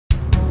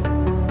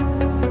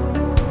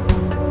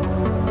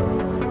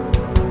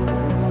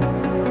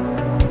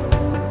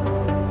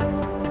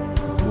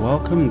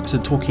welcome to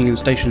Talking in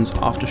Stations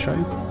After Show.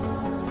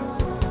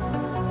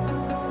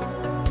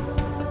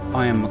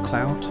 I am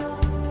McLeod.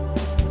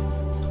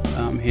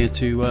 I'm here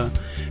to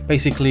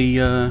basically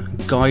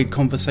guide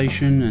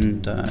conversation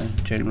and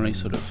generally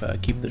sort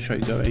of keep the show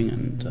going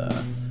and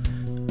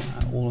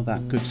all of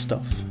that good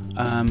stuff.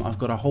 I've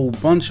got a whole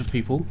bunch of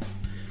people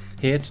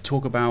here to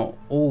talk about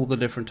all the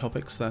different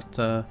topics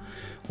that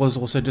was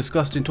also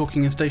discussed in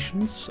Talking in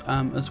Stations,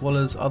 as well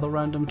as other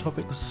random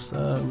topics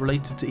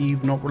related to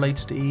Eve, not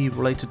related to Eve,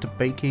 related to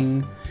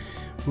baking,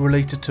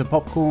 related to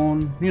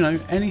popcorn, you know,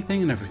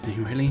 anything and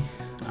everything really.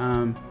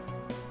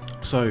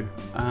 So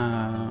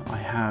I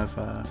have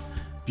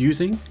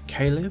Busing,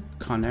 Caleb,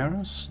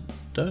 Carneros,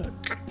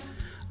 Dirk,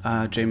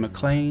 Jay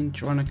McLean,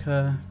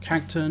 Jeronica,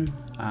 Cacton,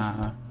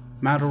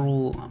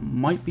 Maderal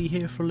might be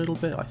here for a little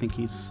bit. I think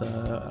he's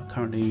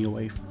currently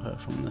away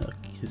from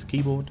his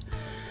keyboard.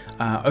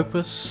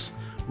 Opus,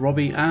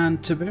 Robbie,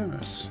 and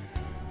Tiberius.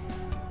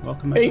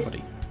 Welcome,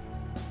 everybody.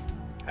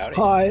 Howdy.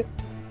 Hi.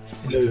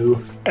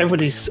 Hello.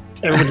 Everybody's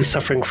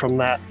suffering from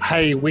that.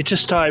 Hey, we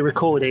just started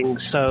recording,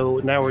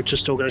 so now we're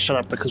just all going to shut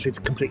up because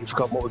we've completely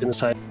forgotten what we're going to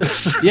say.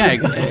 Yeah,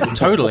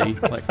 totally.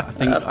 Like I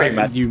think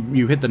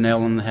you hit the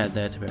nail on the head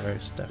there,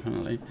 Tiberius,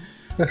 definitely.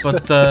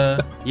 But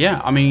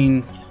yeah, I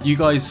mean, you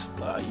guys,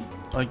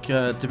 like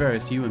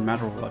Tiberius, you and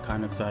Maderal are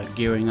kind of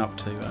gearing up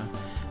to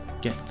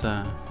get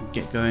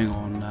going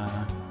on,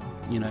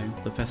 you know,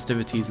 the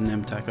festivities in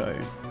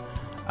MTACO.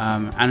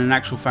 And in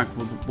actual fact,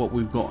 what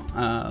we've got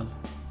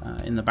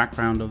in the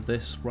background of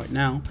this right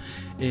now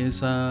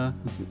is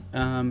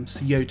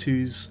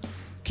CO2's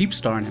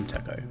Keepstar in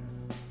MTACO.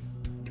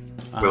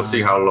 We'll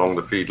see how long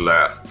the feed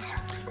lasts.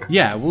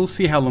 Yeah, we'll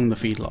see how long the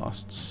feed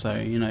lasts. So,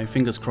 you know,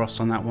 fingers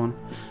crossed on that one.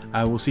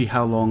 We'll see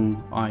how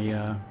long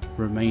I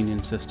remain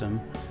in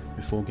system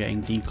before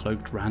getting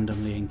decloaked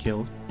randomly and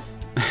killed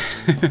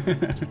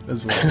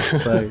as well.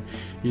 So,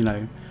 you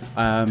know.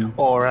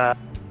 Or,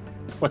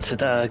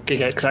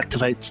 GigX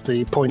activates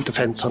the point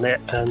defense on it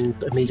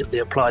and immediately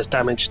applies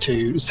damage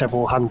to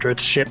several hundred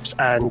ships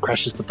and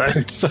crashes the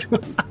boat. So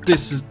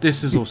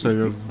this is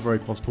also a very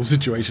possible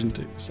situation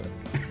too. So,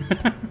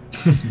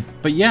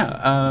 but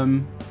yeah,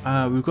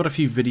 we've got a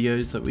few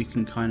videos that we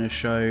can kind of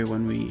show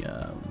when we're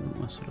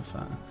sort of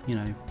you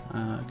know,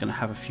 going to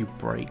have a few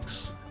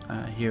breaks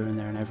here and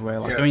there and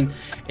everywhere. Like, yeah. I mean,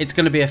 it's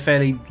going to be a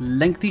fairly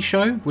lengthy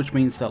show, which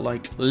means that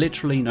like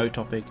literally no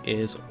topic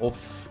is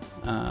off.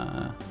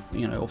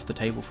 You know, off the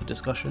table for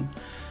discussion,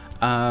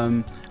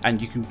 and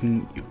you're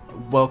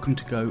welcome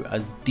to go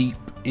as deep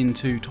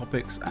into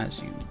topics as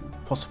you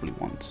possibly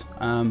want.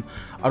 I'd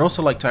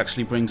also like to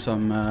actually bring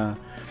some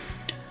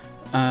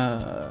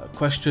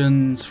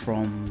questions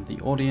from the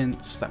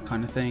audience, that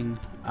kind of thing,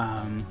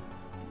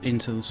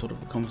 into the sort of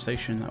the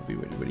conversation. That would be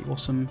really, really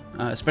awesome,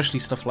 especially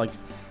stuff like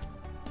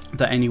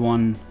that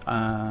anyone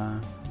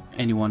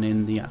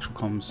in the actual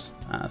comms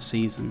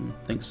sees and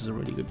thinks is a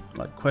really good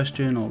like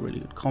question or really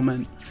good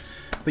comment.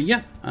 But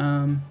yeah,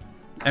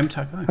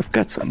 MTACO. I've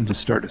got something to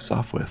start us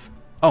off with.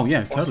 Oh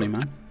yeah, totally,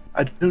 man.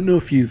 I don't know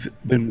if you've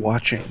been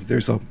watching.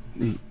 There's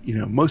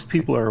most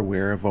people are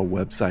aware of a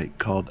website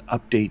called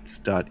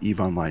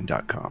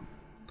updates.eveonline.com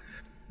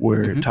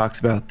where it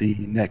talks about the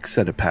next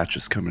set of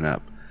patches coming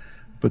up.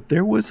 But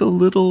there was a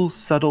little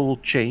subtle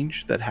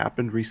change that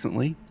happened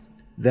recently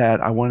that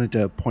I wanted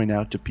to point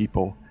out to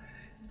people,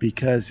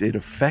 because it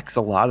affects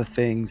a lot of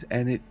things,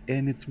 and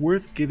it's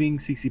worth giving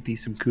CCP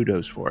some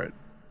kudos for it.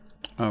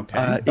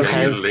 Okay.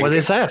 What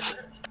is that?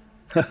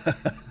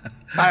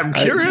 I'm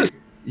curious.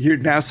 You're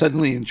now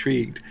suddenly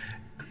intrigued.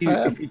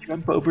 If you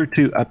jump over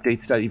to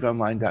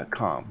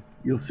updates.eveonline.com,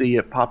 you'll see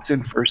it pops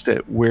in first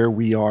at where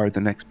we are.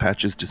 The next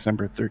patch is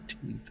December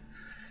 13th.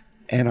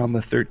 And on the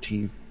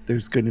 13th,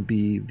 there's going to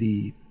be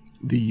the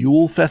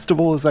Yule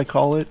Festival, as I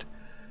call it.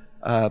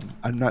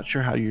 I'm not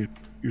sure how you're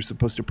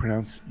supposed to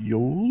pronounce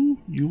Yule?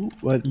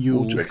 What? Yule.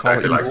 We'll just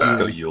exactly call it like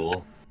that.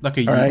 Yule. Like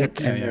a Yule. Right.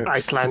 It's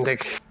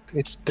Icelandic.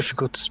 It's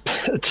difficult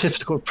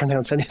to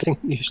pronounce anything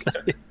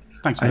usually.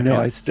 Thanks. I know.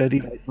 I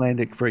studied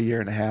Icelandic for a year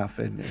and a half,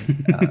 and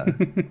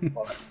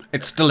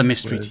it's still a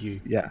mystery to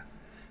you. Yeah,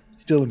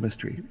 it's still a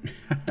mystery.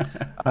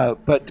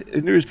 But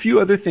there's a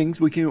few other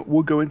things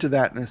we'll go into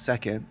that in a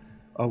second.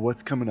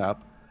 What's coming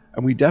up,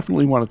 and we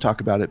definitely want to talk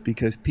about it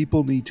because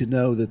people need to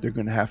know that they're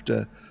going to have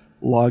to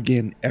log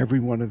in every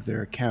one of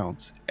their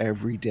accounts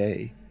every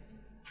day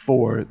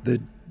for the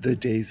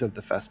days of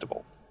the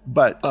festival.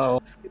 But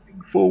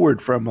skipping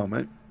forward for a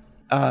moment,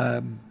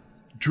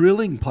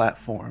 drilling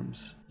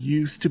platforms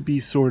used to be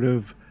sort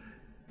of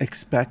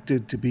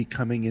expected to be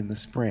coming in the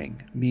spring,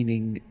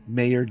 meaning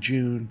May or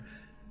June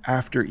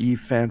after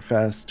Eve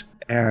FanFest.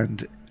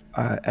 And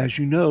as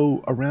you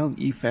know, around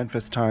Eve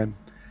FanFest time,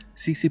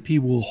 CCP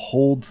will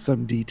hold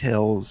some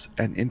details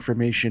and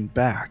information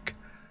back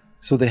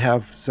so they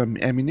have some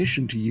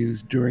ammunition to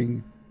use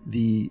during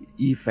the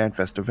Eve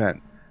FanFest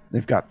event.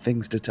 They've got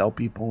things to tell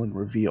people and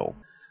reveal.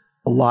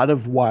 A lot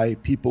of why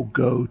people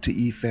go to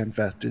Eve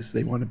FanFest is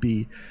they want to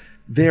be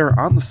they're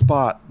on the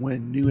spot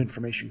when new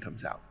information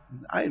comes out.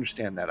 I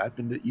understand that. I've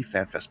been to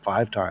eFanFest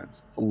 5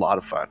 times. It's a lot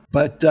of fun.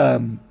 But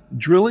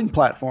drilling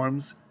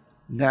platforms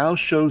now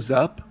shows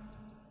up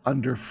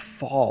under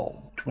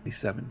fall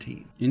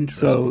 2017.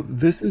 Interesting. So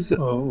this is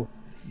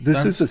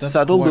a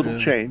subtle little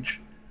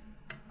change.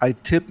 I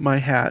tip my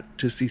hat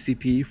to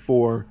CCP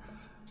for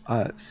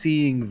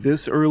seeing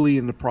this early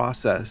in the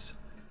process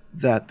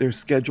that their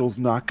schedule's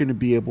not going to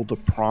be able to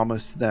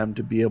promise them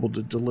to be able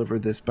to deliver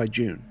this by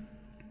June.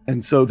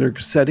 And so they're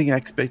setting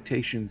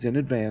expectations in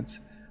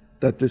advance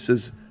that this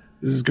is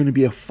going to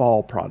be a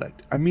fall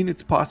product. I mean,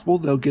 it's possible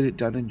they'll get it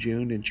done in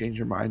June and change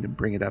their mind and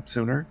bring it up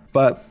sooner,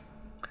 but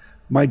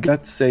my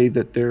guts say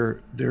that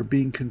they're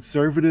being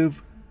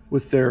conservative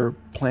with their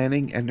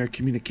planning and their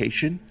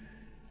communication,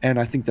 and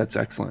I think that's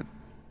excellent.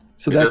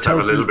 So it that does have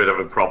a tells little me, bit of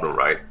a problem,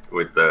 right,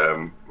 with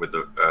the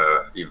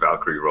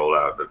eValkyrie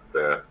rollout,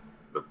 that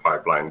the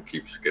pipeline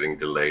keeps getting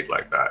delayed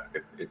like that.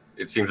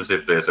 It seems as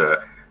if there's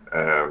a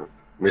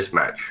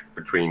mismatch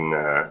between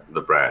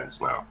the brands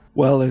now.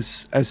 well,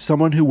 as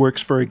someone who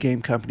works for a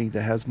game company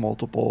that has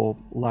multiple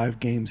live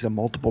games and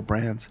multiple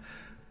brands,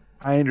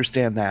 I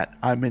understand that.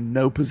 I'm in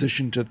no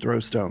position to throw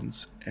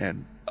stones,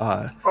 and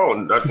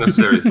Not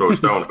necessarily throw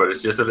stones, but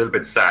it's just a little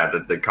bit sad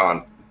that they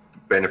can't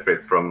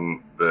benefit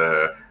from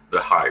the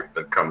hype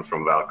that comes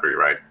from Valkyrie,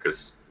 right?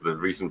 Because the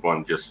recent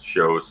one just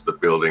shows the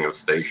building of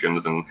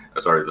stations and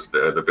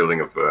the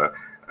building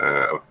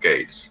of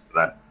gates.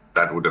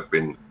 That would have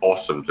been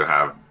awesome to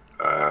have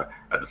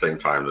at the same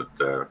time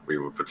that we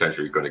were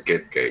potentially going to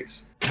get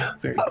gates.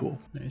 very cool.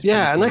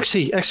 Yeah, and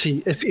actually,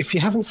 if you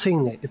haven't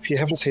seen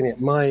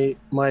it,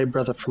 my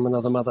brother from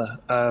another mother,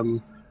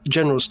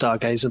 General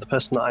Stargazer, the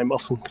person that I'm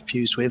often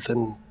confused with,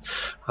 and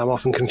I'm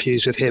often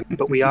confused with him,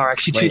 but we are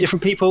actually two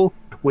different people.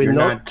 You're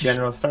not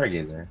General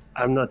Stargazer.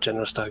 I'm not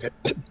General Stargazer.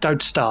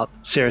 Don't start,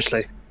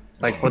 seriously.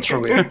 Like, what's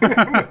wrong with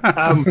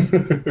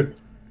you?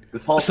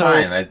 This whole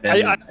time I've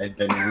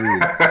been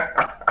rude.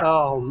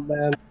 Oh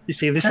man, you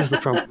see, this is the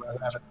problem I'm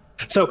having.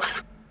 So,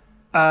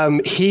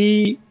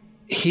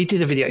 he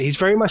did a video. He's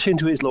very much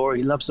into his lore.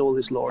 He loves all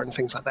his lore and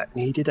things like that.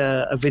 And he did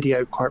a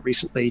video quite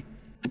recently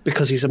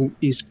because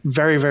he's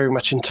very, very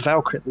much into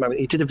Valkyrie at the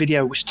moment. He did a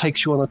video which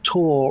takes you on a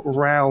tour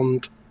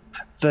around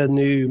the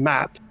new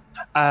map.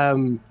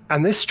 And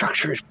this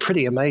structure is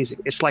pretty amazing.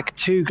 It's like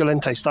 2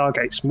 Gallente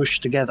Stargates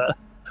mushed together,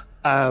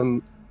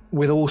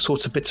 with all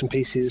sorts of bits and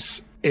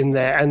pieces in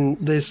there. And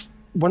there's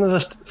one of the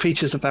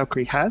features that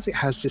Valkyrie has. It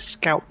has this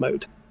scout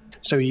mode,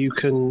 so you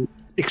can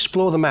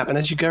explore the map, and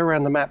as you go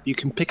around the map, you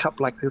can pick up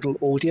like little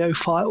audio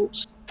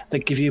files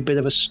that give you a bit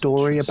of a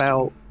story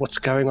about what's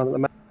going on at the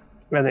map.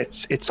 And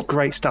it's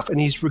great stuff. And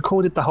he's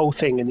recorded the whole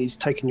thing, and he's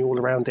taken you all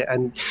around it.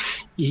 And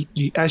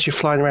you, as you're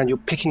flying around, you're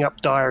picking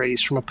up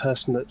diaries from a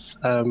person that's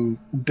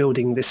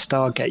building this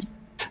Stargate.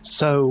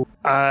 So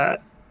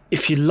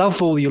if you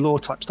love all your lore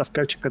type stuff,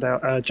 go check it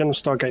out. General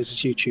Stargazer's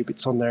YouTube,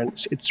 it's on there,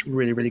 and it's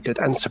really, really good.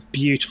 And it's a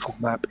beautiful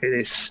map. It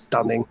is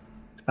stunning.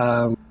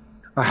 I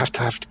have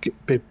to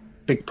give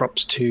big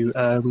props to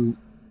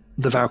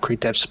the Valkyrie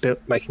devs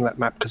making that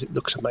map, because it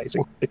looks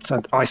amazing. It's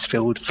an ice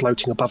field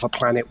floating above a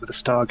planet with a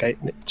Stargate,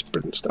 and it's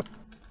brilliant stuff.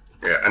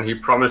 Yeah, and he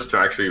promised to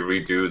actually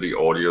redo the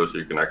audio so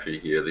you can actually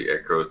hear the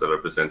echoes that are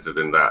presented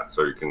in that,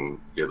 so you can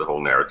hear the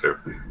whole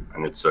narrative.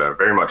 And it's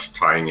very much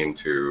tying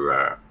into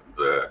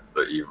the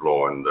EVE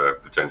lore and the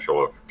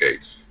potential of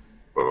gates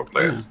for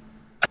players. Yeah.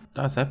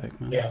 That's epic,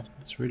 man. Yeah.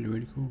 That's really,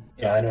 really cool.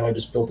 Yeah, I know I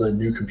just built a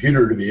new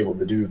computer to be able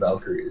to do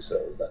Valkyrie, so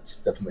that's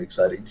definitely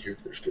exciting to hear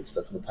that there's good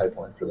stuff in the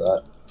pipeline for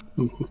that.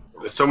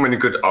 There's so many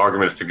good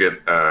arguments to get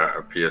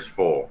a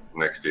PS4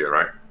 next year,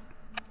 right?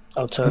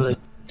 Oh, totally.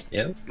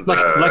 Yeah.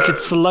 Like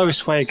it's the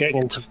lowest way of getting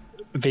into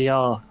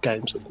VR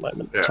games at the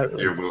moment. Yeah,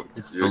 Totally.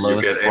 It's the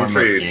lowest form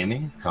of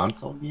gaming,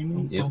 console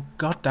gaming. Oh,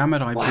 god damn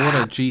it, I bought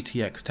a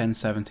GTX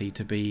 1070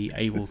 to be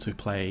able to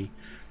play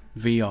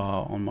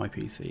VR on my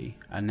PC,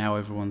 and now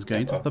everyone's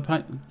going to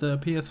the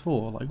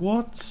PS4. Like,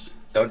 what?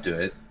 Don't do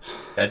it.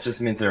 That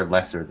just means they're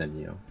lesser than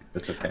you.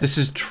 That's okay. This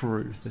is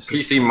true.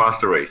 PC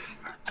Master Race.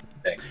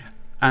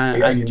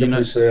 Yeah, you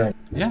know,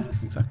 yeah,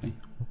 exactly.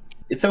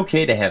 It's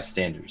okay to have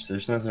standards.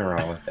 There's nothing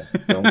wrong with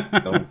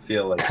that. Don't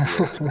feel like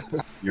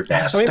you're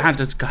bad.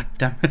 Standards,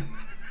 goddammit.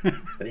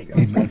 There you go.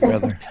 My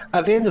brother.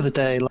 At the end of the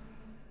day, like,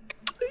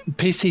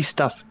 PC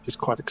stuff is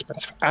quite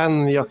expensive,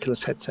 and the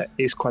Oculus headset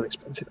is quite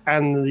expensive,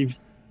 and the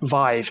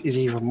Vive is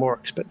even more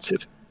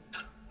expensive.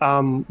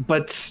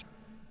 But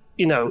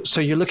you know,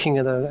 so you're looking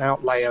at an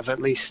outlay of at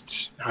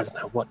least, I don't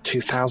know, what,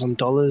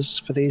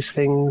 $2,000 for these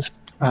things.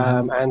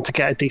 And to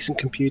get a decent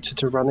computer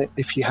to run it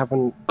if you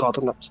haven't got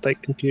an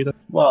up-to-date computer.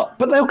 Well,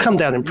 but they'll come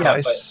down in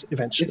price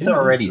eventually. It's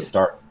already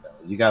started.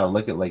 You got to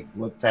look at like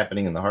what's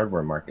happening in the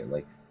hardware market.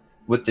 Like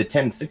with the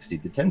 1060,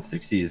 the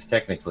 1060 is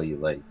technically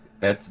like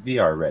that's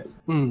VR ready.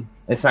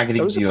 It's not going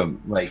to give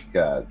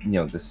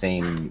you the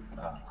same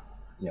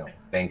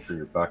bang for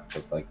your buck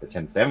that like the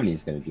 1070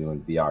 is going to do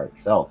in VR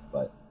itself.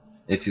 But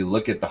if you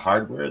look at the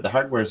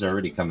hardware is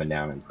already coming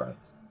down in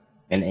price.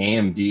 And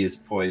AMD is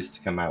poised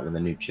to come out with a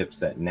new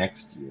chipset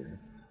next year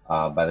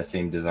by the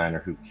same designer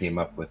who came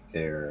up with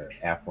their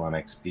Athlon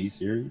XP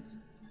series,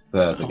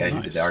 the guy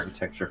who did the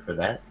architecture for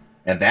that.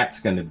 And that's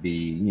going to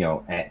be,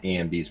 at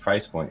AMD's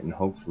price point, and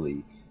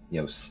hopefully,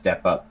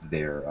 step up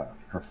their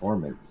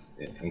performance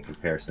in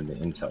comparison to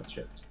Intel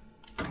chips.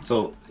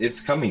 So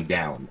it's coming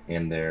down,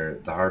 and the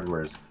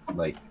hardware is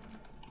like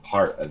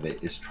part of it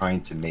is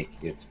trying to make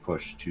its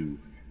push to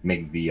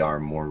make VR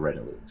more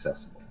readily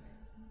accessible.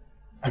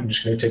 I'm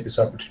just going to take this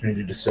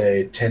opportunity to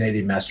say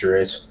 1080 Master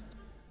Race.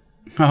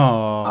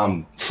 Oh,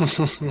 I'm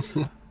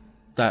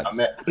at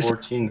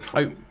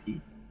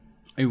 1440.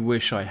 I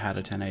wish I had a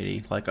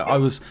 1080. Like I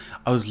was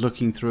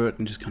looking through it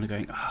and just kind of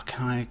going,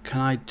 can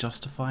I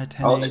justify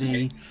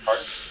 1080?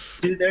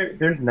 Dude,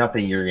 there's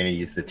nothing you're going to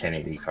use the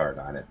 1080 card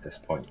on at this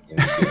point.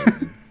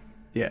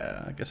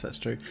 Yeah, I guess that's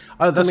true.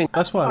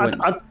 That's why I went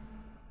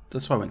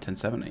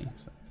 1070.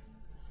 So.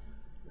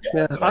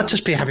 Yeah, I'd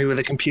just be happy with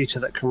a computer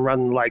that can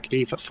run like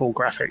EVE at full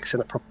graphics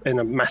in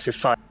a massive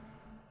fight.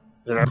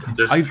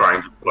 Just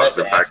trying to plug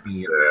the fact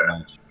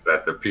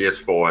that the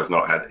PS4 has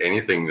not had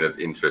anything that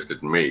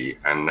interested me,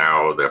 and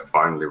now they're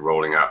finally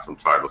rolling out some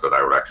titles that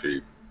I would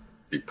actually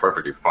be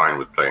perfectly fine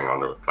with playing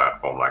on a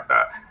platform like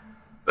that.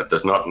 That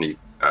does not need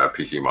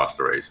PC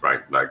Master Race,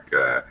 right? Like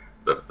the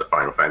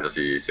Final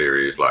Fantasy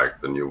series, like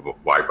the new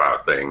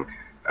Wipeout thing,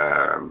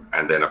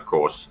 and then of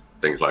course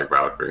things like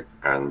Valkyrie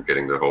and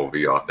getting the whole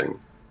VR thing.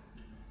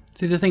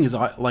 See, the thing is,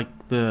 I like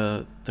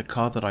the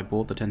card that I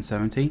bought, the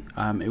 1070.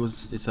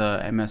 It's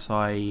a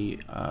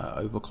MSI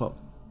overclock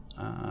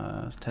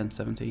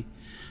 1070.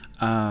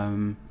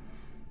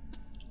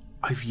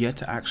 I've yet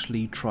to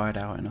actually try it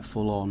out in a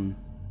full-on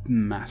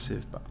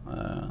massive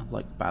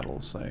battle.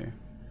 So,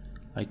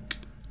 like,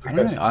 I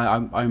don't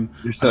know.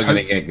 You're still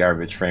gonna get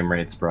garbage frame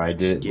rates, bro. I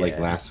did it like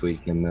last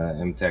week in the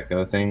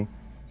MTECO thing.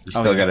 You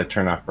still got to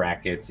turn off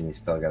brackets, and you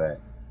still got to.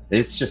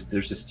 It's just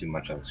there's just too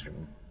much on the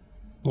screen.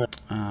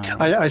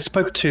 I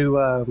spoke to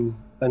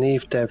an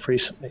EVE dev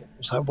recently. It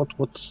was like,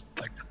 what's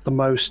like the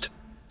most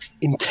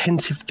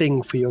intensive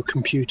thing for your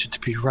computer to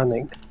be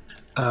running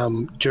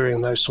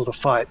during those sort of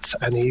fights?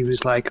 And he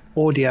was like,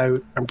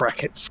 audio and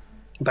brackets.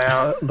 They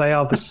are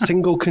the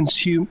single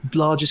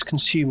largest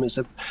consumers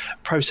of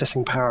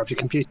processing power of your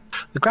computer.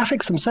 The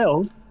graphics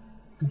themselves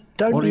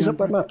don't use up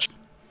that much.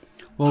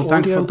 Well,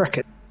 audio and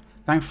bracket.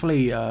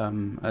 Thankfully,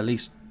 at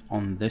least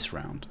on this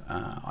round,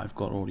 I've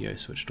got audio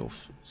switched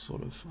off,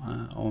 sort of,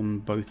 on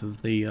both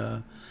of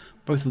the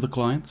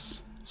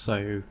clients.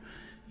 So,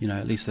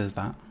 at least there's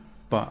that.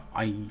 But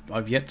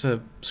I've yet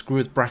to screw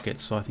with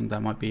brackets, so I think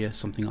that might be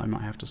something I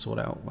might have to sort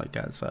out, like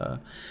as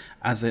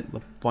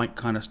the fight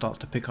kind of starts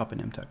to pick up in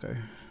MTECO.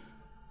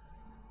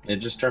 Yeah,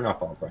 just turn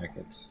off all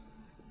brackets.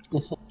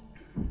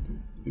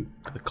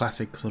 The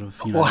classic sort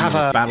of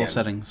battle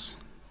settings.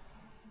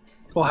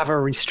 Or have a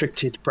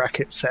restricted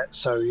bracket set,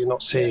 so you're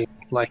not seeing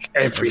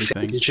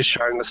everything. You're just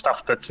showing the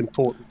stuff that's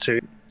important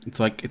to. It's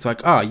like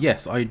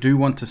yes, I do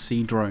want to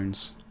see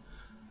drones.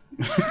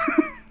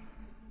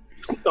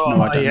 No, I don't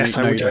want to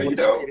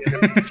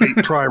see fleet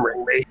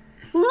primaring me.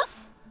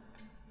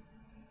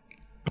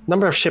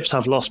 Number of ships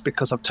I've lost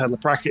because I've turned the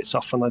brackets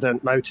off and I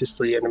don't notice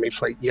the enemy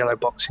fleet yellow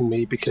boxing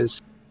me,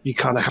 because you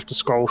kind of have to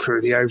scroll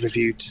through the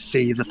overview to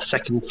see the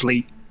second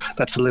fleet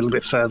that's a little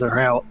bit further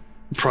out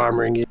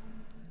primaring you.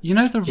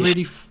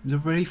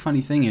 The really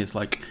funny thing is,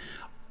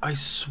 I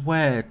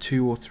swear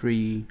 2 or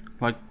 3,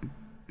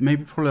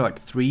 maybe probably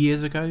 3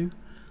 years ago,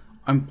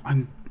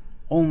 I'm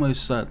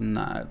almost certain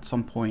that at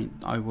some point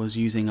I was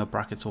using a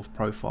brackets off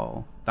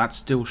profile that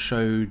still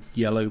showed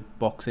yellow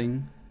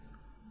boxing.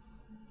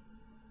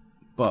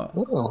 But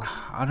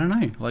I don't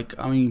know.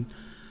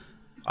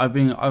 I've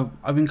been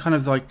kind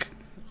of I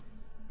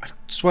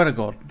swear to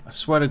God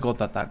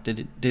that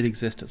did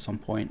exist at some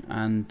point.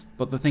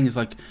 But the thing is,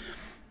 I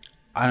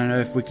don't know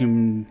if we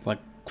can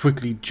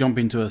quickly jump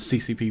into a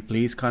CCP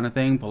please kind of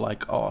thing, but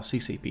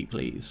CCP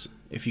please,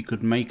 if you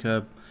could make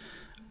a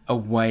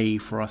way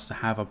for us to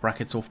have a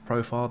brackets off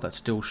profile that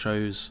still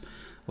shows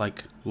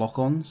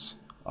lock-ons,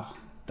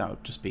 that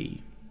would just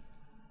be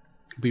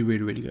really,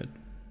 really good.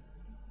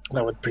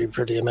 That would be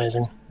pretty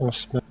amazing.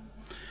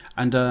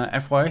 And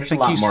FYI, there's a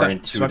lot more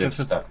intuitive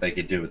stuff they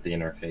could do with the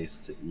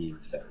interface to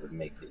EVE that would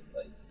make it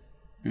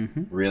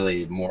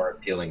really more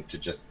appealing to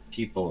just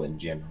people in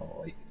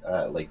general,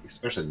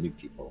 especially new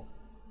people,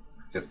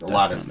 because a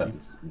lot of stuff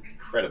is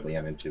incredibly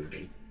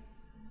unintuitive.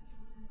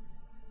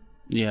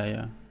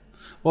 Yeah.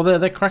 Well,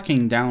 they're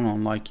cracking down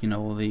on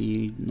all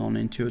the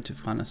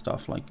non-intuitive kind of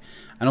stuff, and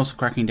also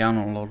cracking down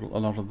on a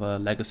lot of the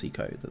legacy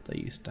code that they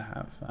used to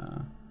have.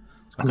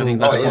 I think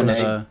that's one of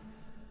the.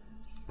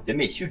 They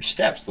made huge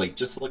steps.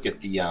 Just look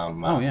at the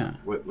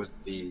what was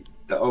the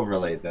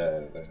overlay,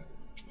 the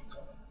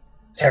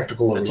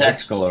tactical overlay. The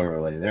tactical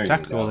overlay. There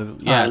tactical you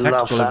go.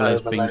 Tactical overlay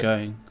has been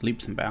going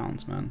leaps and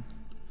bounds, man.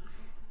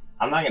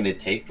 I'm not going to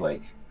take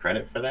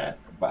credit for that,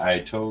 but I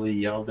totally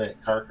yelled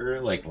at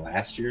Carker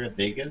last year at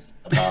Vegas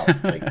about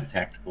the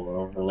tactical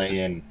overlay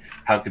and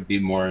how it could be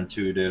more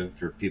intuitive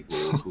for people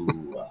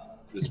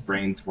whose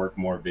brains work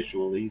more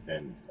visually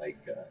than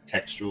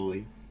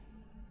textually.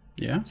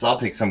 Yeah. So I'll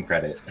take some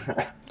credit.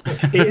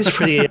 It is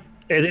pretty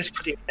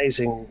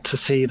amazing to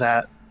see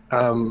that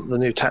the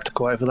new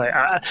tactical overlay,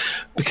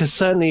 because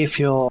certainly if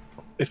you're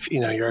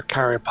a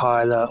carrier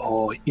pilot,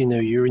 or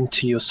you're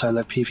into your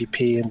solo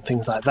PvP and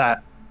things like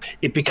that,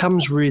 it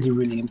becomes really,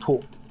 really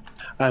important.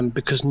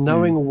 Because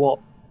knowing what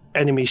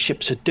enemy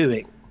ships are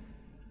doing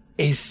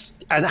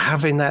and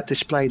having that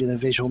displayed in a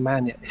visual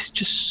manner is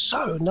just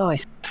so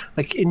nice.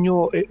 Like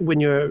when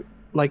you're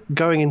like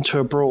going into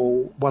a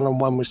brawl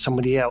one-on-one with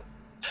somebody else,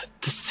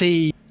 to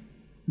see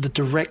the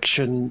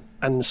direction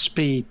and the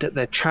speed that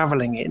they're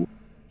traveling in,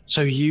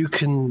 so you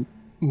can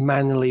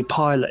manually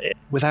pilot it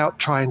without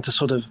trying to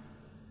sort of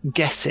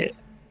guess it,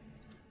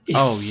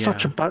 is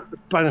such a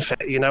benefit.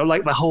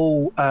 Like the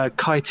whole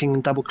kiting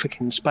and double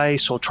clicking in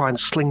space, or trying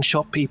to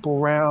slingshot people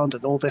around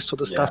and all this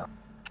sort of stuff.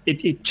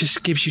 It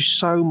just gives you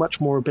so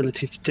much more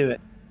ability to do it.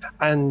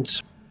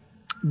 And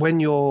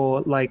when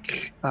you're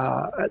like,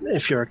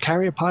 if you're a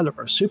carrier pilot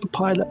or a super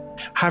pilot,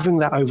 having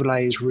that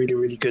overlay is really,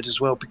 really good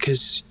as well,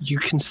 because you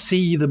can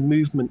see the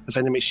movement of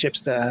enemy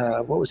ships.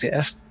 What was it,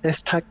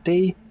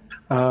 S-TAC-D,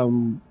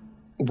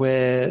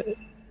 where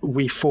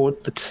we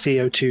fought the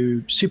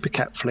CO2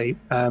 Supercat fleet,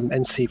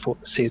 NC fought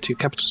the CO2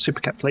 Capital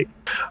Supercat fleet.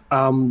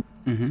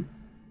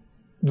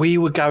 We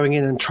were going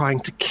in and trying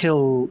to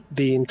kill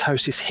the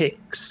Entosis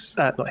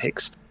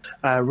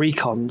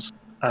recons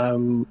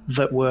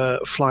that were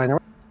flying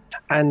around.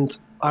 And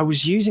I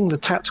was using the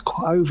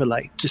tactical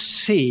overlay to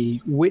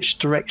see which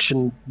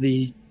direction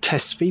the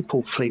Test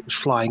VPOL fleet was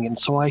flying in,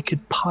 so I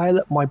could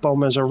pilot my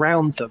bombers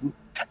around them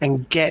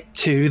and get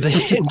to the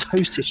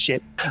Entosis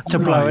ship to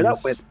blow it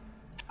up with.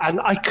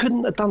 And I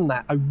couldn't have done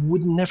that. I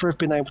would never have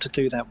been able to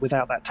do that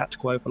without that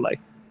tactical overlay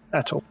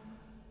at all.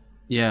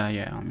 Yeah.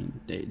 I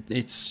mean,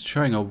 it's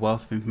showing a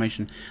wealth of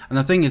information, and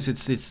the thing is,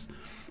 it's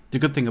the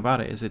good thing about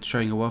it is it's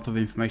showing a wealth of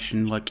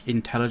information like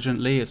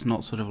intelligently. It's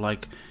not sort of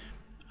like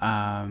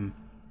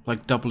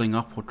doubling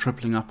up or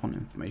tripling up on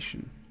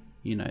information.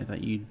 I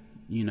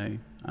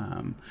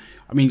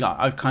mean,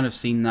 I've kind of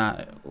seen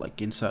that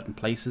like in certain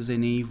places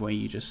in EVE where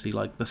you just see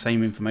like the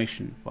same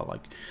information, but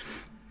like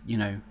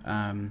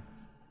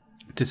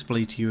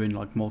displayed to you in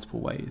like multiple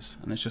ways,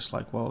 and it's just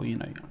like, well,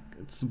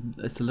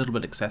 it's a little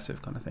bit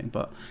excessive kind of thing.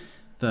 But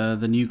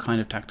the new kind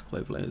of tactical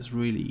overlay is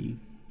really,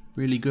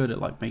 really good at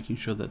like making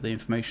sure that the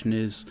information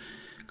is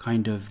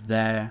kind of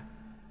there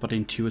but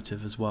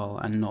intuitive as well,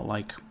 and not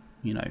like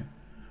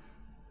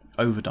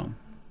overdone.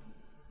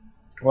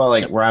 Well,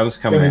 like where I was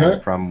coming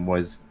from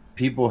was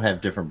people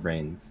have different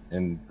brains,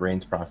 and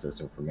brains process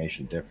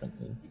information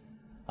differently.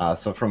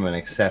 So from an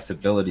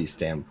accessibility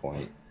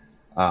standpoint,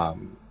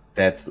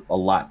 that's a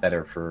lot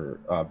better for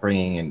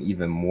bringing in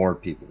even more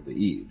people to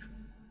EVE.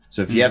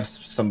 So if you have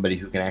somebody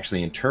who can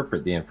actually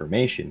interpret the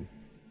information,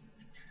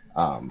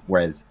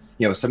 whereas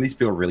some of these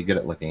people are really good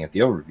at looking at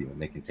the overview,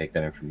 and they can take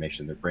that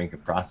information, their brain can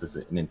process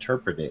it and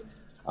interpret it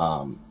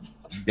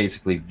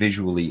basically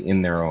visually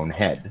in their own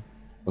head.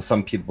 Well,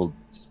 some people's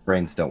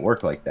brains don't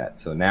work like that.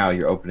 So now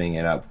you're opening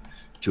it up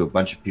to a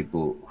bunch of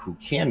people who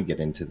can get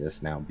into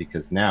this now,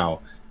 because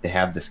now they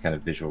have this kind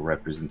of visual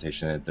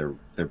representation that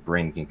their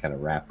brain can kind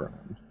of wrap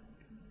around.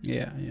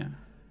 Yeah.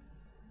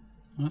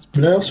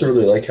 And I also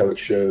really like how it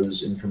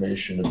shows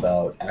information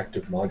about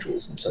active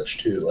modules and such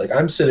too. Like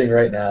I'm sitting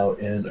right now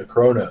in a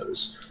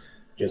Chronos,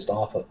 just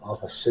off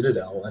a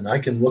Citadel, and I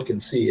can look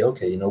and see,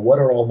 okay, what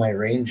are all my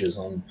ranges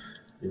on,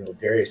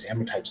 various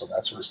ammo types, all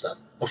that sort of stuff.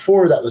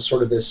 Before that was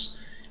sort of this,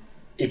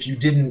 if you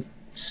didn't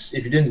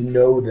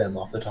know them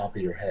off the top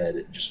of your head,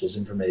 it just was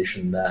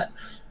information that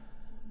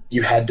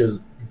you had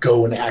to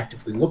go and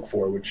actively look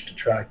for, which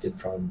detracted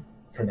from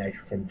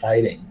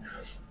fighting.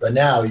 But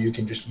now you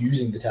can just,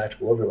 using the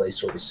tactical overlay,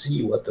 sort of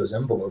see what those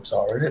envelopes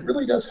are, and it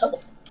really does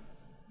help.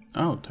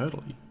 Oh,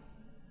 totally.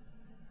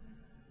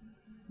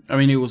 I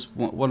mean, it was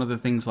one of the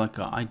things like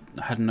I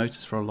hadn't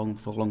noticed for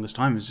the longest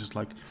time. Is just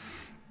like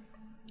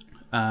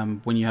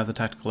when you have the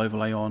tactical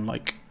overlay on,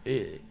 like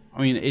it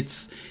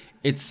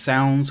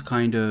sounds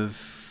kind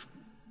of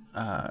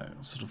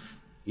sort of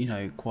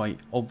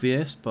quite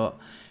obvious, but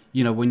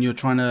when you're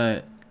trying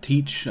to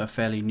teach a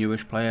fairly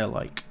newish player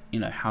like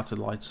how to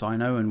light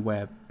Cyno and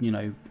where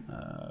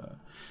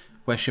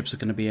ships are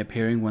going to be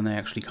appearing when they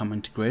actually come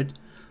into grid,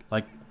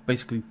 like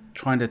basically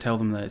trying to tell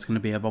them that it's going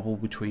to be a bubble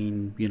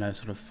between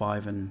sort of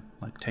 5 and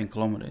like 10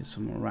 kilometers,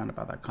 somewhere around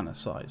about that kind of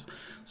size.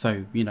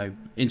 So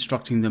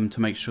instructing them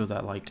to make sure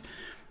that like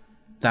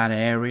that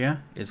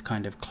area is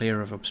kind of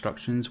clear of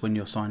obstructions when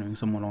you're signing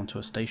someone onto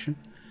a station.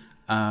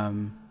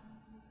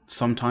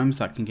 Sometimes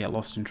that can get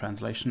lost in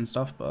translation and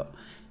stuff, but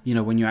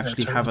when you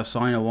actually have a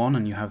Cyno on,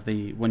 and you have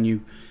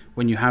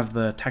when you have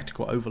the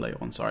tactical overlay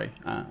on,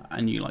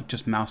 and you like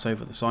just mouse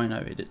over the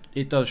Cyno,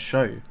 it does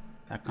show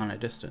that kind of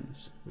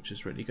distance, which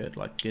is really good.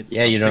 Like it's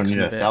you don't need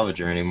a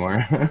salvager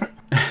anymore.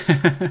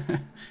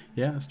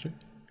 Yeah, that's true.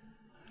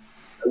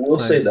 I will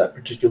say that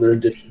particular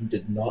edition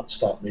did not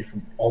stop me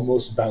from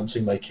almost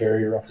bouncing my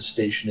carrier off a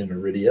station in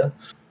Iridia,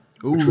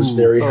 which was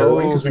very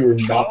harrowing because we were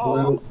not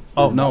blue.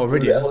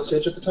 Iridia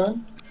LSH at the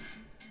time.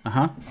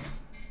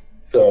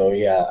 So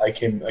yeah, I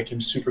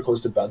came super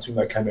close to bouncing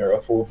my Chimera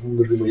full of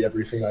literally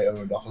everything I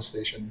owned off a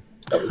station.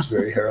 That was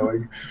very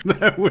harrowing.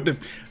 That would have,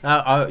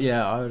 I'd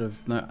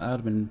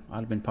have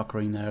been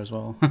puckering there as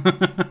well.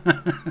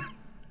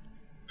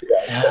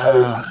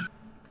 Yeah.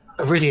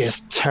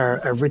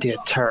 Iridia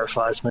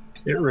terrifies me.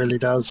 It really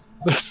does.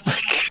 It's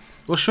like,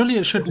 well, surely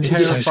it shouldn't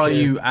terrify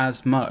you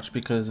as much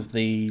because of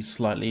the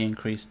slightly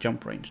increased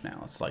jump range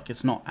now. It's like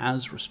it's not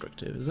as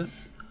restrictive, is it?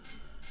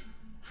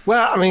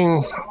 well, I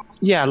mean,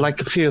 yeah, like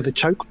a few of the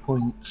choke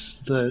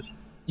points that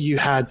you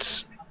had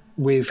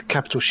with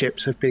capital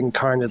ships have been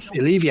kind of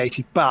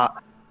alleviated, but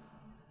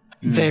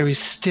there is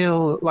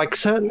still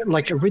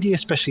Iridia,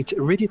 especially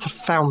Iridia to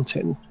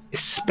Fountain,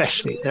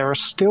 especially there are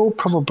still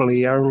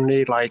probably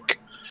only 4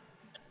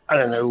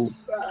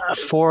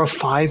 or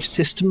 5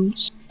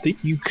 systems that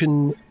you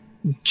can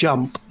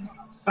jump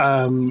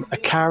a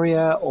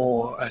carrier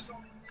or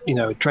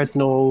a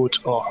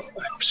dreadnought or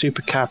a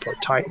super cap or a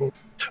titan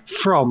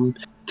from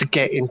to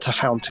get into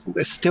Fountain.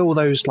 There's still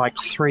those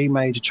 3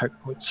 major choke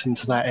points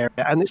into that area,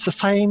 and it's the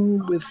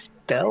same with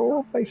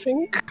Delve. I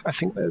think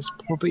there's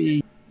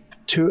probably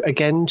 2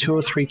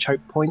 or 3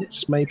 choke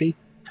points maybe,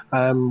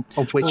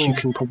 of which you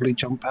can probably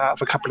jump out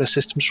of a couple of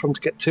systems from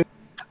to get to,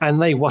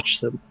 and they watch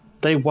them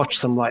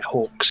like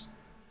hawks.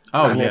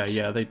 Oh, and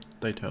yeah, they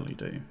totally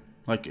do.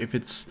 Like if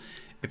it's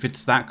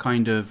that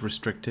kind of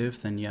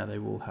restrictive, then yeah, they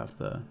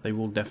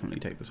will definitely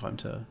take the time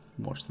to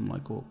watch them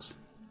like hawks.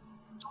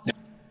 Yeah.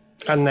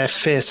 And they're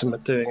fearsome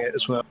at doing it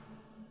as well.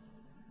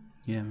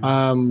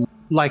 Yeah.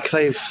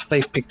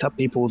 They've picked up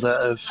people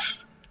that have,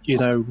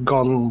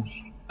 gone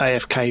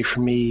AFK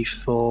from me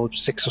for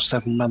 6 or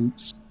 7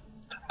 months,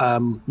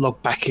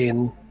 logged back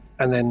in,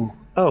 and then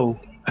hello,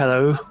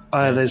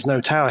 there's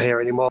no tower here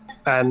anymore,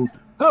 and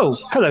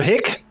hello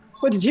Hick,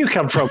 where did you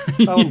come from?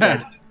 I'm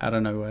dead. Out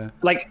of nowhere.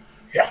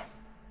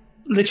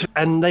 Literally,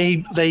 and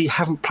they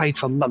haven't played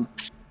for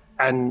months,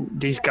 and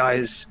these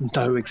guys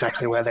know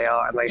exactly where they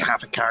are, and they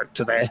have a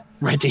character there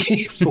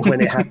ready for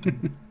when it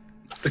happens,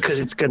 because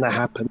it's going to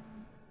happen.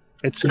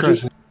 It's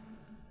crazy.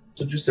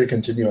 So just to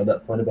continue on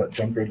that point about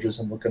jump ranges,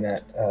 I'm looking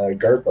at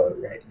Garpa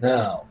right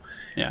now,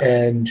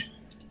 and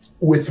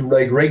with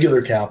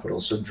regular capital,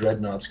 so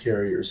dreadnoughts,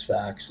 carriers,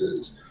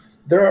 faxes,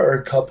 there are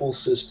a couple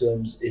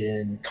systems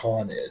in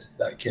Conid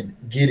that can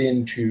get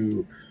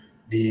into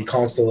the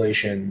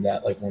constellation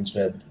that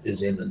OneSmeb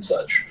is in and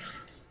such,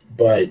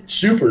 but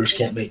supers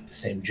can't make the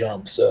same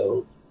jump.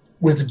 So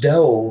with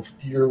Delve,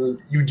 you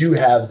do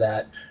have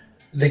that.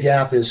 The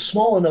gap is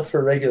small enough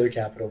for regular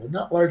capital, but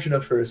not large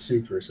enough for a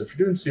super. So if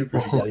you're doing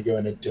supers, you got to go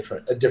in a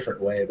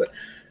different way. But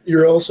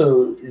you're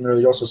also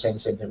saying the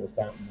same thing with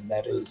Fountain, and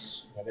that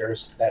is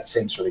there's that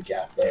same sort of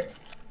gap there.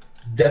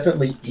 It's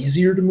definitely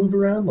easier to move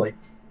around.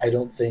 I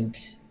don't think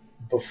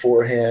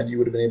beforehand you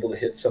would have been able to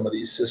hit some of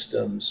these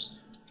systems,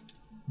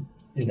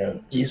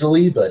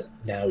 easily, but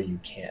now you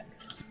can.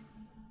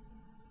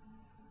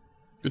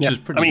 Which is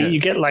pretty good. You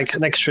get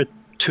an extra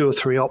 2 or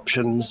 3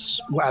 options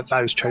at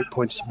those choke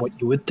points than what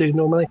you would do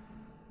normally,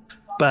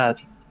 but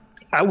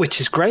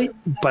which is great.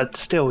 But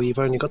still, you've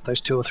only got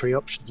those 2 or 3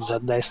 options,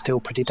 and they're still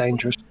pretty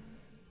dangerous.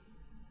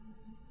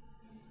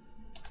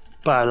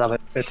 But I love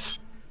it.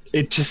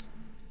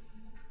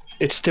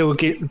 It still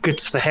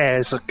gets the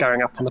hairs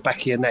going up on the back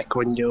of your neck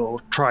when you're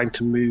trying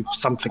to move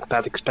something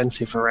that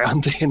expensive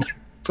around.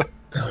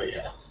 Oh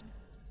yeah.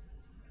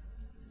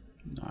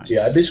 Nice.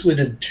 Yeah, I basically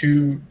did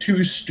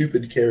two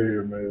stupid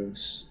carrier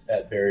moves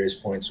at various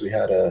points. I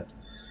had a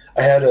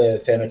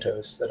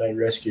Thanatos that I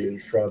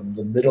rescued from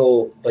the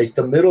middle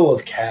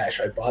of cache.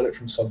 I bought it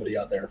from somebody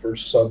out there for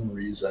some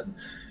reason.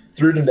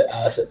 Threw it into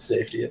asset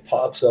safety. It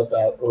pops up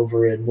out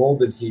over in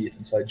Molden Heath,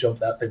 and so I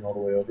jumped that thing all the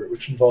way over,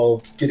 which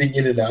involved getting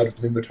in and out of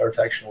Minmatar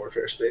faction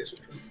warfare space,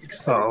 which was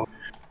exciting.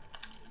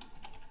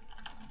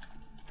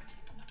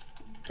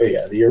 But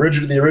yeah, the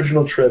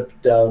original trip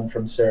down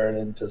from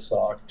Saranin to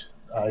Sokt,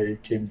 I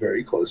came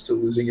very close to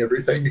losing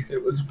everything.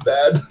 It was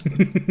bad.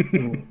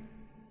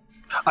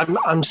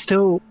 I'm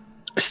still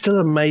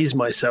amazed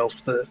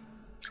myself that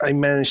I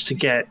managed to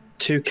get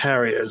 2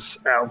 carriers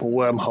out of a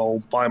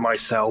wormhole by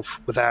myself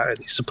without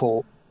any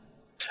support,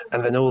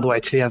 and then all the way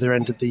to the other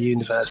end of the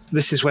universe.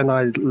 This is when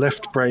I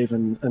left Brave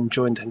and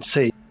joined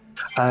NC.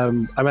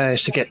 I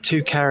managed to get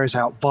 2 carriers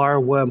out via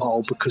a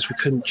wormhole because we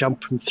couldn't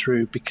jump them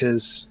through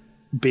because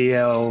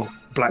BL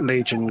Black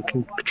Legion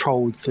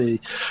controlled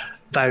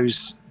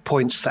those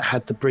points that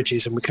had the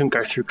bridges, and we couldn't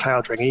go through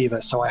Cloud Ring either.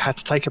 So I had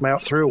to take them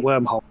out through a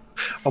wormhole,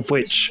 of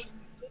which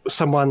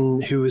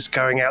someone who was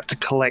going out to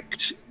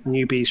collect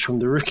newbies from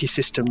the rookie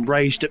system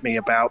raged at me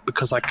about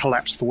because I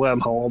collapsed the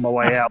wormhole on my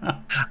way out.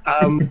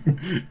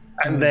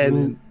 And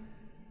then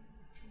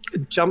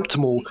jumped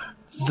them all.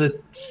 The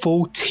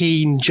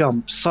 14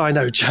 jumps,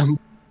 Sino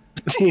jumped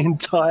the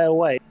entire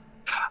way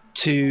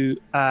to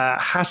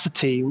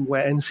Hasatine,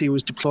 where NC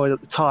was deployed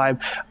at the time,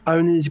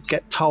 only to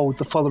get told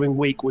the following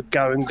week would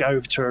go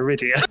over to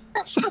Iridia.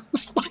 So I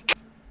was like,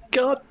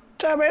 God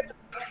damn it.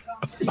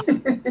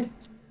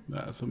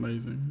 That's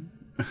amazing.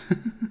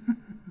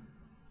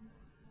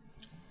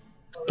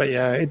 But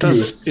yeah, it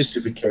does. It's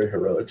stupid carry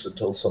heroics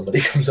until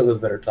somebody comes up with a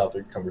better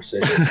topic of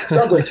conversation. It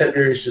sounds like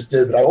Tiberius just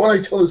did, but I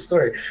want to tell the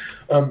story.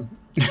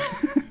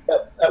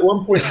 At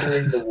one point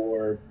during the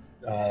war,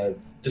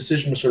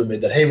 decision was sort of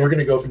made that, hey, we're going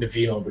to go up into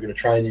Venal and we're going to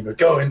try and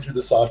go in through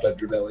the soft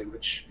underbelly,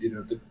 which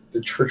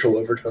the Churchill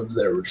overtones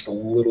there were just a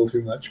little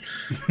too much.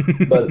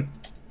 But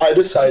I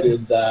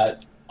decided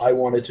that I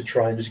wanted to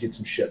try and just get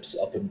some ships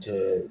up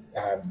into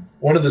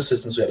one of the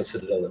systems we had a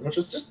Citadel in, which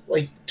was just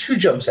like 2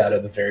 jumps out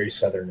of the very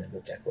southern end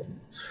of Declan.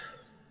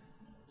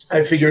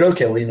 I figured,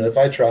 okay, well, if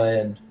I try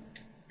and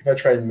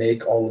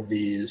make all of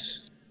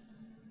these,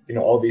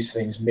 all these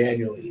things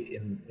manually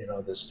in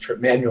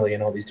manually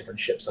in all these different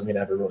ships, I'm gonna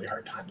have a really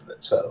hard time with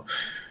it. So,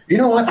 you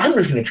know what? I'm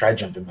just gonna try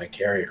jumping my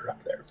carrier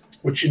up there,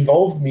 which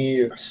involved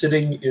me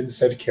sitting in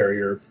said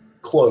carrier,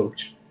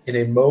 cloaked in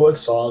a MOA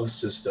SOV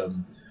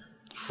system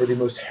for the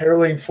most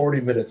harrowing 40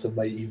 minutes of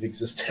my EVE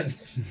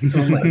existence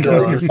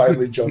until I could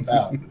finally jump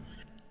out.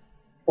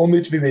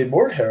 Only to be made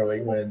more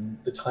harrowing when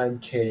the time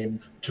came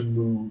to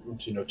move,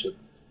 to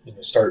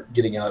start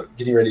getting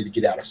ready to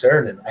get out of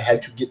Saranin. I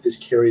had to get this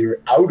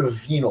carrier out of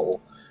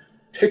Venal,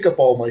 pick up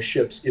all my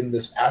ships in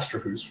this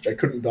Astrahus, which I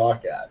couldn't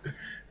dock at,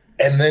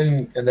 and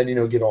then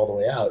get all the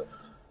way out.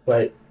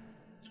 But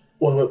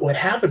what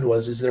happened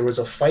was there was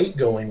a fight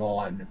going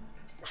on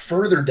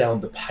further down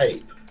the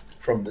pipe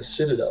from the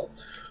Citadel.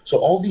 So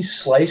all these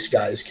slice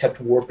guys kept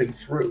warping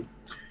through.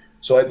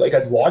 So I'd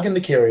log in the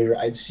carrier,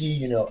 I'd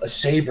see, a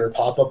Saber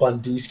pop up on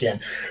D-scan,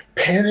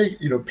 panic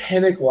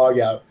log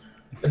out,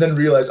 and then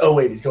realize, oh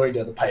wait, he's going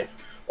down the pipe.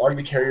 Log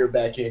the carrier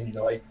back in,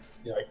 like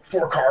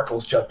 4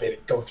 caracals jump in,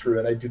 go through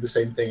it. I do the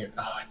same thing, and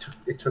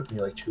it took me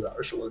like 2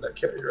 hours to load that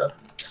carrier up.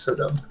 So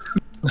dumb.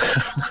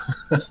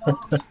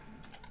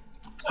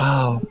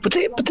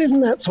 But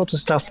isn't that sort of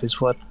stuff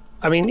is what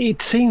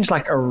it seems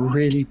like a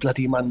really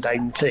bloody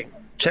mundane thing.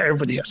 So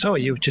everybody goes, oh,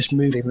 you're just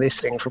moving this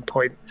thing from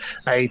point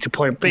A to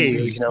point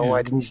B.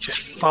 Why didn't you just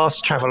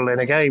fast travel in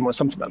a game or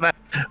something like that?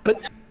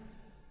 But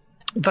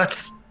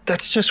that's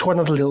just one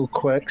of the little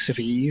quirks of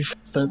EVE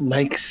that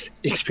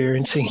makes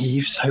experiencing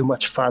EVE so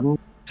much fun.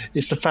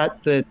 Is the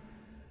fact that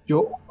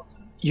you're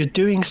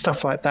doing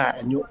stuff like that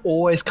and you're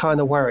always kind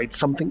of worried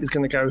something is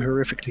going to go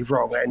horrifically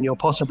wrong and you're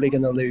possibly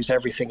going to lose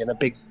everything in a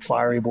big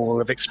fiery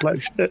ball of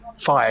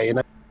fire,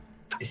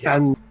 Yeah.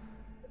 And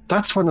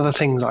that's one of the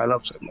things I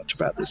love so much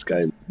about this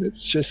game.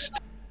 It's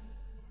just,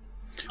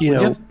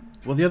 Well,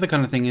 the other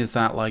kind of thing is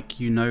that, what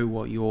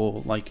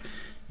you're,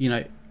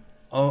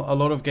 a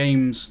lot of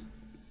games,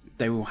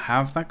 they will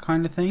have that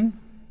kind of thing,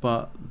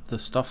 but the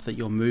stuff that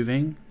you're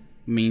moving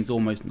means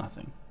almost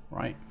nothing,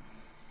 right?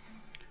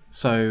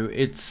 So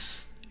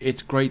it's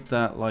great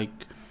that,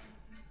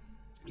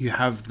 you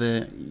have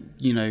that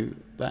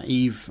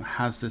EVE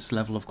has this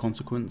level of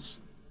consequence.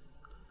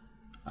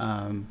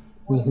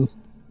 Mm-hmm.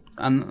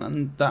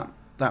 And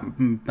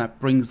that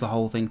brings the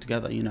whole thing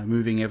together,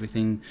 moving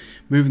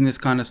this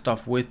kind of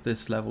stuff with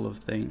this level of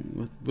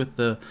thing, with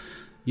the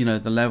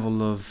the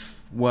level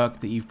of work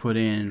that you've put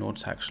in in order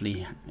to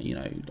actually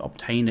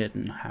obtain it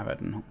and have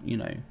it and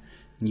and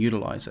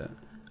utilize it,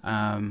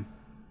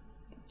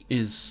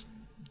 is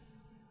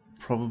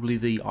probably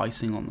the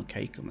icing on the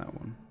cake on that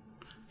one.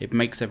 It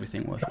makes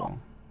everything worthwhile.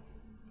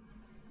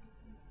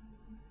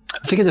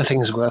 I think the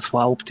thing's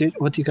worthwhile.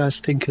 What do you guys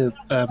think of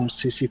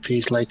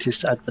CCP's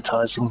latest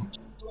advertising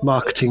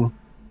marketing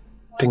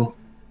thing?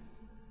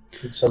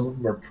 Some of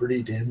them are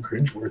pretty damn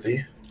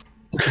cringeworthy.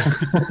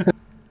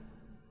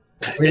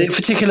 Any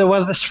particular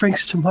one that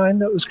springs to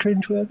mind that was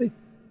cringeworthy?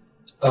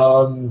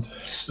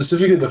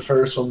 Specifically the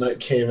first one that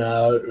came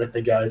out with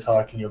the guy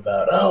talking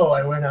about,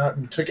 I went out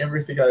and took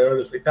everything I owned.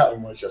 It's that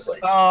one was just like,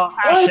 oh,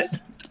 Asher.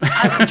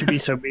 How could you be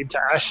so mean to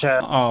Asher?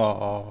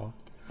 Oh,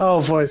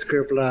 Voice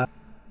Gribbler.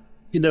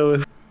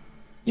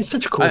 He's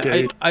such a cool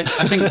dude. I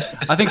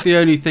think the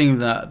only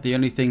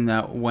thing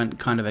that went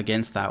kind of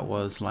against that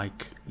was I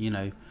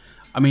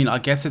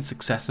guess it's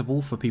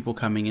accessible for people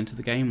coming into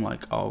the game.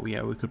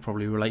 We could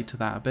probably relate to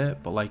that a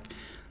bit, but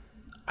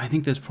I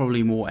think there's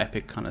probably more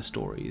epic kind of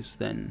stories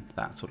than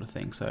that sort of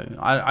thing. So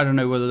I don't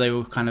know whether they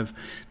were kind of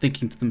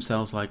thinking to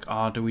themselves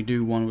do we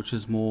do one which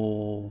is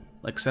more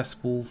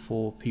accessible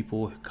for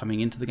people coming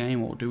into the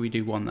game, or do we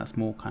do one that's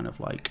more kind of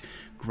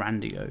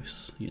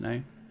grandiose,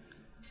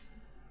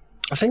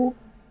 I think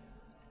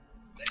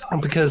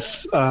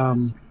because I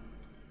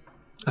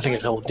think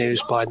it's old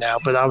news by now,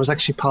 but I was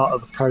actually part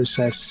of the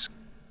process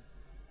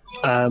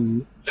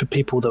for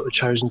people that were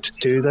chosen to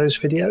do those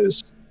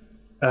videos.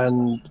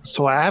 And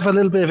so I have a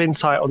little bit of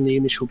insight on the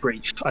initial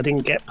brief. I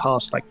didn't get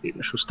past the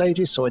initial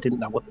stages, so I didn't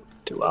know what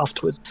to do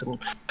afterwards and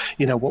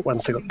what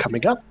ones they got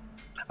coming up.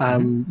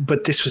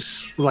 But this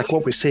was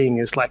what we're seeing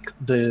is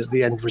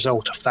the end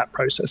result of that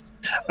process.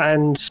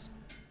 And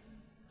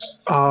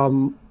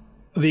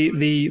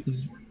the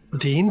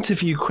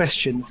interview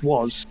question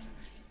was,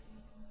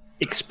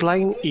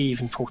 explain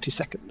EVE in 40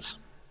 seconds.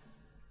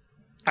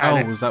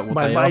 And was that what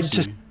they asked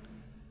you?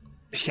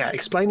 Yeah,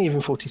 explain EVE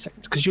in 40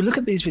 seconds. Because you look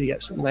at these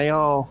videos and they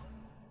are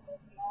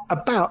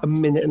about 1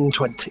 minute and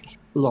 20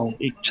 long,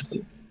 each of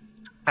them.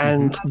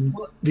 And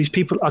these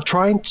people are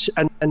trying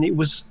to, and it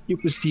was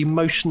the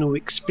emotional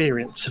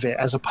experience of it,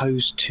 as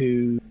opposed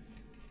to,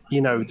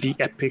 the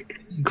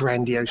epic,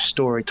 grandiose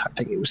story type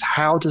thing. It was,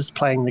 how does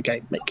playing the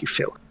game make you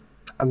feel?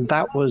 And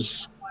that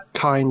was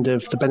kind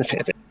of the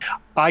benefit of it.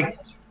 I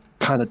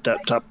kind of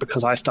derped up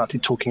because I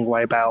started talking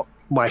away about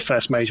my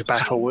first major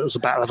battle. It was the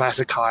Battle of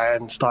Asakai,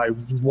 and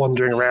started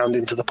wandering around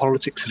into the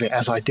politics of it,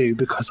 as I do,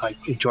 because I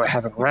enjoy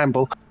having a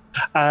ramble.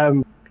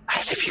 As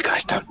if you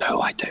guys don't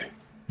know, I do.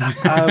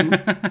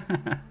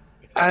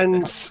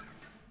 And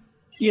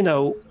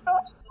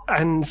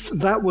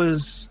that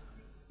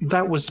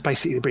was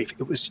basically the brief.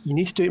 It was, you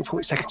need to do it in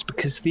 40 seconds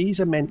because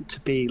these are meant to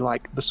be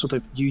like the sort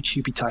of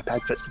YouTube type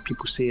adverts that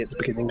people see at the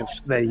beginning of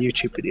their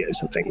YouTube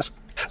videos and things.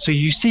 So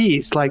you see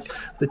it's like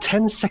the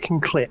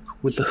 10-second clip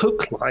with the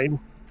hook line,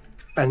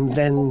 and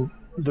then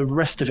the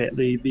rest of it,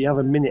 the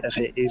other minute of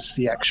it, is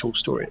the actual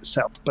story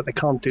itself. But they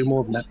can't do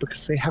more than that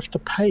because they have to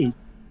pay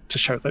to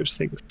show those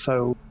things.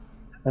 So,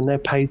 and they're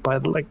paid by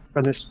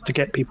and it's to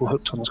get people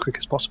hooked on as quick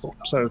as possible.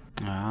 So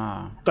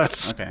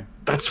that's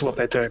what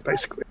they're doing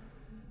basically.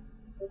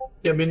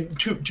 Yeah, I mean,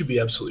 to be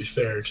absolutely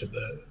fair to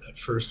that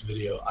first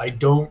video, I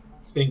don't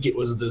think it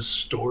was the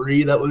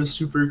story that was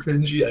super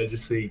cringy. I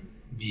just think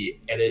the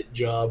edit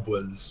job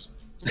was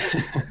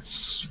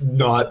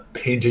not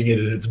painting it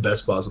in its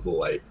best possible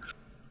light.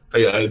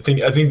 I think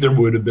there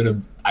would have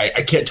been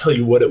I can't tell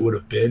you what it would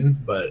have been,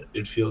 but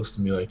it feels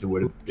to me like there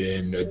would have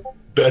been a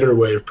better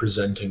way of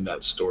presenting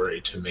that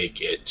story to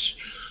make it,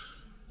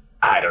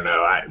 I don't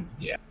know,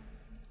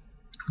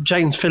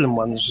 Jane's film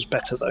one was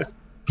better though.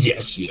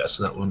 Yes,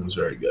 that one was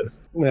very good.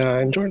 Yeah,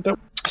 I enjoyed that.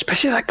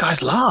 Especially that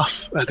guy's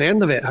laugh at the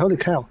end of it. Holy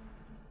cow.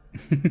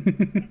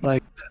 I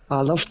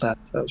loved that.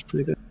 That was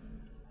pretty good.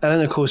 And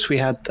then, of course, we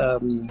had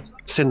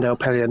Sindel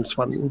Pellion's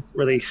one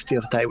released the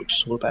other day, which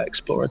is all about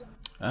exploring.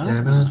 Yeah, I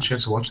haven't had a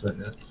chance to watch that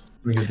yet.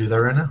 We're going to do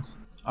that right now.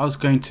 I was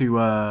going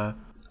to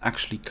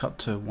actually cut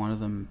to one of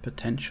them,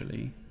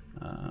 potentially.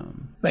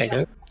 There you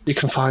go. You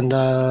can find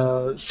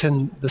the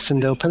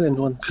Sindel Pellion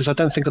one, because I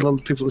don't think a lot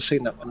of people have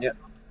seen that one yet.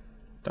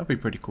 That'd be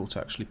pretty cool to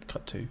actually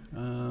cut to.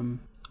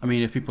 I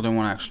mean, if people don't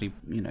want to actually,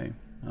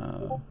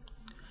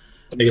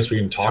 I guess we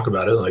can talk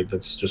about it.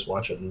 Let's just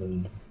watch it.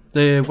 And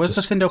then where's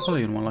the Sindel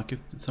Pellion one? If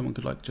someone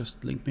could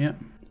just link me up,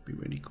 it'd be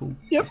really cool.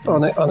 Yep,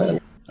 on it.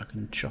 I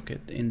can chuck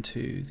it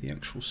into the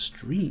actual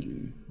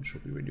stream, which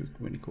would be really,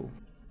 really cool.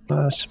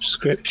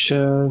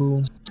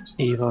 Subscription,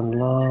 EVE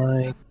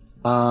Online,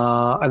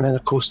 and then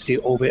of course the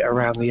Orbit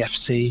around the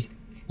FC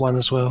one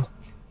as well.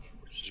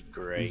 Which is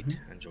great.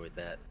 I enjoyed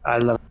that. I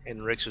love it.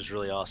 And Rick's was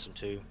really awesome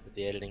too with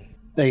the editing.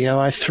 There you go.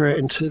 I threw it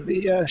into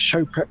the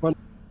show prep one.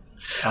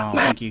 Oh,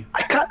 Man, thank you.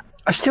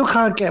 I still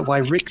can't get why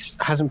Rick's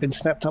hasn't been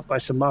snapped up by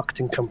some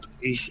marketing company.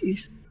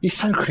 He's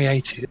so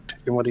creative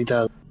in what he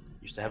does.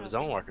 Used to have his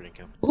own marketing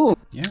company. Ooh,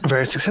 Yeah. a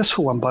very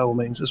successful one by all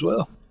means as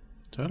well.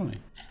 Totally.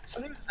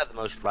 Some people have the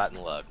most rotten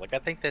luck. I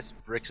think that's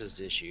Rick's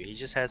issue. He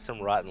just has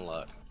some rotten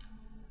luck.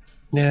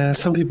 Yeah,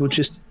 some people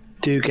just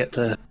do get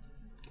the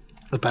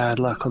bad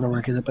luck on a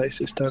regular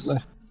basis, don't they?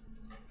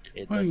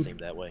 It does seem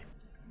that way.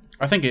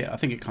 I think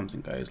it comes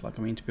and goes. To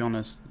be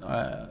honest,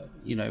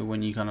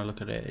 when you kind of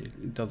look at it,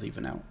 it does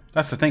even out.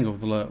 That's the thing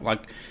of the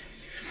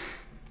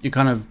you're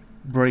kind of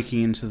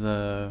breaking into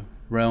the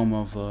realm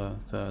of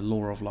the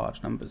law of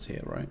large numbers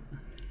here, right?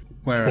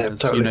 Whereas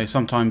totally.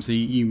 Sometimes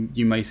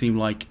you may seem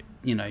like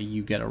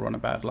you get a run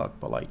of bad luck,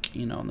 but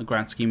on the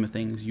grand scheme of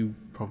things, it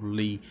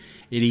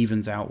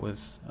evens out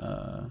with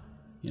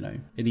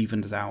it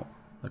evens out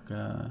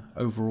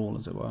overall,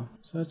 as it were.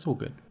 So it's all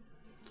good.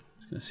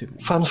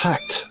 Fun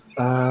fact: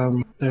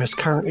 there is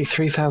currently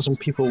 3,000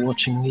 people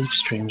watching EVE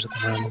streams at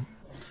the moment.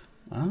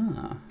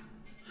 Ah,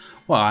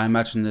 well, I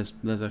imagine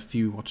there's a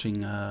few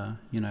watching an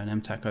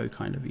MTACO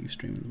kind of EVE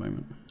stream at the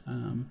moment.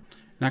 In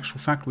actual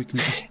fact, we can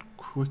just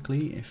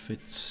quickly, if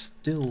it's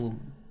still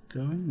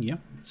going, yep,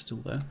 it's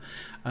still there.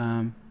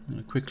 I'm going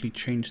to quickly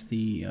change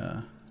the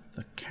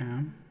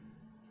cam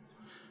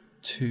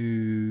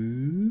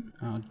to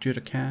our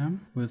Judah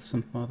cam with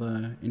some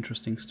other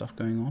interesting stuff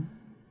going on.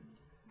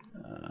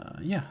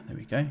 Yeah, there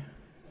we go.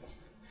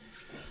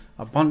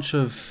 A bunch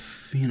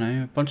of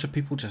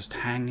people just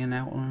hanging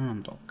out on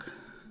an undock,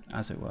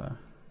 as it were.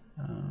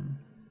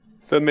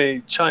 If I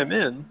may chime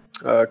in,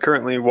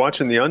 currently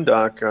watching the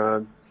undock,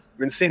 I've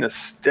been seeing a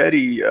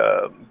steady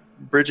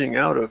bridging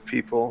out of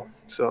people.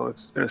 So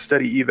it's been a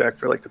steady evac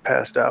for the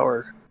past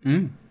hour.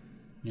 Yeah.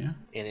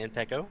 In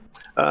MTECO?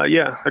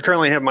 Yeah, I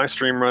currently have my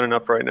stream running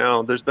up right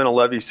now. There's been a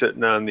levy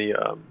sitting on the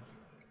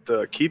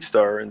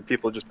Keepstar, and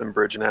people have just been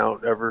bridging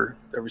out every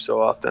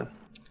so often.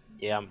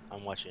 Yeah,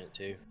 I'm watching it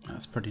too.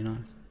 That's pretty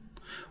nice.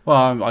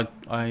 Well,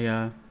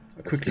 I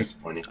quickly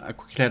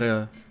had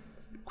a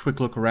quick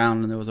look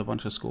around, and there was a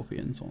bunch of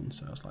Scorpions on,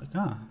 so I was like,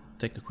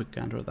 take a quick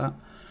gander at that.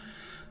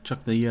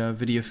 Chuck the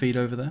video feed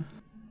over there.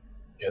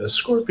 Yeah, the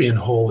Scorpion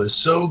hole is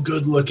so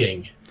good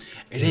looking.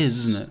 It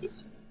is, isn't it?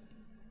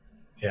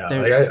 Yeah,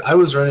 like I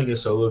was running a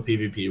solo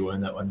PvP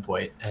one at one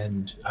point,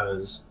 and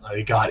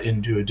I got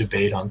into a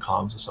debate on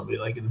comms with somebody,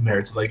 like the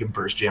merits of like a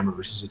burst jammer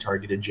versus a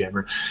targeted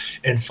jammer,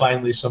 and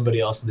finally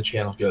somebody else in the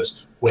channel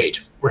goes,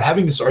 "Wait, we're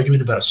having this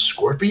argument about a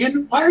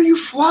scorpion? Why are you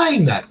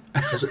flying that?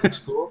 Because it looks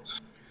cool."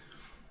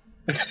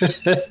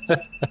 It's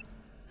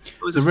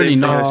a really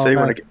nice. I say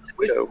when I get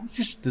Widow.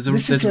 There's a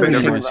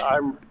really nice.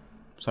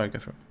 Sorry, go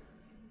for it.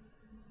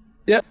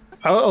 Yeah.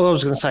 All I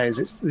was going to say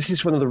is this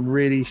is one of the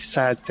really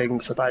sad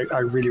things that I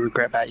really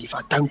regret about Eve. I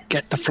don't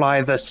get to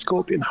fly the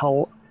Scorpion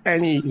hull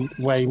any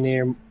way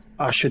near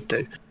I should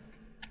do.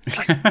 It's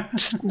like, I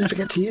just never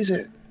get to use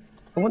it.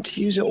 I want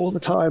to use it all the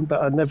time,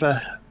 but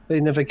they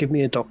never give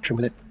me a doctrine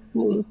with it.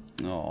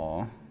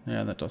 Oh,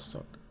 yeah, that does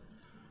suck.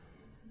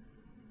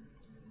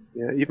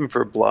 Yeah, even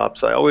for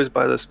blobs, I always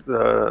buy this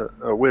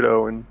a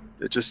Widow, and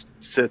it just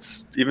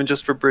sits. Even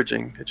just for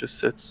bridging, it just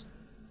sits.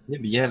 Yeah,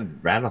 but you have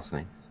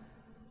rattlesnakes.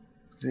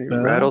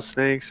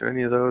 Rattlesnakes or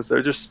any of those,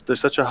 they're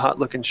such a hot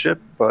looking ship,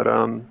 but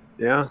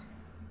yeah,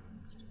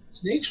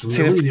 Snake's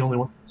really the only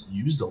one that's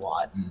used a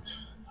lot, and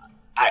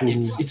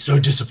it's so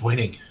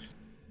disappointing.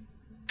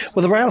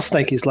 Well, the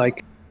rattlesnake is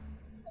like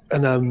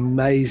an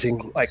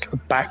amazing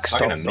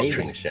backstop. It's an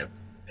amazing ship.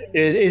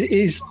 It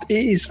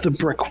is the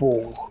brick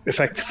wall,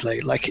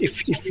 effectively. Like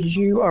if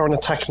you are an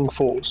attacking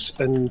force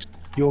and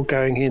you're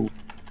going in,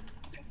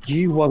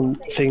 you want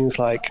things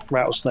like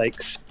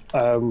rattlesnakes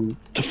to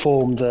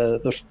form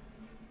the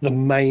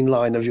main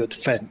line of your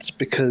defense,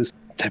 because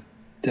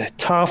they're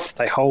tough,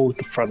 they hold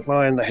the front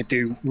line, they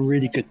do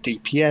really good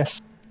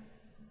DPS.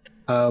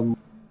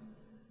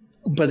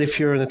 But if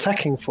you're an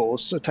attacking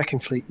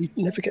fleet, you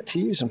never get to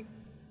use them.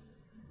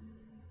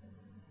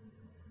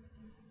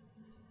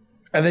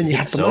 And then you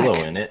have to solo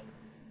in it.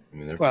 I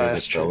mean, they're pretty good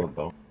solo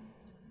bow.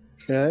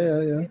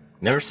 Yeah.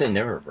 Never say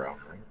never, bro.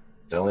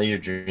 Don't let your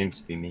dreams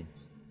be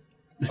memes.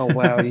 Oh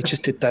wow, you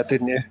just did that,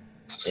 didn't you?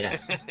 Yeah.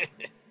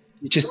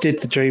 You just did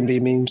the Dream Bee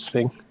memes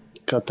thing.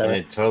 God damn it.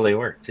 It totally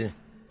worked, too.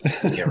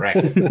 Get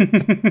wrecked.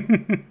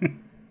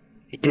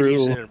 He did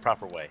use it in a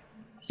proper way.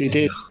 He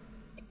did.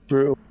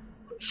 Brutal.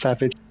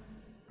 Savage.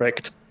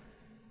 Wrecked.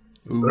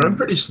 But I'm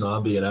pretty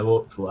snobby, and I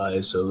won't fly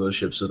solo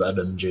ships without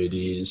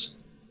MJDs.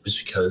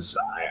 Just because,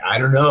 I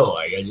don't know,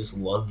 I just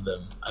love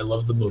them. I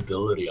love the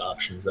mobility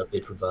options that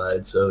they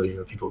provide. So,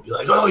 people will be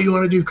like, oh, you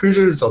want to do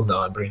cruisers? So, no,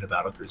 I'm bringing a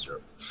battle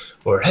cruiser.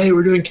 Or, hey,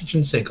 we're doing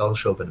kitchen sink. I'll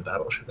show up in a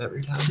battleship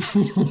every time.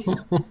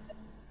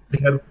 we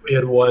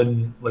had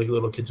one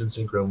little kitchen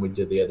sink room we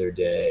did the other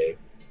day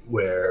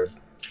where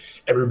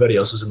everybody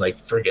else was in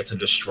frigates and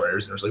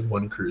destroyers, and there was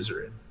one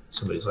cruiser, and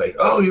somebody's like,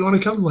 oh, you want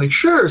to come? I'm like,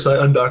 sure. So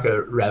I undock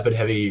a rapid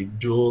heavy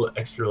dual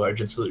extra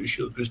large ancillary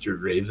shield booster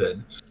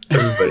Raven.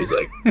 Everybody's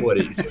like, what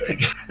are you doing?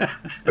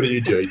 What are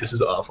you doing? This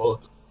is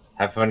awful.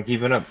 Have fun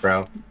keeping up,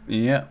 bro.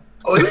 Yeah.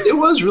 Oh, it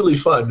was really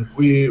fun.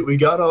 We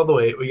got all the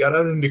way. We got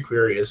out into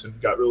Aquarius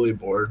and got really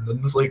bored. And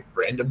then this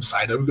random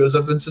Sino goes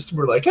up in the system.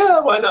 We're like, yeah,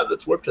 why not?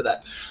 Let's warp to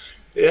that.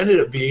 It ended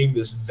up being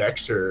this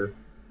Vexor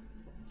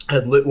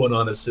had lit one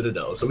on a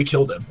Citadel, so we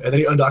killed him. And then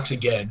he undocks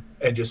again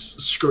and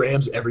just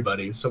scrams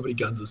everybody. Somebody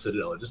guns the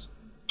Citadel and just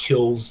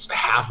kills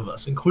half of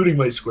us, including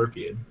my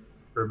Scorpion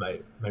or my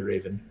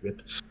Raven.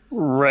 Rip.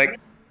 Right.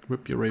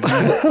 Rip your Raven.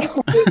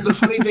 The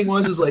funny thing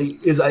was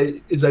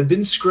I've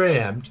been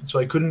scrammed, so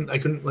I couldn't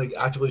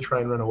actively try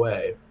and run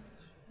away.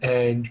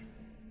 And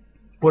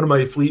one of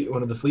the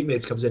fleet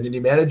mates comes in, and he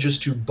manages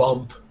to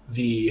bump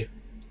the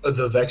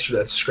Vexor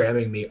that's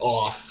scramming me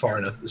off far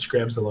enough that the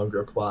scrams no longer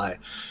apply.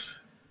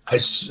 I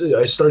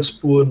start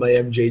spooling my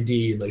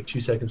MJD, and 2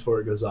 seconds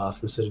before it goes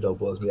off, the Citadel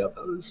blows me up.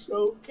 I was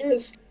so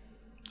pissed.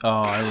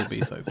 Oh, I would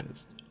be so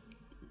pissed.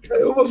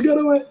 I almost got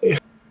away.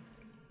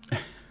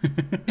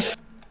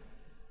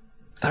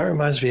 That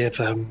reminds me of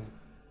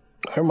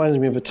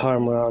a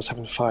time where I was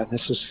having fun.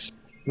 This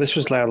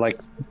was now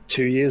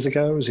 2 years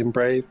ago. I was in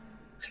Brave,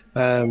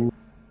 and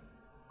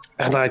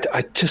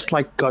I just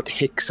got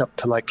Hicks up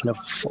to level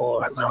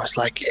 4, and I was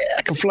like, yeah,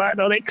 I can fly an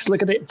Onyx.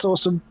 Look at it, it's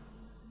awesome.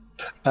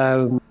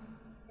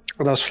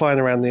 And I was flying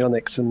around the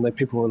Onyx, and the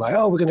people were like,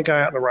 oh, we're going to go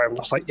out on a roam. And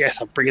I was like,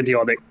 yes, I'm bringing the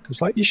Onyx. I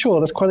was like, you sure?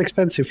 That's quite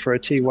expensive for a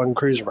T1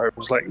 cruiser roam. I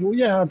was like, well,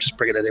 yeah, I'm just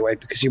bringing it anyway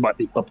because you might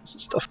need bubbles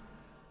and stuff.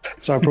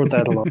 So I brought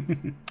that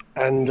along.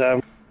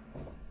 And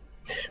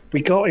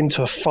we got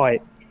into a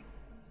fight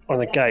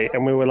on a gate,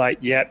 and we were like,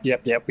 yep,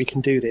 we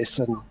can do this.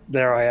 And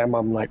there I am,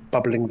 I'm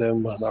bubbling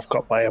them, and I've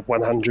got my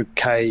 100k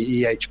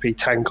EHP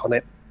tank on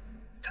it.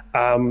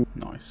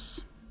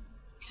 Nice.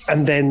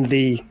 And then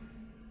the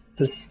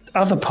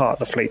other part of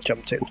the fleet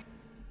jumped in.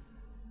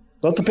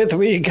 Not the bit that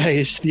we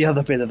engaged, the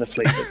other bit of the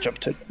fleet that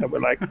jumped in. And we're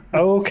like,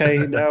 oh, okay,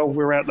 now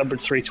we're outnumbered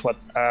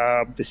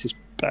 3-1. This is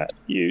bad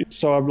news.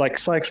 So I'm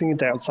cycling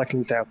down.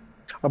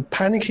 I'm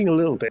panicking a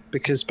little bit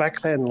because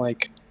back then,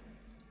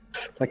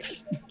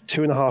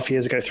 2.5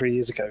 years ago, 3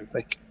 years ago,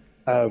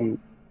 a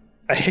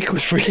Hick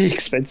was really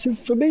expensive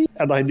for me,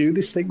 and I knew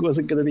this thing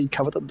wasn't going to be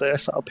covered under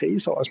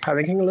SRP, so I was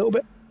panicking a little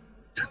bit.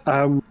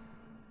 And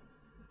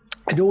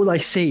all I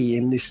see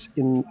in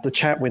the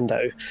chat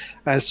window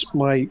as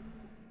my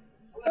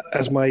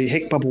as my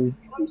hick bubble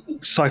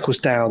cycles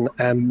down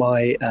and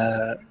my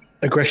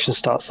aggression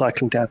starts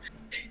cycling down,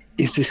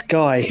 is this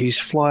guy who's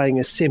flying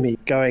a Simi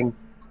going,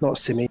 not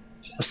Simi,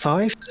 a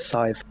Scythe?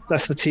 Scythe.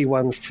 That's the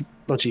T1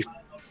 Logi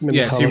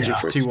mimetology.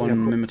 Yeah, T1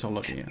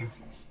 mimetology, yeah.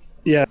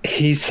 Yeah,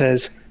 he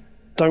says,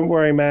 "Don't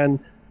worry, man,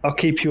 I'll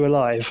keep you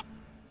alive."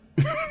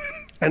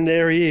 And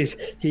there he is.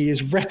 He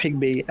is repping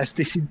me as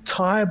this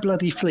entire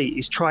bloody fleet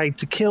is trying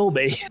to kill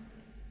me.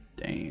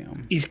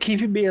 Damn. He's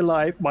keeping me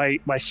alive. My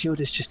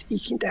shield is just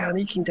eking down,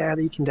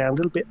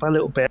 little bit by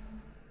little bit.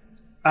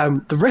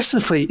 The rest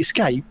of the fleet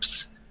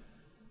escapes.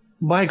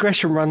 My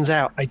aggression runs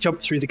out. I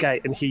jump through the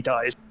gate and he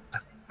dies.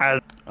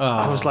 And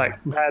I was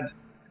like, man,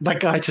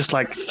 that guy just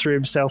like threw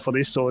himself on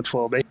his sword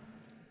for me.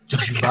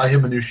 Did you buy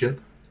him a new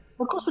ship?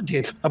 Of course I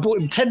did. I bought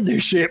him 10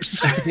 new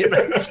ships.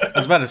 I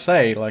was about to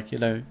say, like, you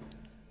know,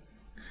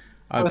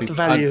 Worth the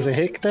value of a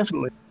hick,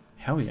 definitely.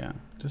 Hell yeah,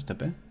 just a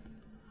bit.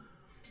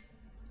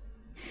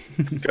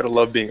 Gotta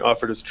love being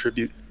offered as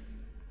tribute.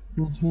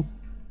 Mm-hmm.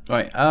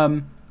 Right,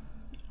 I'm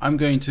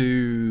going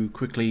to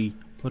quickly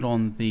put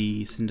on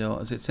the Sindel.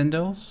 Is it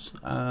Sindel's?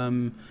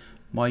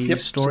 My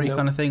story Sindel.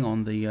 kind of thing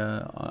on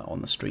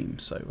the stream.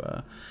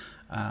 So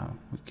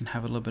we can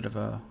have a little bit of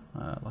a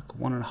like a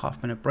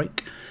 1.5 minute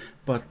break.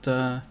 But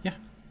yeah,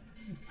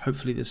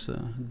 hopefully this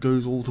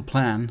goes all to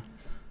plan.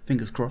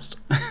 Fingers crossed.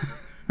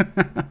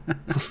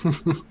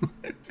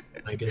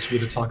 I guess we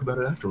get to talk about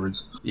it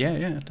afterwards.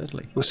 Yeah,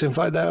 totally. We'll soon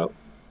find out.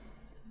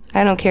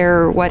 I don't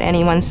care what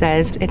anyone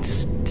says, it's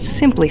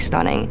simply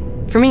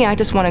stunning. For me, I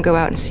just want to go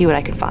out and see what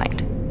I can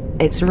find.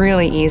 It's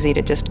really easy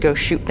to just go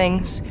shoot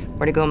things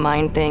or to go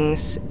mine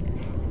things,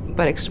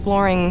 but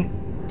exploring,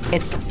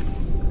 it's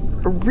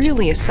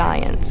really a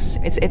science.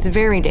 It's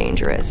very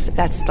dangerous.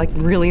 That's like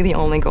really the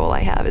only goal I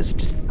have is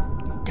just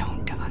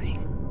don't die.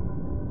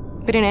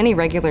 But in any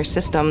regular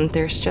system,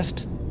 there's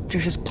just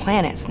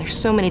planets, and there's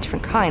so many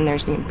different kinds.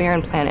 There's the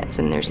barren planets,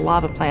 and there's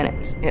lava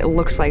planets. It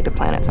looks like the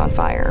planet's on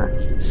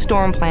fire.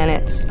 Storm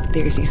planets.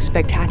 There's these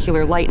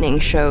spectacular lightning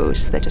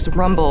shows that just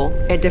rumble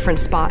at different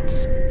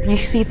spots. You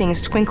see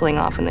things twinkling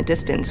off in the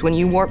distance. When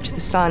you warp to the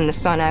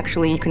sun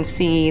actually, you can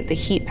see the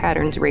heat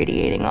patterns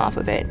radiating off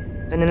of it.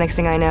 And the next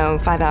thing I know,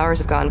 5 hours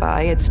have gone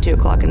by, it's 2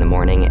 o'clock in the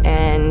morning,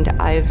 and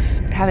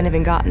haven't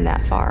even gotten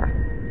that far.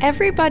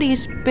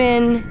 Everybody's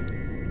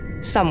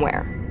been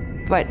somewhere.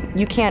 But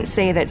you can't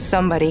say that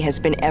somebody has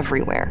been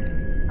everywhere.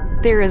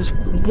 There is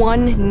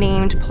one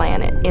named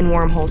planet in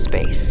wormhole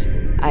space.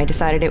 I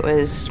decided it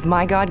was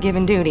my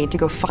God-given duty to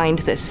go find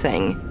this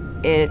thing.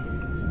 It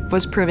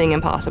was proving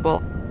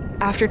impossible.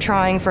 After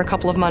trying for a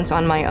couple of months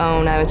on my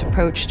own, I was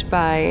approached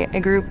by a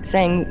group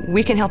saying,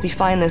 "We can help you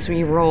find this,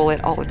 we roll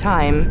it all the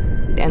time."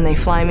 And they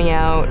fly me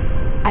out.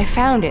 I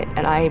found it,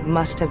 and I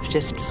must have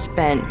just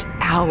spent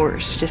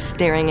hours just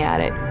staring at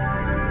it.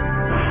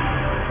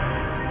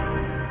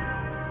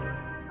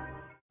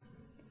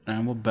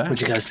 And we're back. What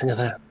do you guys think of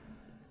that?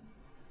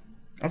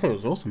 I thought it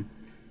was awesome.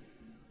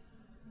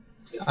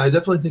 I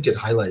definitely think it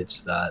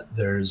highlights that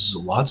there's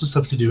lots of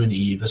stuff to do in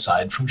EVE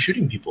aside from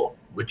shooting people,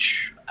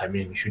 which, I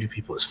mean, shooting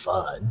people is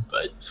fun,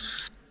 but,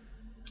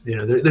 you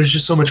know, there's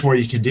just so much more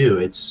you can do.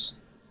 It's,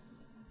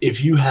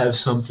 if you have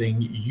something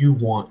you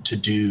want to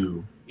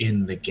do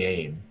in the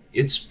game,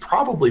 it's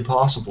probably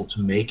possible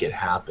to make it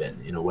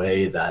happen in a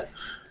way that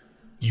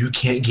you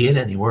can't get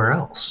anywhere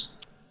else.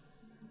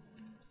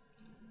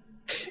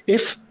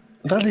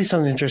 That is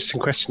an interesting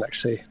question,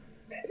 actually.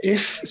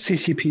 If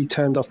CCP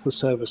turned off the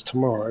servers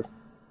tomorrow,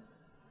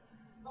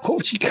 what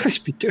would you guys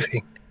be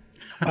doing?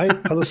 I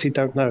honestly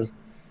don't know.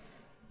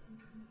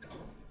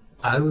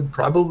 I would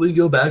probably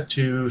go back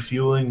to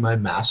fueling my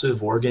massive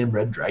Wargame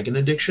Red Dragon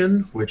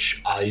addiction,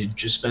 which I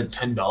just spent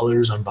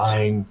 $10 on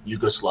buying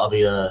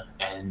Yugoslavia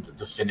and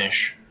the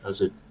Finnish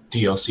as a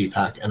DLC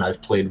pack, and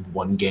I've played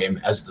one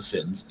game as the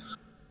Finns.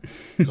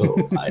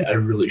 So I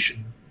really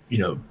should,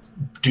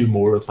 do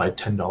more with my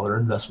 $10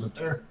 investment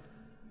there.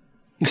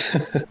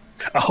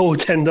 A whole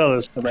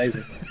 $10,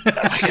 amazing.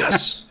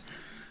 Yes.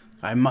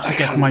 I must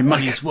get my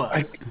money's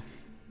worth.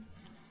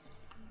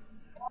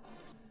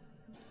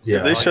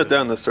 If they shut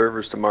down the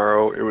servers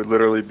tomorrow, it would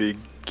literally be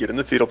get in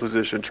the fetal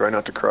position, try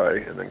not to cry,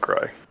 and then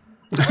cry.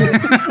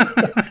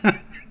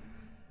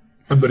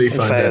 Somebody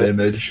find that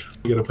image.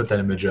 We gotta put that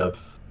image up.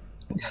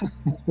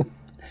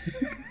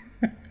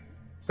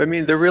 I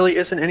mean, there really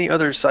isn't any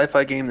other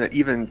sci-fi game that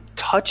even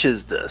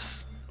touches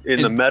this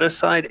in the meta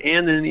side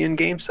and in the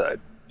in-game side.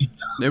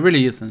 There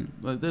really isn't.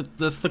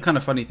 That's the kind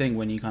of funny thing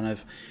when you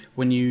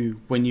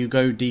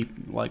go deep,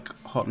 like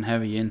hot and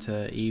heavy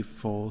into EVE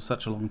for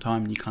such a long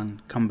time, and you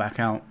can come back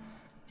out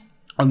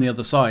on the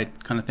other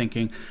side, kind of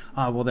thinking,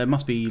 well, there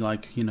must be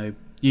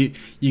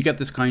you get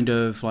this kind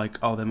of like,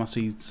 there must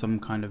be some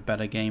kind of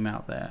better game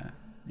out there,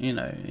 in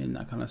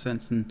that kind of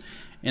sense. And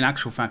in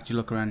actual fact, you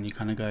look around and you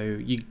kind of go,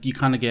 you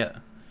kind of get,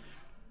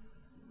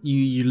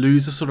 you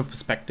lose a sort of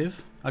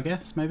perspective, I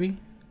guess, maybe.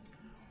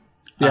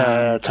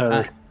 Yeah,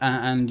 totally.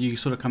 And you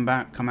sort of come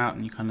out,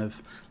 and you kind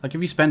of, like,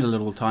 if you spend a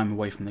little time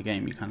away from the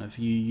game, you kind of,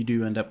 you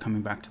do end up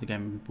coming back to the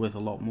game with a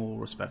lot more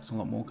respect, a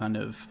lot more kind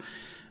of,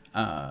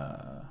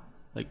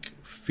 like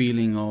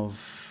feeling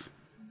of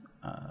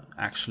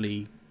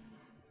actually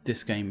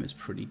this game is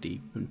pretty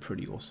deep and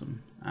pretty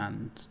awesome,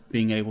 and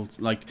being able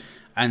to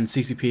and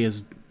CCP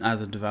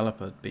as a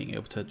developer being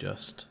able to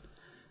just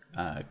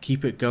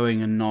keep it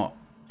going and not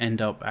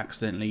end up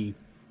accidentally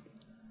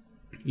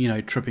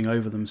tripping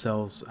over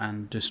themselves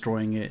and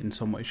destroying it in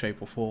some way,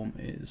 shape or form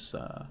is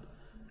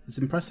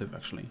impressive,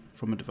 actually,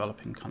 from a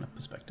developing kind of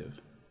perspective.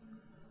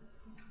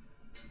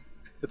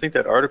 I think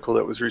that article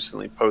that was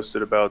recently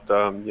posted about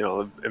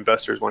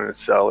investors wanting to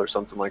sell or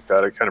something like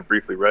that, I kind of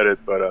briefly read it,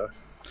 but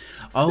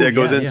it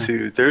goes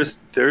into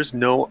there's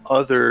no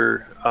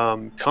other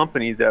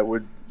company that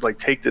would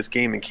take this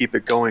game and keep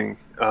it going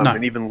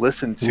and even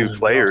listen to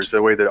players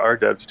the way that our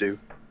devs do.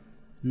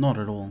 Not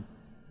at all.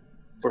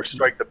 Or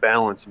strike the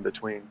balance in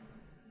between.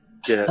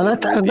 Yeah,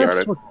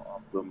 that's what,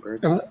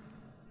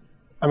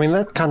 I mean,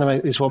 that kind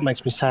of is what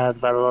makes me sad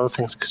about a lot of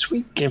things, because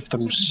we give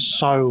them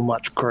so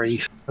much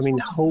grief. I mean,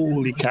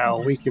 holy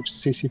cow, we give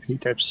CCP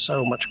devs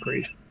so much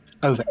grief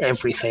over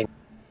everything.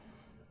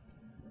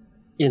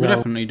 We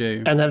definitely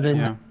do. And at the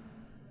end,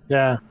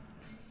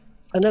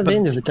 and at the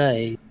end of the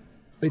day,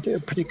 they do a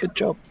pretty good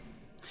job.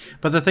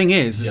 But the thing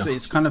is,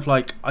 it's kind of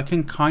like, I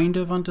can kind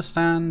of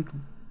understand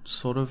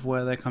sort of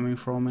where they're coming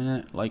from in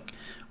it,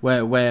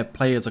 where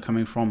players are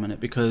coming from in it,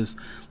 because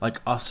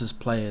us as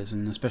players,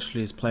 and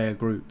especially as player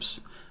groups,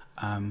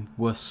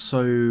 we're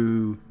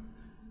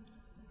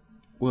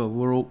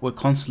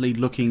constantly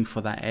looking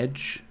for that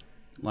edge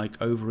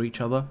over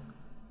each other.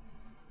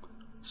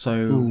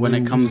 So when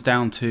it comes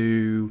down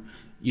to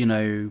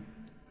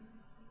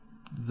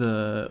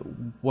the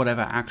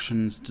whatever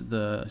actions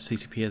the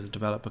CCP as a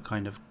developer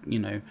kind of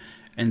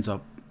end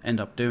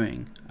up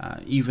doing,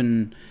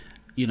 even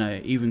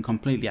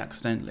completely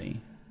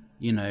accidentally,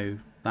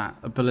 that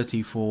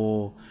ability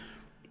for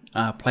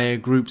player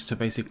groups to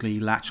basically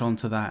latch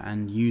onto that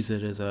and use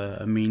it as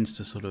a means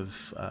to sort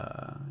of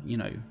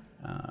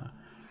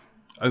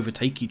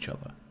overtake each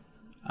other.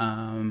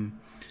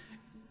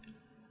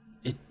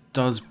 It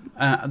does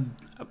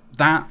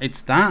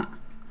that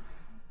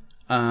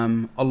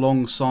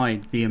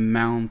alongside the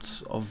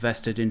amount of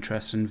vested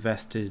interest and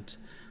vested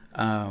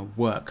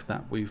work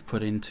that we've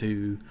put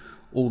into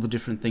all the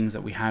different things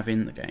that we have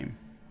in the game,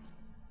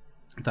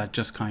 that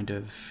just kind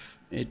of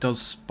it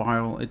does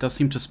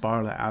seem to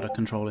spiral out of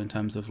control in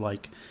terms of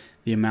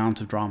the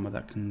amount of drama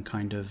that can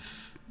kind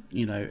of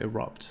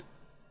erupt.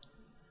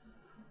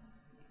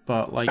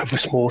 But over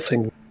small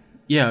things.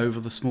 Yeah, over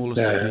the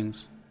smallest of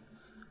things.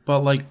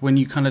 But when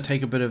you kind of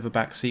take a bit of a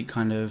backseat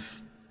kind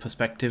of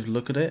perspective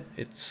look at it,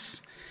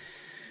 it's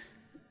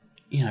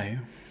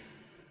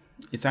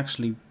it's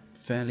actually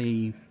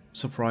fairly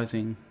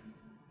surprising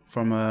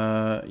from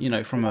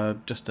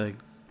just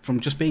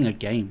being a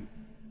game,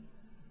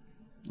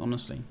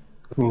 honestly.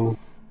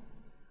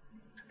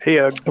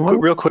 Hey,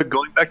 real quick,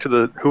 going back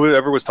to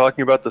whoever was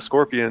talking about the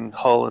Scorpion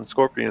hull and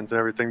Scorpions and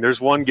everything, there's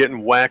one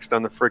getting waxed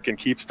on the frickin'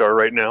 Keepstar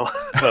right now.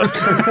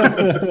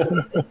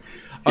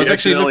 He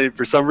accidentally,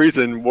 for some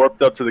reason,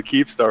 warped up to the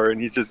Keepstar,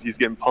 and he's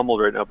getting pummeled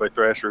right now by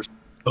Thrashers.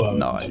 Oh,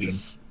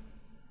 nice.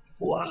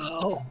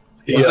 Wow.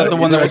 Was that the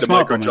one that was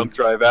smart? Micro jump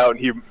drive out,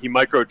 and he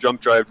micro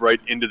jump drive right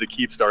into the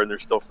Keepstar, and they're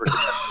still freaking.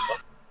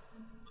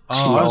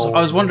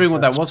 I was wondering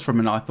what that was for a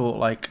minute. I thought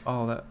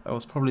that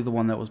was probably the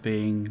one that was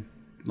being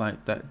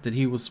that.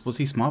 Was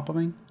he smart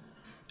bombing?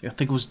 I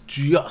think it was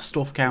just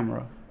off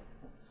camera.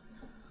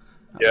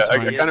 Yeah, I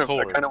kind of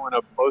went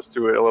up close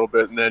to it a little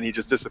bit, and then he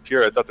just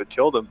disappeared. I thought they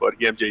killed him, but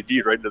he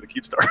MJD'd right into the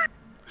Keepstar.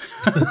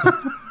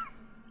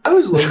 I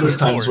always love those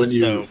times when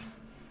you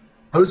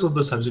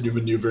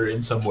maneuver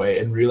in some way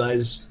and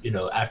realize,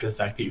 after the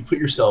fact that you put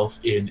yourself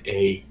in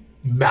a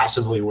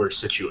massively worse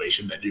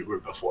situation than you were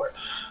before.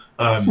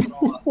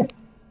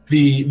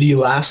 The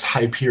last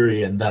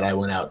Hyperion that I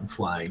went out and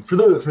flying, for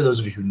those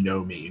of you who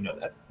know me, you know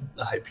that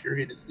the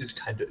Hyperion is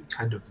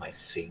kind of my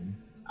thing.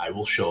 I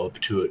will show up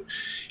to it.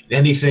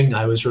 Anything,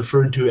 I was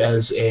referred to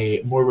as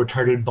a more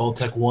retarded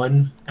Baltec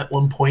 1 at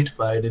one point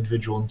by an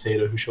individual in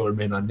Theta who shall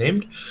remain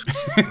unnamed.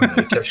 when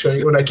I kept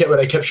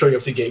showing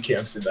up to gate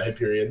camps in the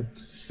Hyperion.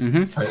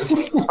 Mm-hmm.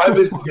 5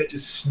 minutes ago,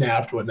 just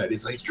snapped one night.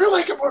 He's like, "You're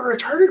like a more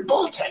retarded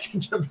Baltec."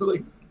 And I was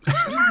like,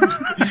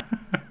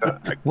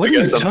 "What are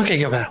you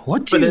talking about?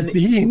 What do you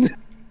mean?"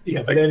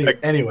 Yeah, but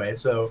anyway,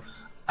 so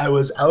I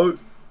was out,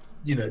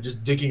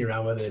 just dicking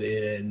around with it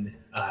in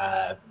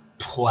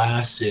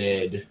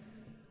Placid,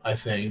 I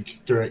think,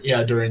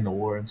 during the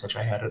war and such.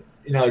 I had it,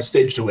 I was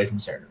staged away from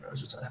Ceranon. I was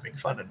just having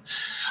fun, and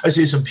I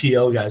see some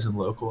PL guys in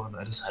local, and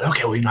I decided,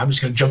 okay, well, I'm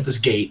just gonna jump this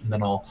gate, and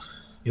then I'll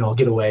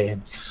get away.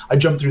 And I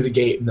jump through the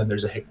gate, and then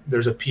there's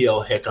a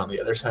PL hick on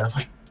the other side. I'm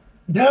like,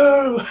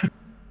 no.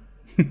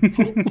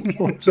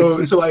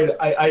 so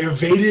I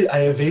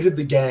evaded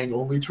the gang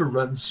only to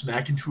run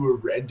smack into a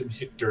random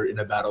Hictor in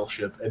a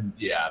battleship, and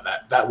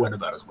that went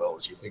about as well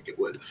as you think it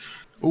would.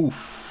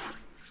 Oof.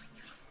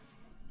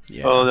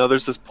 Yeah. Oh no,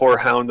 there's this poor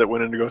hound that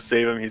went in to go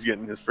save him. He's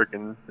getting his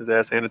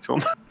ass handed to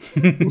him.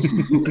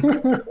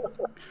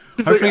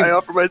 He's like, I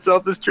offer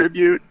myself as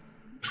tribute.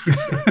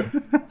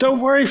 Don't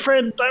worry,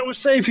 friend. I will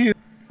save you.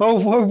 Oh,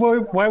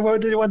 why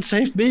won't anyone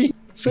save me?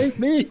 Save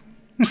me.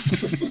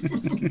 This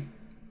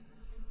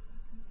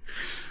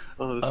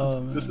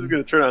is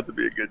going to turn out to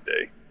be a good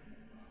day.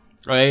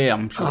 Oh, yeah,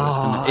 I'm sure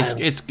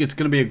it's going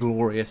to be a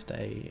glorious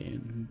day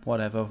in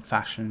whatever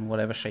fashion,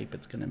 whatever shape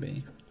it's going to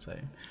be. So,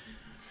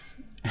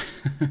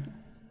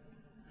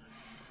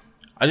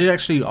 I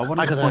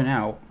want to point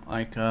out,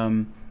 like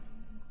when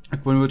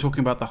we were talking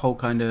about the whole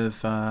kind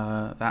of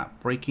that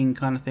breaking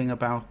kind of thing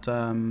about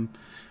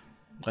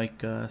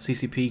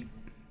CCP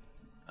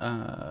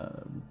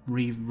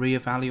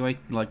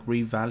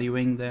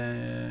revaluing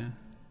their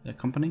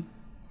company.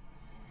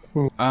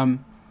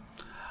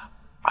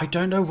 I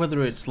don't know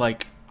whether it's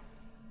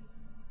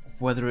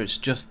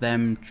just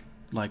them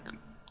like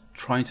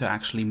trying to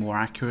actually more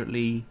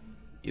accurately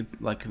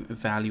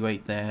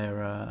evaluate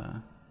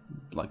their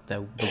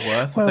the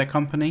worth of their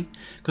company,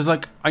 because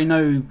like I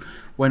know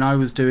when I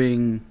was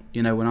doing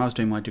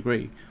my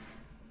degree,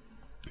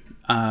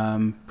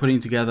 putting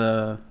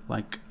together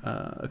like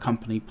a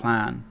company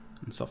plan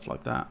and stuff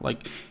like that,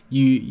 like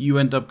you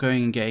end up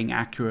going and getting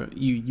accurate,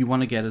 you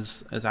want to get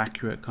as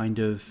accurate kind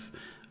of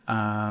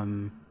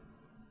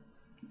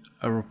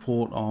a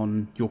report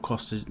on your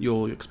cost,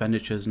 your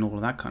expenditures and all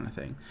of that kind of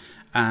thing.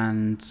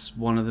 And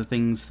one of the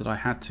things that I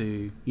had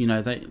to,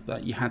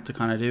 that you had to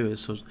kind of do is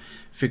sort of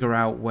figure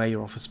out where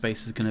your office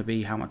space is going to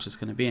be, how much it's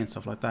going to be and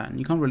stuff like that. And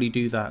you can't really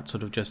do that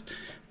sort of just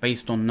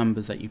based on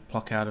numbers that you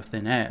pluck out of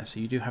thin air. So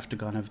you do have to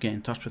kind of get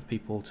in touch with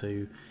people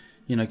to,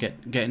 get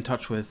in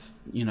touch with,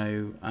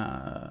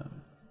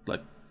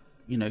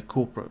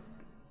 corporate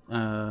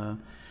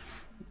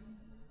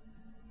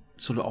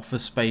sort of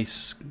office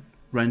space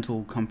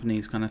rental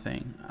companies kind of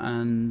thing,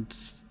 and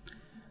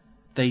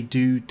they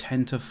do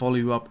tend to follow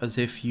you up as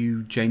if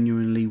you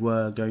genuinely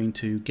were going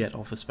to get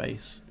office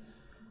space.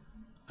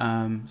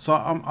 So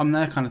I'm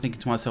there kind of thinking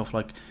to myself,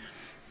 like,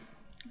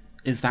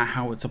 is that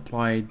how it's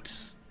applied,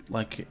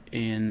 like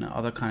in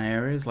other kind of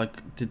areas?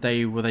 Like,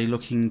 were they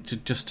looking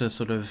to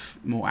sort of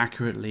more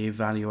accurately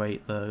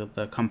evaluate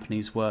the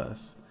company's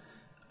worth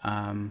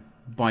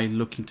by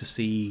looking to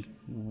see,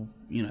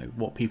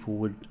 what people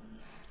would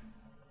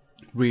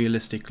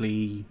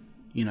realistically,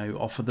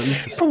 offer them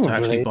to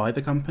actually buy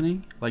the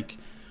company? Like,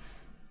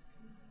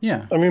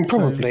 yeah. I mean,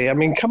 probably. I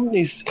mean,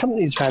 companies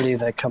value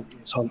their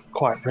companies on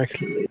quite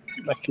regularly.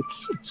 Like,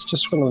 it's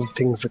just one of the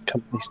things that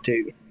companies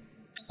do.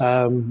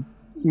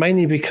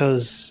 Mainly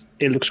because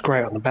it looks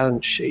great on the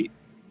balance sheet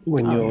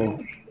when you're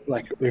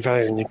like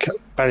valuing the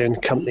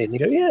company, and you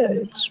go, yeah,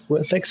 it's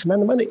worth X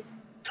amount of money.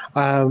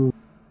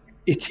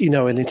 It's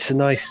and it's a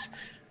nice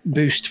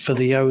boost for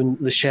the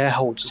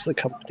shareholders of the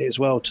company as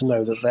well, to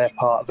know that their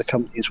part of the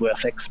company is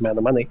worth X amount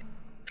of money.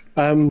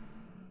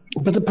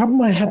 But the problem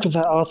I had with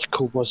that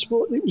article was,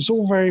 well, it was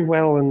all very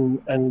well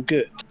and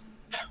good,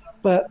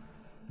 but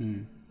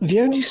the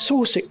only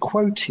source it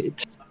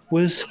quoted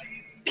was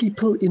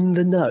people in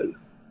the know.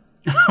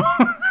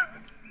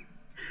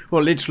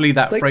 Well, literally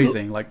that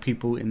phrasing, like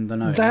people in the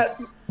know. That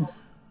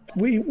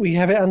we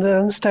have it under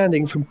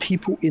understanding from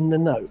people in the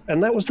know,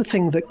 and that was the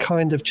thing that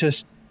kind of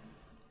just.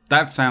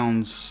 That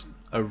sounds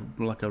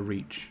like a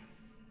reach.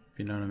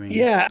 You know what I mean?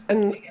 Yeah,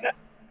 and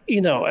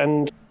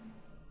and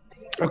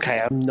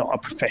okay, I'm not a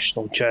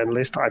professional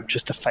journalist. I'm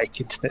just a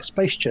fake internet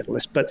space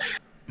journalist. But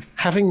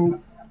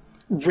having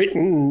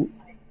written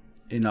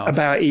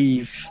about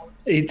Eve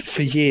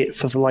for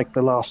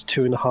the last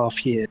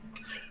 2.5 years,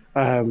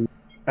 and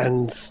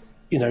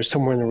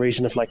somewhere in the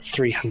region of like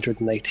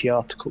 380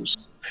 articles,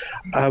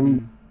 I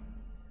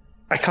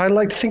kind of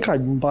like to think I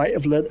might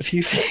have learned a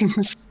few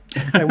things.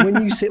 And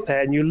when you sit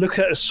there and you look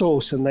at a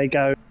source and they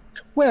go,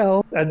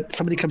 well, and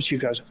somebody comes to you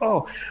and goes,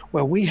 oh,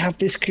 well, we have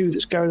this coup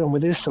that's going on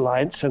with this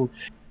alliance, and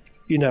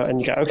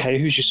and you go, okay,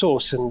 who's your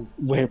source and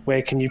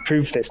where can you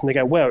prove this? And they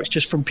go, well, it's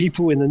just from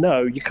people in the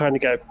know. You kind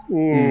of go,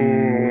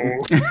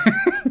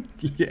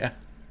 yeah.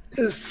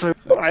 So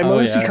I'm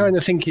honestly kind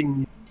of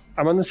thinking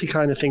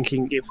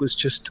it was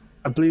just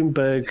a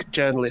Bloomberg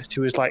journalist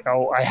who was like,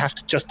 oh, I have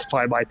to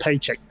justify my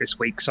paycheck this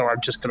week, so I'm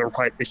just going to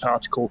write this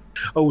article.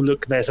 Oh,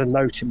 look, there's a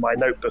note in my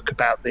notebook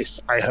about this.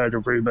 I heard a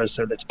rumor,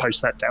 so let's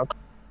post that down.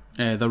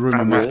 Yeah, the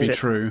rumor must be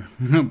true,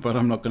 but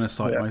I'm not going to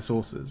cite my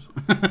sources.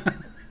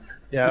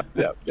 Yeah.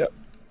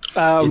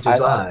 It is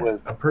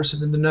a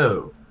person in the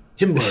know.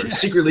 Himmler,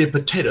 secretly a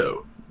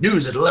potato.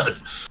 News at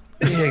 11.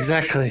 Yeah,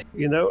 exactly.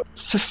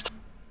 It's just.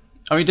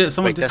 I mean, that's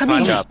my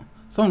job.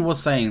 Someone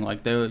was saying,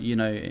 like, they were,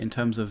 in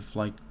terms of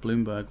like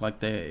Bloomberg,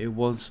 like it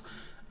was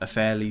a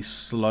fairly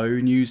slow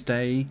news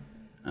day,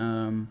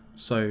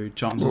 so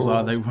chances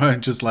are they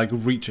weren't just like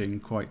reaching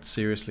quite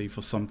seriously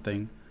for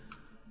something.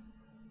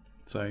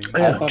 So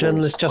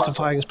journalists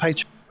justifying his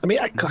page. I mean,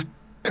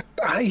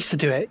 I used to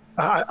do it.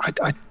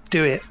 I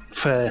do it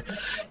for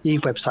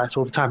Eve websites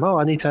all the time. Oh,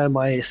 I need to earn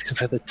my ISK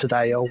for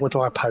today. Or what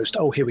do I post?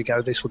 Oh, here we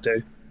go. This will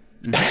do.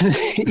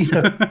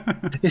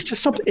 It's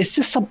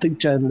just something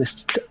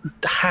journalists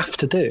have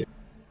to do.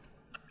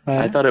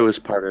 I thought it was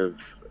part of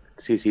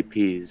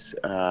CCP's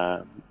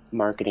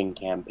marketing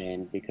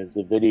campaign because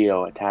the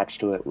video attached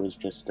to it was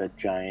just a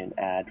giant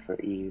ad for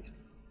Eve.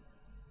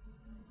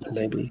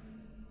 Maybe.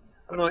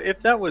 I don't know if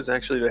that was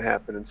actually to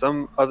happen in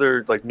some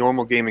other like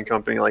normal gaming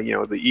company, like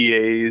the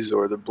EAs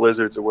or the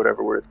Blizzards or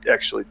whatever, where they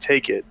actually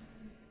take it.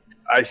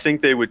 I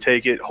think they would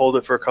take it, hold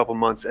it for a couple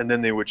months, and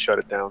then they would shut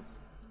it down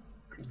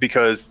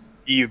because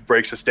Eve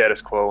breaks the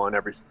status quo on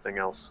everything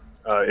else.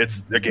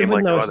 It's a game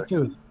like no other.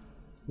 I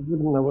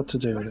wouldn't know what to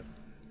do with it.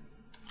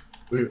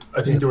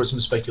 I think there was some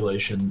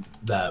speculation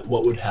that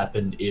what would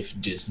happen if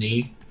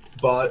Disney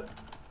bought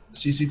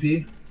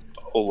CCP.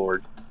 Oh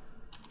Lord!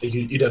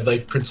 You'd have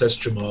like Princess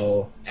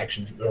Jamal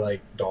action or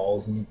like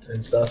dolls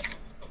and stuff.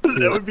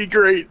 That would be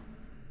great.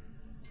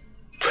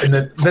 And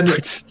then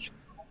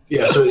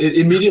yeah. So it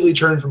immediately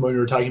turned from when we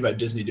were talking about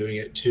Disney doing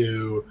it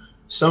to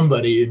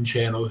somebody in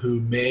channel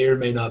who may or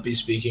may not be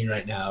speaking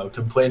right now,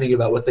 complaining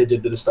about what they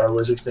did to the Star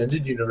Wars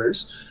Extended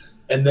Universe.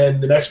 And then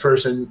the next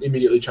person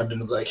immediately chimed in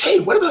and was like, hey,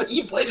 what about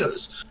Eve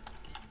Legos?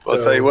 Well,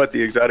 I'll tell you what,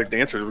 the exotic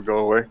dancers would go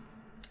away.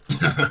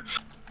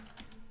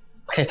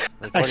 Okay.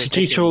 Actually,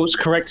 G-Shorts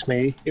corrects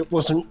me. It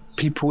wasn't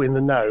people in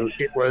the know.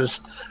 It was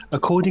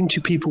according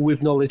to people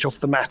with knowledge of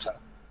the matter.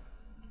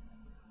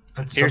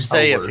 That's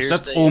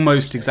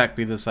almost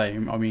exactly the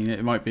same. I mean,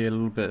 it might be a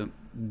little bit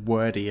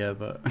wordier,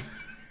 but...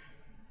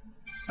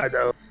 I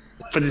know.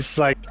 But it's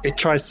like, it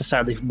tries to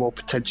sound even more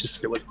pretentious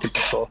than what it did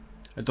before.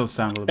 It does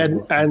sound a little bit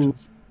more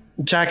pretentious.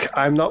 Jack,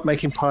 I'm not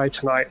making pie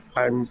tonight.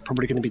 I'm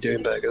probably going to be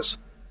doing burgers.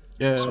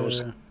 Yeah.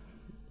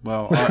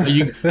 Well, are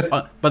you?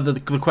 But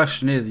the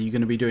question is, are you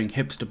going to be doing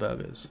hipster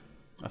burgers?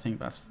 I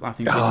think we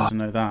need to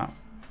know that.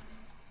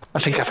 I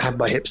think I've had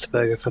my hipster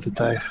burger for the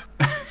day.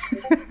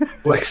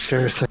 Like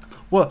seriously.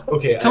 What?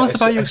 Okay. Tell us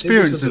about your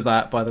experience with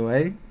that, by the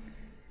way.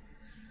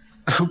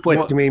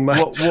 What do you mean? My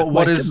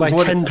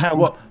 10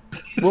 pound.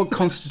 What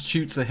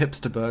constitutes a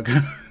hipster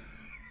burger?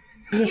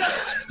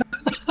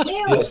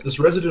 Yes, this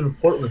resident of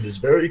Portland is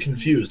very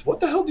confused.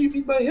 What the hell do you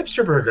mean by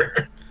hipster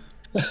burger?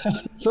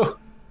 So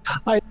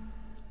I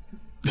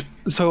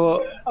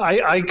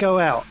go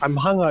out. I'm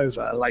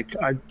hungover. Like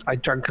I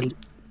drank an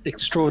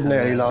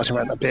extraordinarily large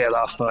amount of beer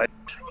last night.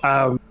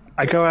 I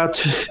go out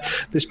to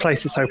this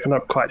place that's opened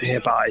up quite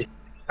nearby,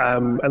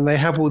 and they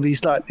have all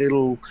these like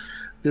little.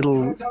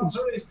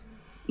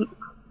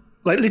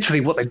 Like literally,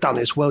 what they've done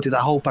is welded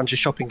a whole bunch of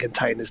shipping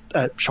containers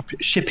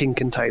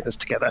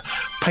together,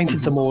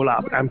 painted them all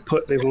up, and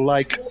put little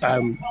like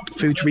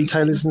food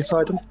retailers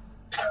inside them.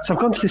 So I've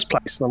gone to this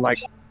place, and I'm like,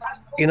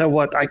 you know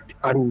what?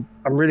 I'm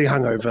really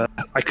hungover.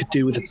 I could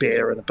do with a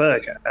beer and a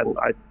burger, and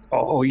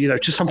or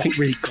just something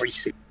really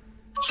greasy.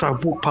 So I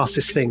walked past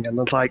this thing, and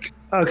I'm like,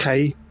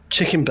 okay,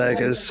 chicken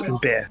burgers and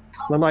beer.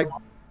 And I'm like,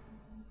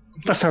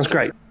 that sounds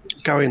great.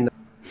 Go in there.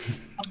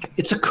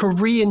 It's a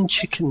Korean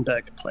chicken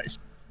burger place.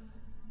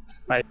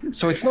 Right.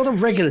 So it's not a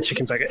regular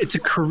chicken burger, it's a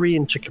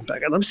Korean chicken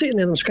burger. And I'm sitting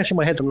there and I'm scratching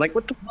my head. I'm like,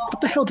 what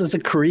the hell does a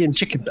Korean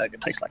chicken burger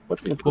taste like?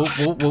 What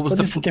was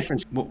the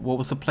difference? What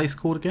was the place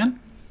called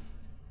again?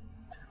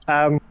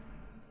 Can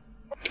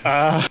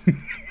I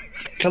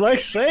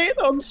say it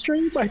on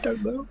stream? I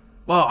don't know.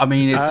 Well, I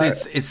mean,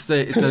 it's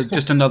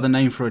just another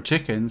name for a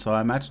chicken, so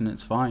I imagine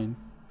it's fine.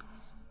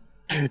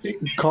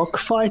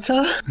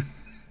 Cockfighter?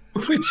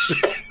 Which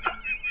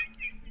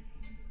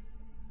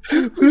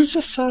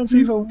just sounds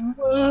even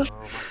worse. Oh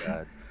my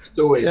god.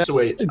 So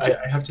wait.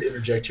 I have to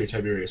interject here,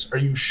 Tiberius. Are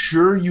you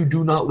sure you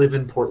do not live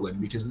in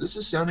Portland? Because this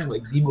is sounding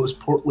like the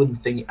most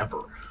Portland thing ever.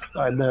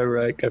 I know,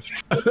 right?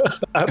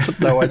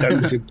 No, I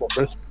don't live in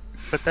Portland.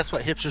 But that's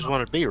what hipsters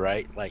want to be,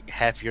 right? Like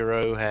half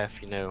Euro,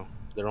 half, their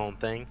own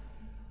thing.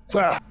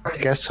 Well, I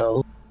guess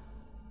so.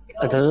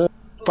 I don't know.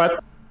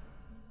 But,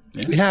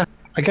 yeah,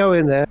 I go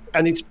in there,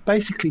 and it's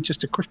basically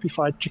just a crispy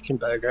fried chicken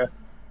burger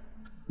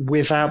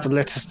without the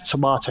lettuce and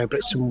tomato,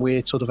 but some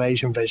weird sort of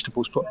Asian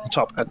vegetables put on the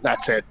top, and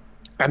that's it.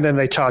 And then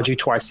they charge you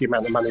twice the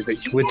amount of money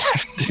that you would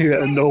have to do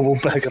at a normal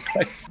burger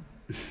place.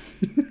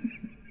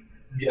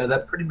 Yeah,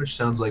 that pretty much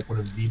sounds like one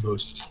of the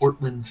most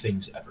Portland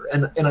things ever.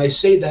 And I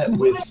say that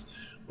with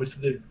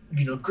the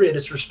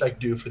greatest respect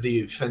due for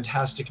the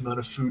fantastic amount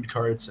of food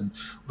carts and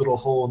little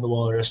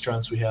hole-in-the-wall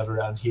restaurants we have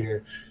around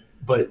here.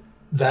 But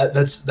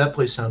that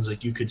place sounds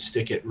like you could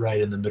stick it right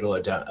in the middle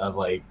of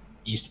like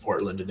East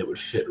Portland and it would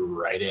fit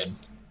right in.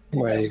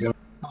 There you go.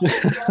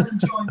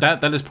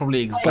 That is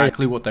probably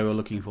exactly what they were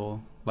looking for.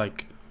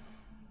 Like,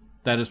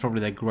 that is probably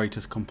their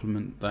greatest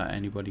compliment that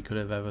anybody could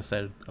have ever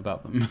said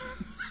about them.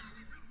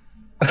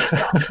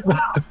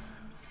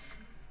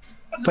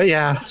 But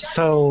yeah,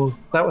 so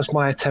that was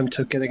my attempt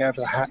at getting over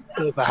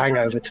the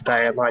hangover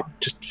today, and I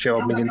just feel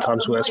a million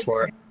times worse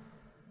for it.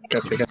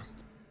 Go figure.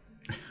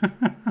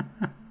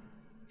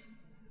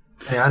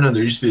 Hey, I know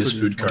there used to be this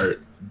food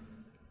cart.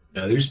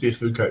 Yeah, there used to be a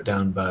food cart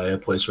down by a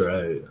place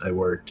where I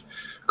worked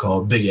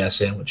called Big Ass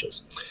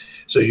Sandwiches.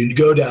 So you'd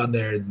go down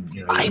there and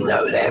I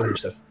know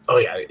that. Oh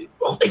yeah,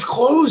 well they've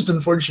closed,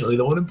 unfortunately.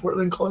 The one in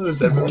Portland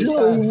closed.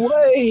 No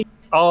way.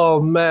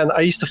 Oh man, I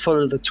used to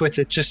follow the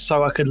Twitter just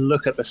so I could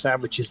look at the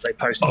sandwiches they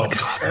posted. Oh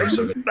god, they're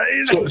so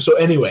good. So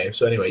anyway,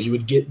 you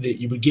would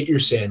get your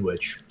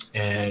sandwich,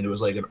 and it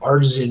was like an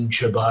artisan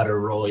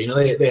ciabatta roll. You know,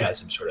 they had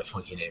some sort of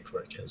funky name for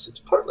it because it's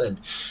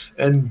Portland,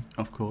 and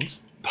of course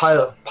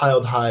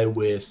piled high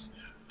with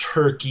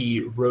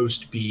turkey,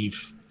 roast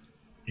beef,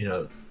 you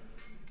know,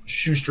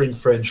 shoestring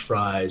French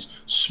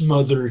fries,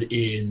 smothered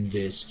in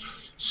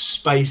this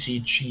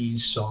spicy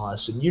cheese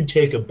sauce, and you'd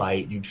take a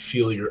bite and you'd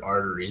feel your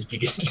arteries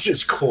begin to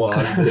just clog.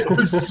 It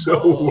was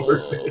so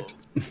worth it.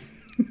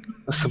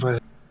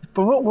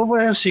 But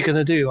what else are you going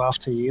to do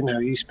after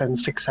you spend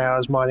 6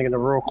 hours mining in a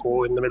rock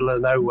wall in the middle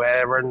of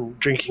nowhere and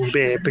drinking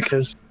beer?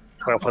 Because,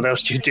 well, what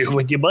else do you do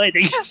when you're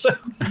mining? So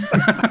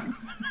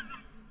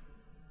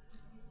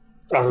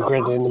I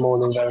regret it in the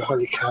morning though,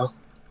 holy cow.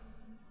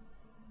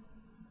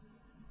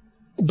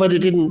 But it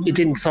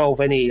didn't solve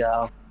any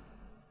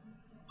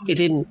it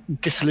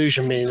didn't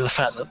disillusion me into the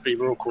fact that the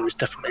raw core is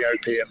definitely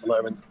OP at the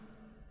moment.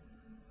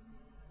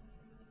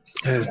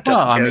 Well,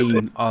 I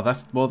mean,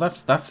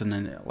 that's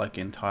an like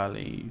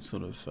entirely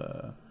sort of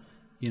a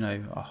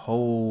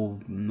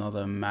whole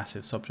another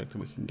massive subject that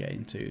we can get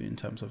into in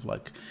terms of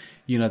like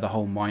the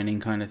whole mining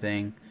kind of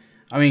thing.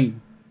 I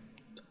mean,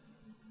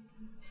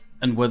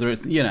 and whether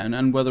it's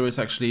and whether it's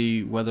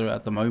actually whether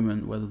at the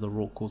moment whether the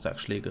raw core is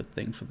actually a good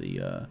thing for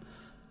the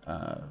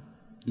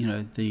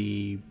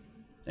the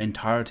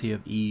entirety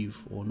of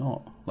EVE or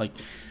not. Like,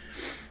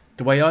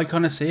 the way I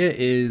kind of see it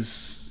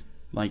is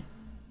like,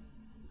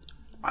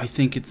 I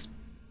think it's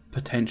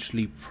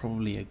potentially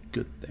probably a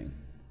good thing,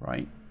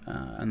 right?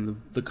 And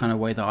the kind of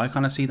way that I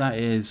kind of see that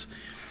is,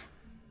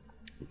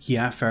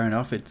 yeah, fair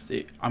enough.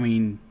 I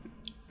mean,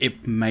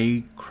 it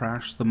may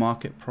crash the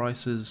market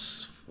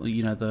prices,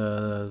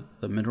 the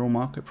mineral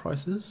market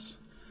prices,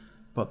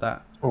 but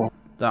that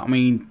I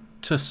mean,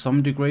 to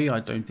some degree, I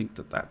don't think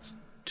that's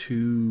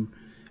too.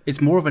 It's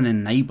more of an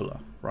enabler,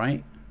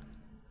 right?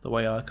 The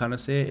way I kind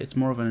of see it, it's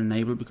more of an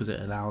enabler because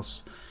it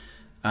allows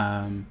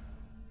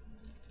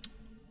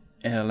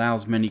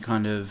many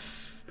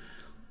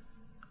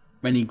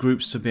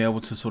groups to be able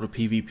to sort of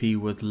PvP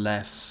with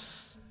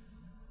less,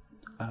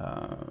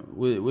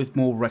 with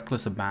more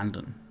reckless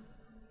abandon.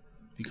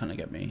 If you kind of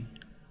get me,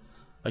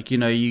 like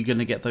you're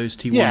gonna get those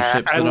T1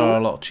 ships that are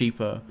a lot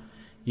cheaper.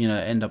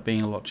 End up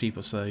being a lot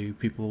cheaper, so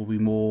people will be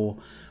more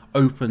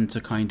open to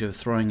kind of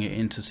throwing it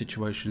into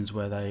situations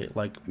where they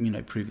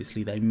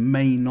previously they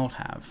may not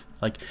have.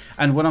 Like,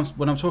 and when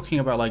I'm talking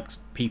about like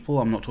people,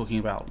 I'm not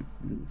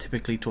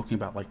typically talking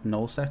about like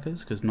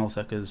nullsecers, because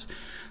nullsecers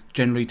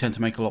generally tend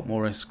to make a lot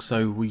more risk,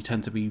 so we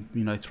tend to be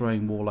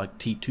throwing more like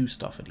T2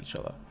 stuff at each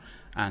other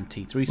and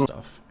T3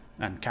 stuff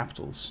and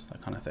capitals,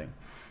 that kind of thing.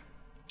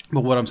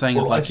 But what I'm saying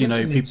is like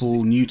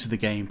people new to the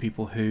game,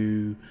 people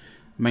who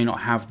may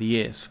not have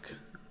the ISK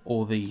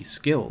or the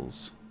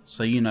skills.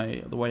 So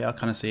the way I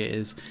kind of see it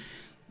is,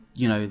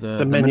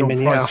 the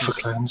many alpha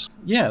clones.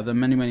 Yeah, the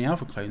many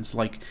alpha clones.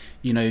 Like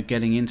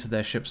getting into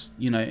their ships.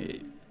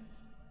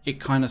 It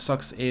kind of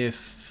sucks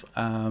if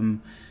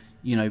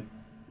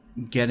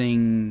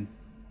getting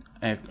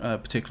a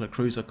particular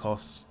cruiser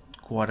costs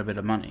quite a bit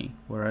of money.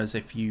 Whereas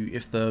if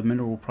the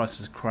mineral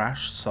prices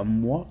crash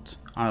somewhat,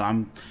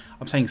 I'm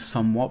saying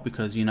somewhat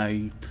because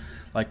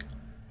like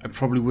I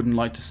probably wouldn't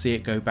like to see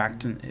it go back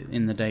to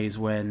in the days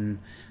when.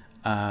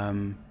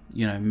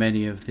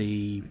 Many of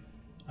the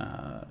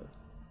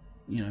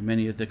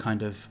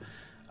kind of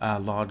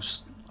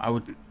large, I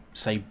would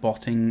say,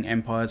 botting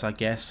empires, I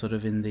guess, sort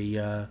of in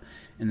the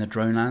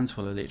drone lands,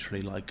 were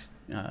literally like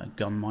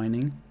gun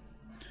mining.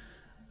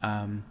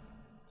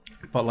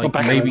 But like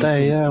back maybe in the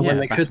day, when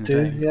they could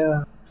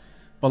do.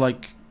 But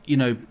like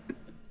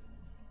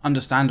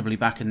understandably,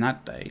 back in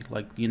that day,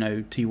 like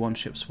T1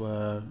 ships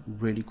were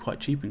really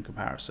quite cheap in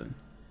comparison.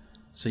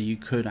 So you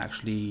could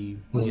actually,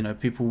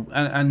 people,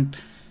 and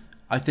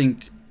I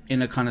think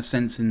in a kind of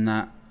sense in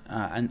that,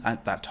 and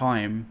at that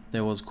time,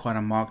 there was quite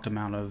a marked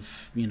amount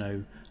of,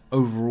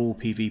 overall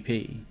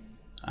PvP,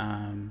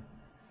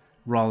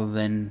 rather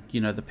than,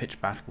 the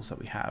pitch battles that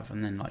we have.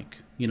 And then like,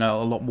 a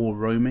lot more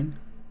roaming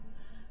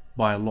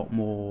by a lot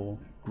more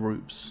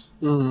groups.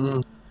 Mm-hmm.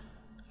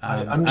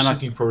 I'm just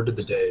looking forward to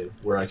the day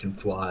where I can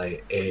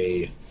fly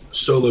a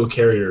solo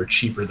carrier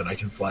cheaper than I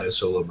can fly a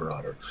solo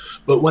Marauder.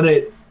 But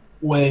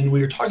when we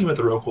were talking about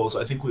the Roquals,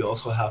 I think we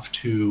also have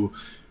to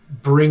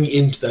bring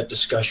into that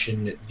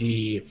discussion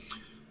the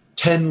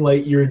 10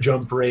 light year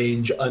jump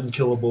range,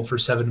 unkillable for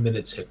 7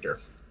 minutes Hictor.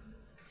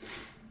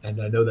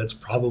 And I know that's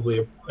probably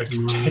a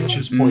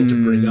contentious point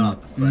to bring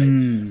up, but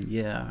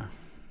yeah,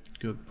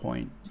 good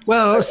point.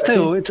 Well,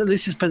 still,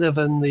 this is better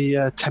than the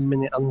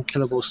 10-minute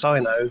unkillable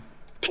Sino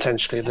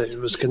potentially that it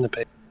was going to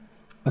be.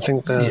 I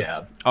think that.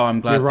 Yeah. Oh, I'm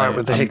glad. You're right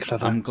with the Hictor.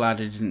 I'm glad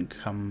it didn't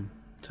come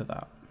to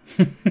that.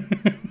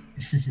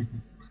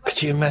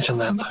 Could you imagine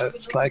that though?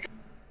 It's like,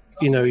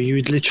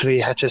 you'd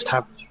literally just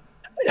have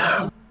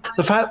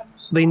the fact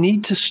they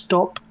need to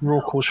stop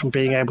raw cores from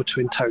being able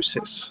to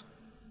entosis.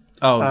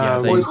 Oh yeah,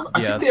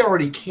 I think they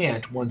already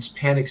can't once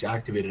Panic's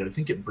activated. I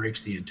think it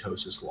breaks the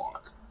entosis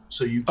lock.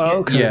 so you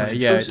can't. Yeah,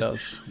 it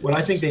does. What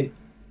I think they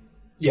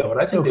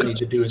need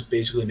to do is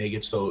basically make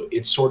it so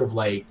it sort of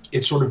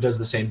does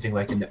the same thing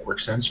like a network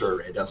sensor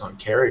array does on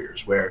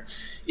carriers, where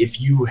if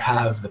you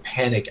have the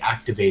panic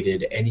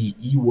activated, any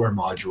EWAR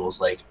modules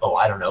like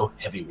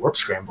heavy warp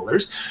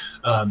scramblers,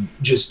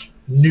 just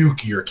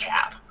nuke your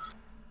cap,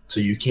 so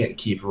you can't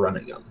keep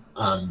running them.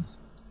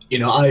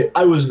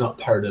 I was not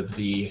part of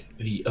the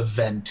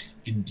event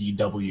in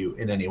DW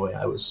in any way.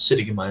 I was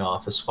sitting in my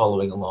office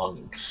following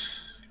along,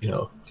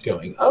 and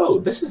going, "Oh,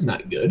 this is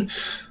not good,"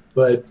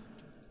 but.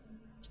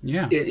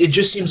 Yeah, it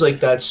just seems like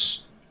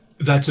that's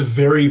a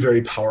very,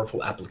 very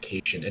powerful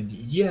application. And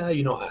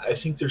I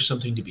think there's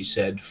something to be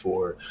said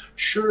for,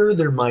 sure,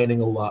 they're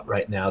mining a lot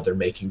right now, they're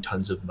making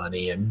tons of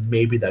money, and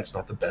maybe that's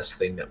not the best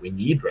thing that we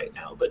need right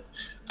now. But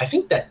I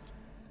think that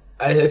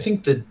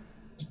the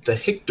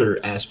Hictor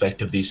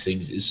aspect of these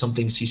things is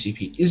something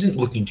CCP isn't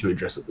looking to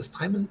address at this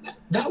time, and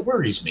that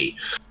worries me.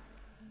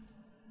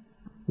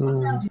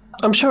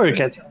 I'm sure it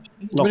gets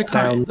knocked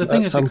down. The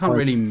thing is, it can't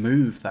really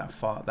move that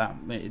far.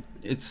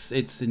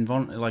 It's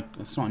invulnerable. Like,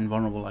 it's not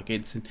invulnerable. Like,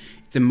 it's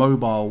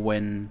immobile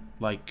when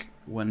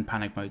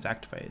panic mode's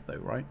activated, though,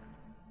 right?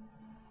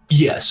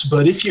 Yes,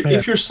 but if you're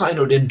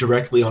siloed in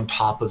directly on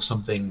top of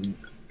something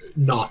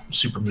not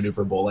super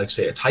maneuverable, like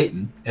say a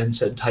Titan, and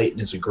said Titan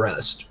is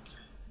aggressed,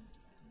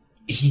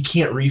 he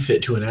can't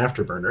refit to an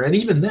afterburner, and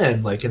even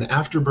then, like, an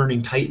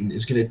afterburning Titan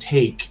is going to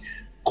take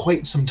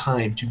quite some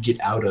time to get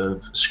out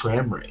of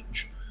scram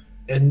range.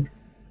 And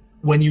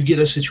when you get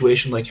a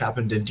situation like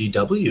happened in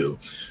DW,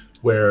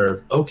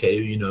 where,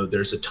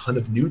 there's a ton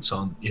of newts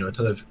on, a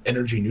ton of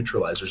energy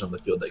neutralizers on the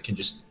field that can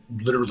just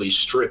literally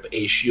strip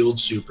a shield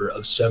super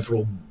of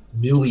several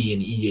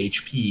million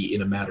EHP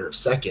in a matter of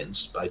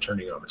seconds by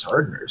turning on its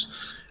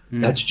hardeners.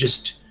 That's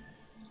just,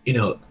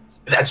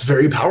 that's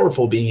very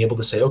powerful, being able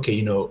to say,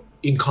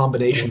 in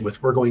combination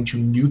with, we're going to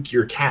nuke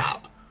your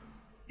cap,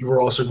 you are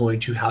also going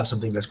to have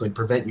something that's going to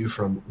prevent you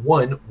from,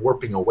 1,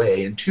 warping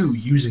away, and 2,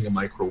 using a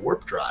micro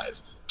warp drive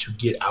to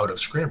get out of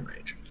scram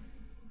range.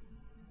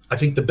 I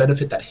think the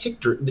benefit that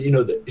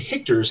the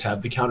Hictors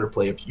have the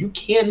counterplay of, you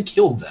can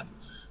kill them.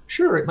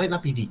 Sure, it might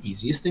not be the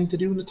easiest thing to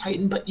do in a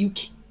Titan, but you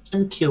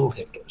can kill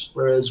Hictors.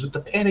 Whereas with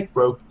the Panic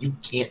Broke, you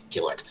can't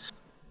kill it.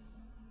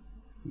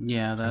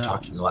 Yeah, I'm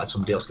talking a lot.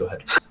 Somebody else go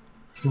ahead.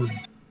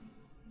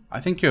 I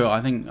think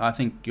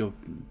you're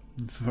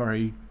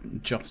very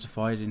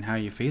justified in how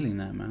you're feeling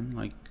there, man.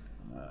 Like,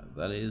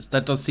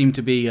 that does seem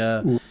to be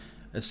a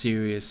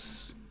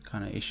serious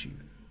kind of issue.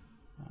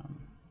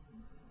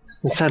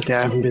 Sadly,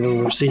 I haven't been on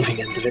the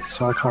receiving end of it,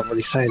 so I can't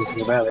really say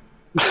anything about it.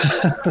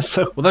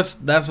 Well,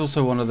 that's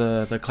also one of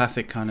the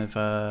classic kind of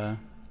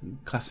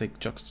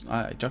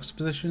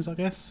juxtapositions, I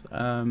guess,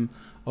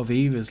 of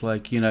Eve. Is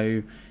like,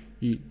 it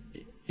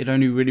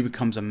only really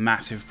becomes a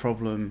massive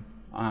problem.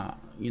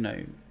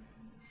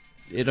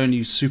 It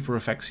only super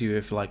affects you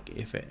if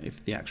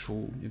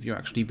you're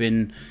actually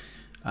been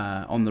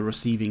on the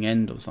receiving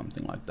end of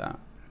something like that,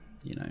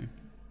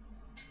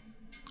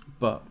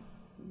 But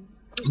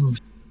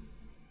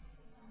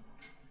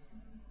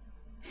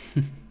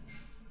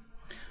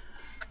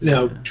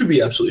now, to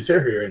be absolutely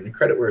fair here, and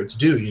credit where it's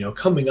due,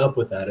 coming up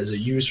with that as a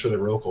use for the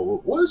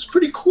Rocal was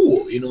pretty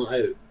cool.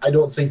 I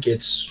don't think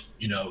it's,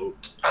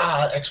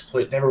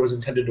 exploit never was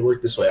intended to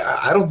work this way.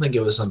 I don't think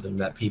it was something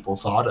that people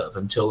thought of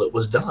until it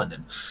was done.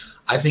 And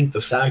I think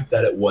the fact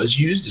that it was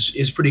used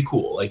is pretty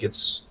cool. Like, it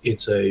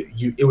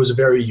was a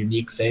very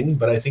unique thing,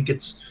 but I think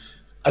it's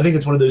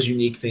one of those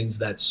unique things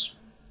that's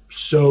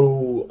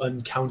so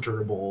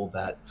uncounterable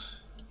that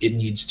it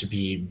needs to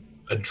be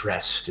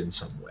addressed in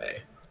some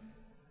way.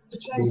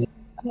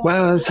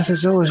 Well,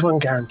 there's always one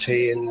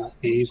guarantee in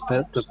Eve,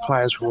 that the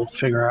players will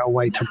figure out a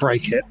way to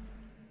break it.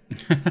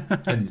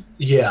 And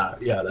yeah,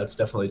 that's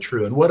definitely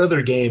true. And what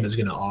other game is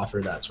going to offer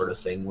that sort of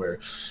thing, where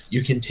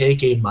you can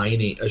take a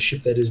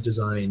ship that is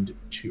designed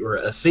to, or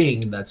a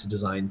thing that's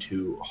designed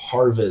to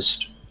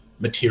harvest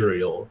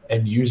material,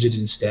 and use it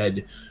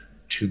instead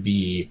to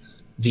be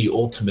the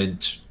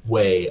ultimate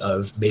way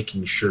of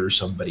making sure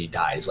somebody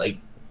dies? Like,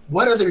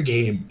 what other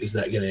game is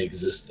that going to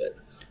exist in?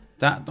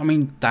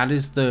 That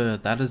is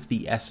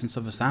the essence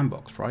of a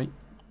sandbox, right?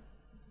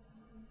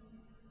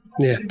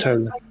 Yeah,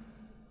 totally.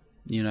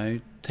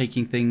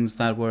 Taking things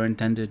that were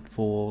intended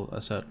for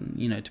a certain,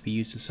 to be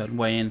used a certain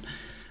way, and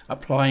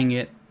applying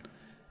it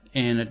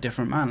in a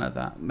different manner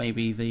that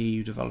maybe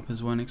the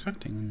developers weren't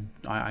expecting.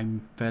 And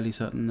I'm fairly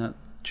certain that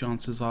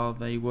chances are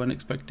they weren't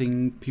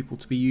expecting people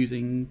to be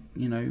using,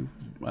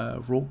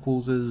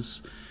 Rorquals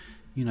as,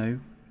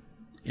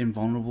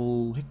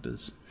 invulnerable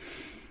Hictors.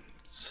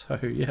 So,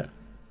 yeah.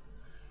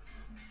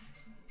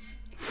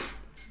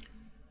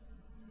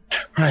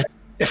 Right,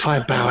 if I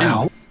bow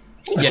out,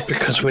 that's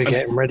because we're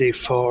getting ready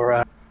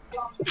for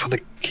the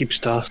Keep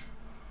Star.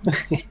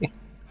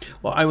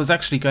 Well, I was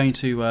actually going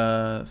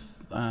to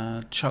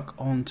chuck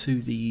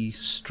onto the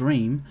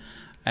stream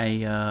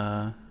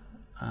a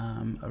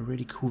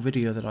really cool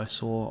video that I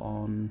saw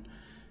on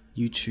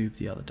YouTube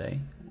the other day,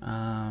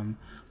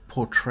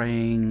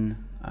 portraying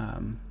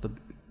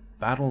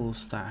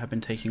battles that have been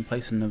taking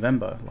place in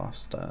November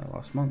last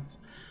month.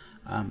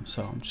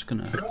 So I'm just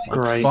gonna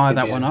fire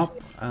that one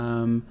up.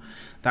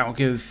 That will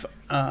give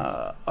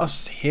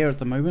us here at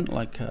the moment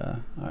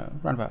around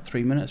about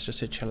 3 minutes just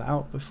to chill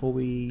out before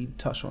we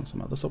touch on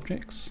some other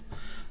subjects.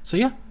 So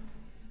yeah.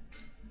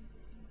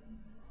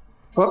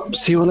 Well,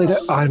 see you all later.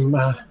 I'm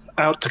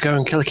out to go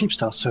and kill a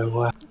Keepstar,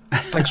 so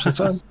thanks for the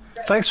time.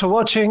 Thanks for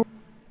watching.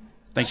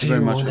 Thank you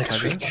very much for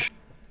next week.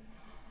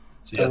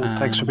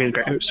 Thanks for being a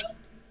great host.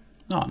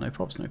 No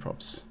props, no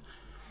props.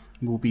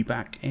 We'll be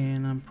back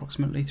in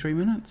approximately 3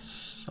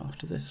 minutes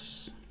after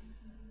this.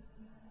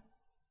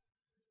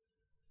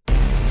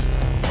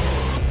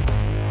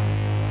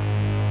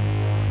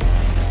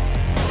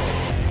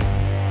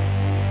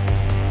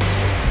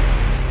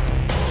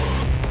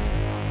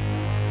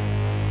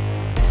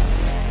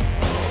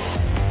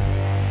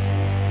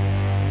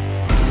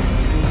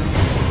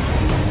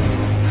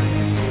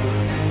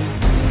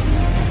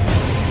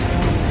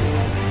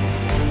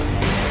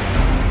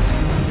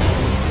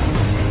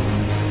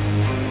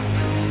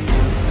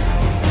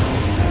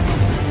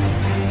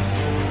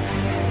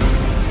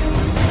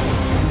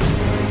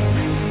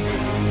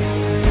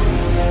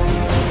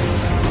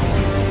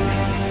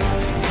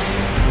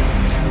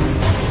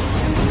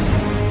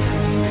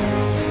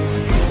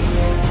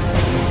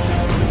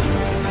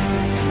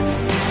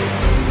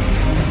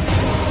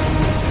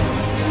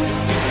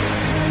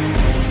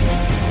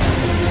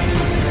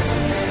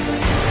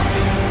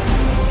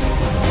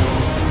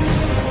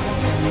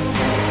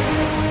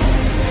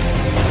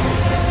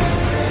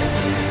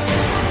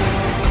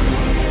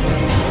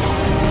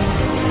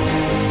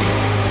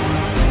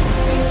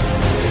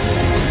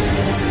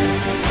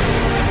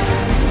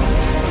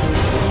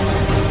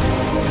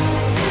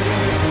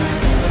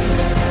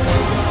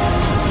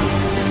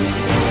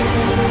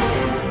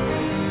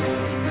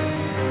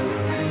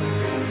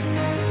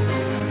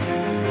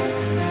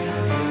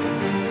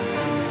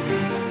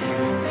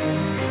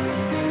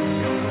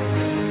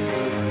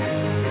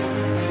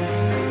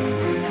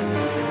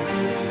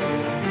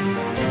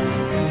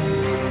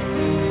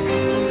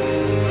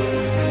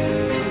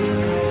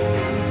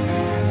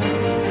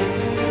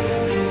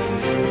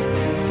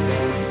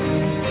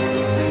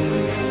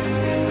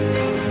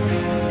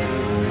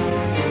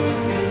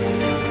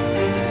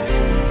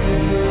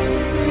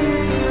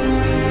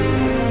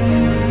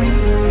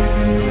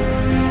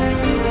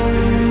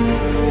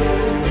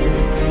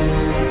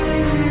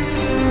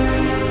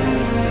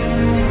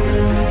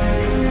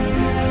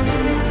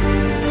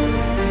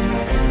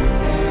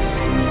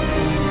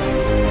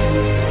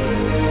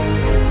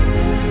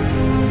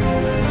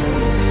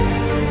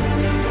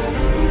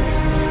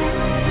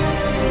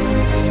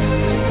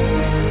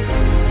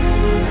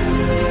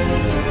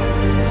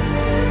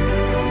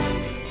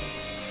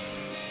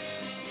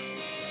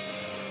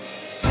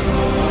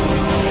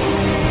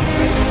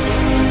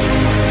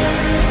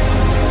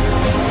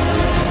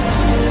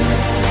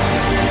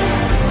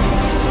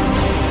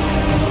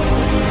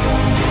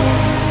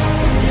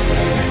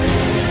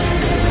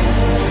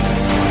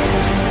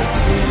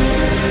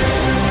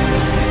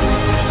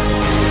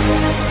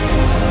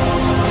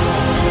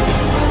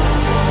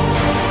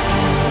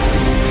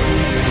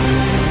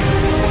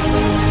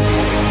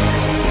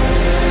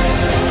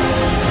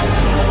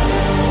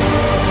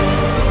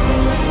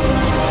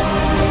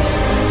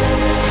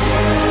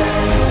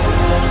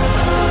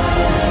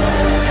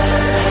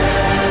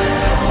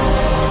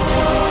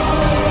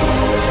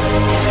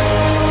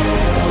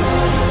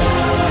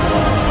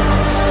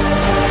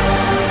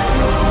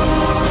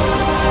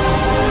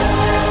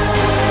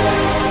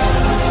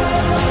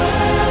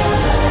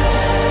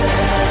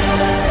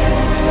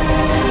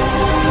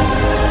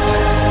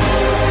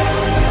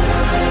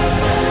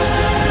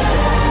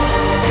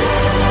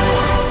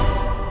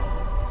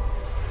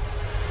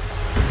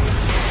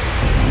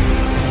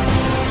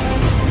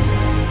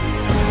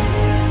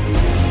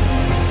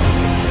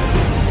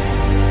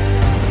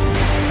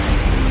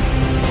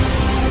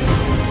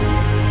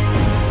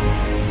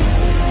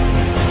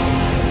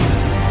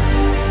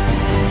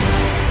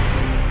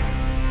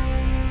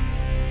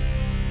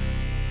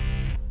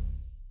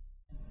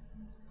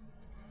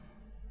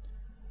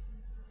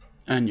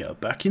 And you're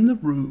back in the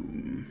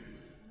room.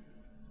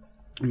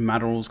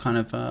 Madrill's kind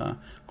of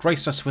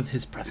graced us with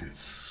his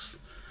presence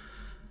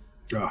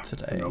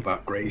today. I don't know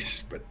about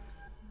grace, but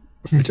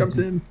I jumped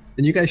in.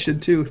 And you guys should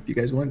too, if you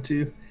guys want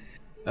to.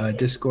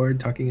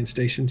 Discord, Talking in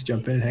Stations,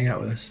 jump in, hang out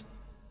with us.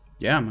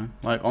 Yeah, man.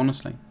 Like,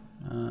 honestly,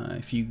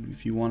 if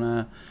you want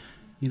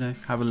to,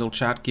 have a little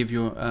chat, give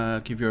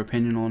your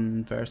opinion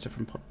on various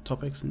different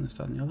topics and this,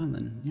 that, and the other,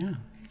 then yeah,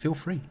 feel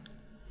free.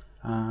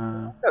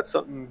 Got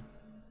something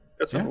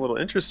a little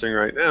interesting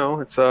right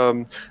now. It's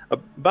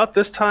about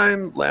this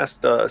time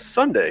last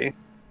Sunday,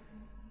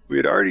 we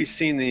had already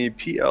seen the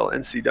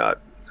PLNC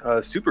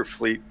super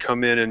fleet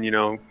come in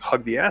and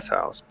hug the ass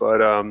house, but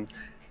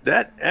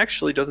that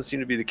actually doesn't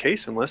seem to be the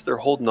case unless they're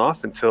holding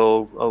off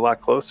until a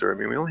lot closer. I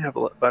mean, we only have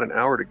about an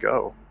hour to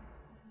go.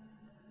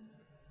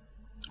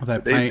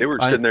 They were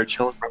sitting there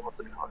chilling for almost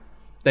an hour.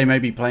 They may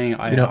be playing.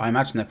 I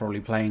imagine they're probably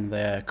playing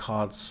their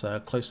cards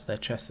close to their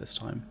chest this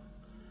time.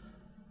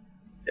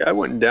 Yeah, I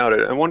wouldn't doubt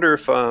it. I wonder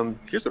if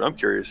here's what I'm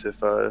curious: if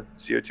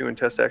CO2 and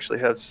Test actually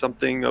have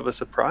something of a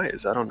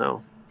surprise. I don't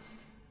know.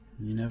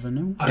 You never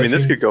know. I mean,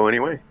 this could go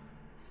anyway.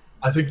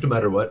 I think no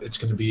matter what, it's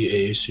going to be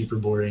a super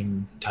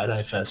boring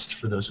tie-dye fest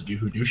for those of you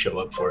who do show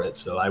up for it.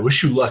 So I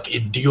wish you luck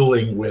in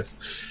dealing with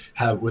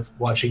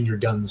watching your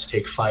guns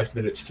take 5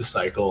 minutes to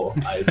cycle.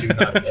 I do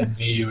not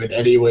envy you in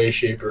any way,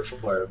 shape, or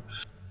form.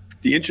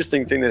 The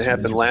interesting thing that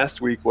happened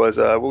last week was,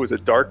 what was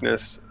it?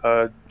 Darkness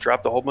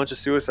dropped a whole bunch of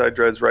suicide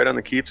dreads right on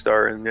the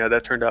Keepstar, and yeah,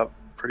 that turned out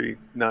pretty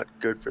not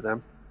good for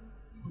them.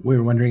 We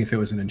were wondering if it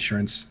was an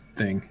insurance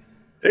thing.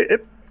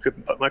 It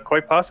might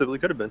quite possibly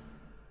could have been.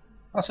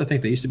 I also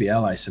think they used to be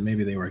allies, so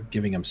maybe they were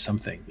giving them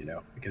something,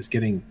 because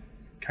getting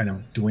kind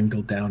of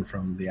dwindled down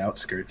from the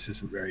outskirts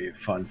isn't very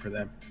fun for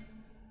them.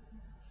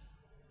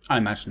 I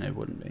imagine it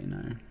wouldn't be,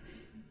 no.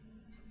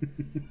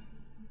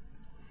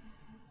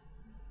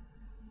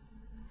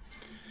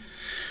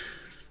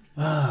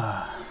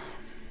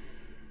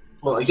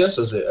 Well, I guess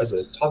as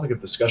a topic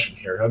of discussion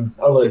here,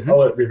 I'll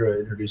let Rita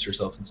introduce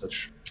herself and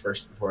such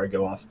first before I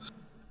go off.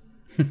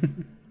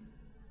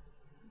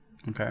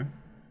 Okay.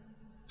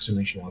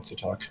 Assuming she wants to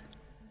talk.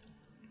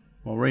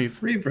 Well,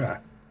 Reva.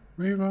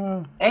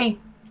 Hey.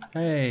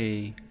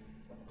 Hey.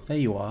 There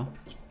you are.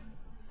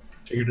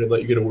 Figured I'd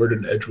let you get a word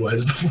in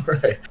edgewise before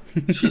I.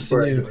 She's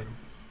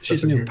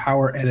the new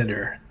power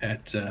editor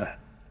at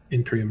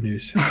Imperium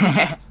News.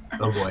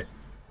 Oh boy.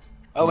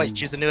 Oh wait,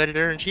 she's the new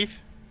editor-in-chief?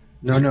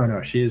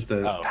 No. She is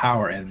the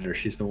power editor.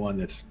 She's the one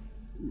that's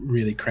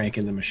really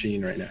cranking the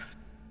machine right now.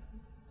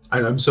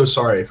 I'm so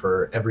sorry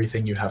for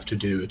everything you have to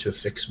do to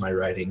fix my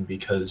writing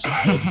because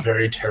I'm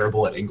very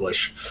terrible at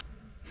English.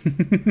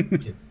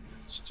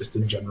 Just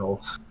in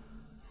general.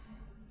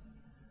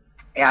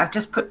 Yeah, I've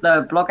just put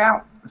the blog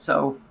out,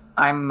 so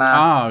I'm.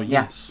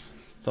 Yes,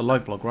 the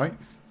live blog, right?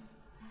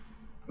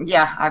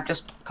 Yeah, I've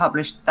just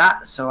published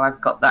that, so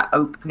I've got that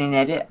opening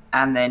edit,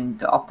 and then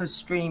the Oppa's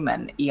stream,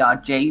 and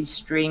ERJ's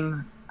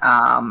stream,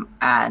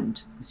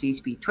 and the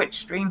CSP Twitch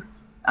stream.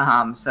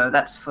 So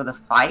that's for the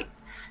fight.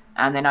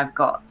 And then I've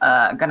got,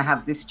 I'm going to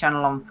have this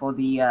channel on for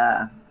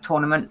the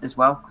tournament as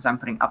well, because I'm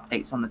putting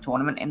updates on the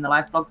tournament in the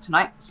live blog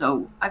tonight.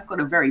 So I've got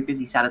a very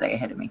busy Saturday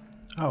ahead of me.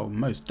 Oh,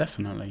 most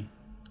definitely.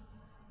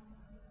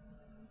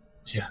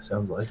 Yeah,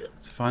 sounds like it.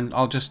 So fine.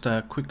 I'll just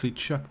quickly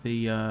chuck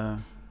the,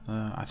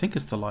 I think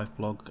it's the live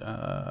blog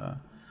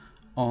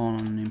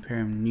on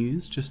Imperium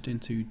News just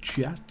into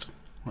chat,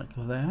 like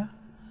there.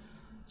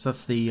 So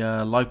that's the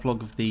live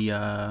blog of the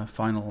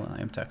final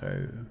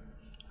MTech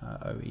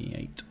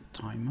OE8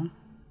 timer.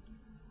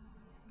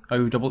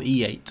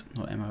 OEE8,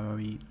 not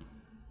MOE8.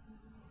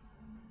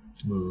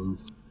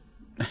 Smooth.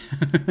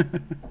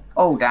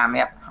 Oh, damn,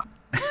 yep.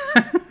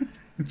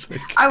 It's okay.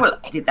 I will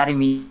edit that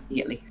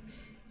immediately.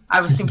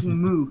 I was thinking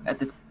moo at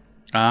the time.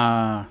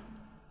 Ah.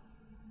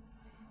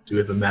 Do we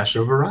have a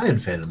Master of Orion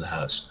fan in the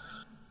house?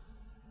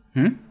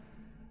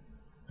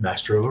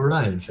 Master of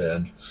Orion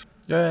fan.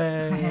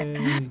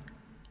 Yay!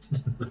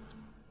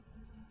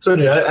 So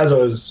anyway, as I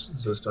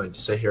was going to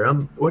say here,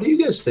 what do you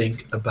guys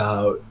think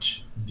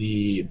about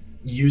the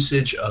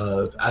usage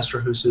of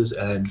Astrohuses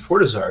and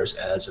Fortizars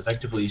as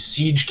effectively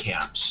siege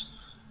camps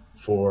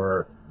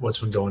for what's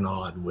been going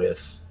on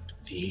with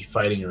the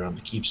fighting around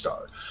the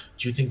Keepstar?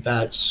 Do you think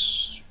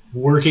that's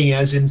working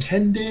as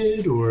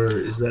intended, or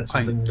is that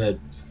something that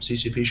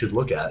CCP should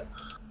look at?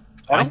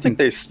 I don't think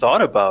they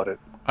thought about it.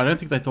 I don't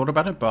think they thought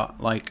about it,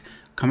 but like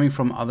coming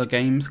from other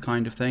games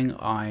kind of thing,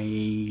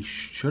 I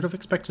should have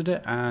expected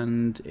it,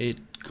 and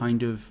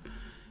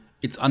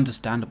it's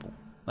understandable.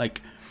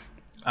 Like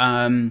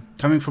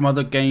coming from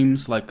other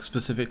games, like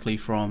specifically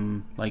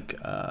from like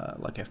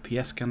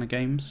FPS kind of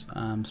games,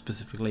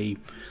 specifically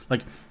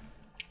like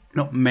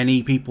not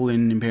many people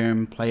in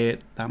Imperium play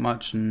it that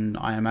much, and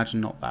I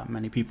imagine not that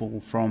many people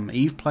from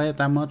EVE play it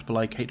that much, but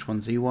like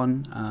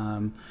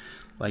H1Z1,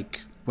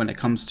 like when it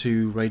comes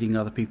to raiding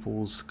other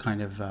people's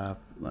kind of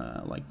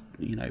like,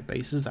 you know,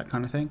 bases, that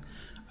kind of thing.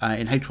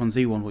 In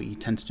H1Z1, what you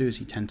tend to do is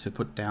you tend to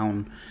put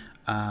down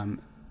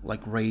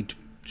like raid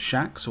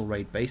shacks or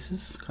raid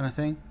bases kind of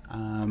thing,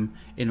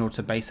 in order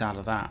to base out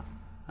of that,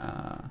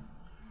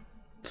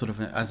 sort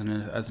of as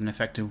an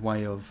effective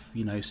way of,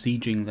 you know,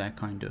 sieging their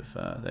kind of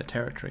their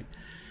territory.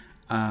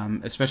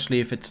 Especially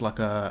if it's like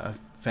a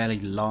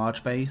fairly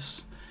large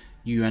base,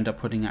 you end up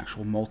putting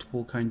actual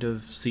multiple kind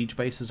of siege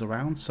bases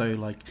around. So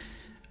like,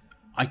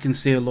 I can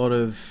see a lot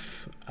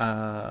of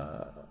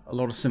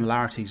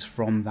similarities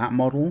from that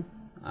model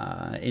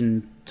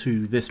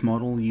into this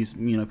model,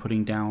 you know,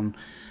 putting down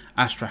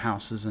Astra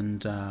houses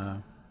and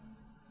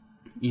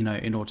you know,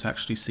 in order to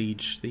actually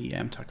siege the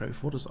MTACO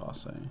Fortizar.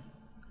 So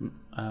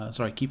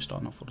sorry,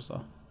 Keepstar, not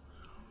Fortizar.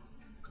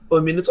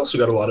 Well, I mean, it's also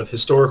got a lot of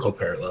historical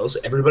parallels.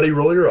 Everybody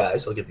roll your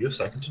eyes. I'll give you a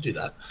second to do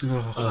that.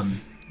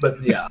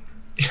 But yeah,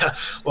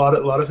 a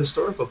lot of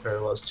historical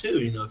parallels too.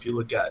 You know, if you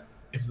look at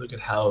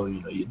how, you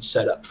know, you'd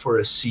set up for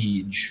a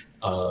siege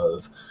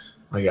of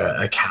like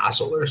a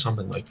castle or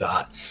something like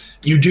that,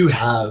 you do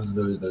have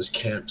those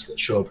camps that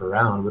show up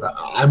around. But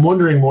I'm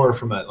wondering more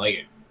from a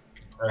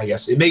or I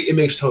guess it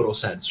makes total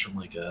sense from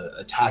like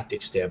a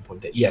tactic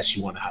standpoint that yes,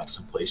 you want to have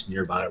some place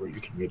nearby where you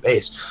can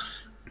rebase.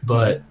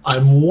 But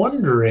I'm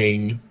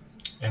wondering,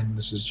 and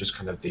this is just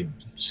kind of the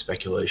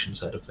speculation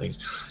side of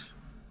things,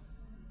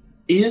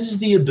 is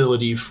the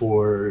ability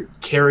for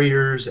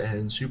carriers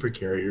and super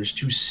carriers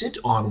to sit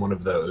on one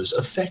of those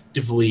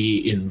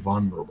effectively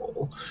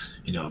invulnerable?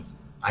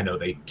 I know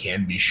they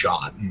can be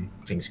shot and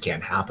things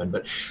can happen,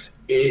 but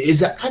is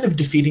that kind of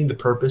defeating the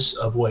purpose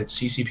of what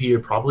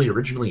CCP probably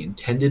originally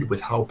intended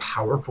with how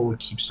powerful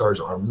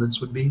Keepstar's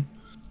armaments would be?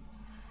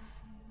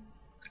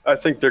 I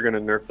think they're going to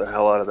nerf the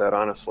hell out of that,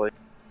 honestly.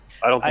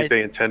 I don't think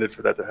they intended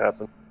for that to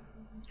happen.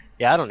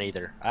 Yeah, I don't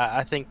either.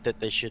 I think that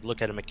they should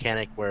look at a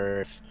mechanic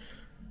where if,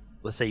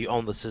 let's say you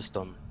own the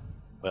system,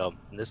 well,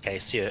 in this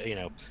case,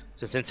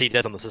 since NC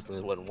does own the system,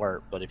 it wouldn't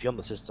work, but if you own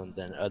the system,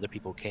 then other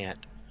people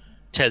can't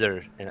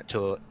tether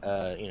to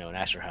an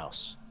Asher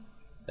house.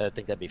 I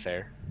think that'd be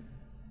fair.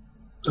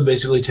 So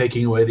basically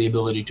taking away the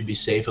ability to be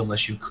safe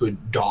unless you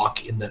could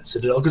dock in that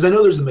citadel. Because I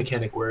know there's a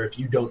mechanic where if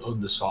you don't own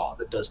the saw,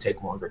 it does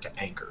take longer to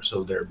anchor,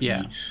 so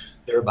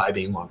thereby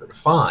being longer to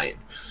find.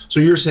 So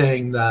you're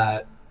saying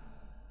that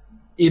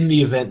in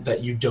the event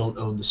that you don't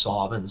own the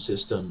Sovereign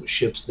system,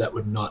 ships that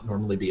would not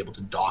normally be able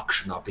to dock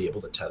should not be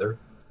able to tether?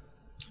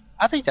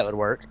 I think that would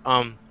work.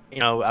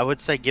 I would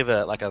say give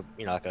a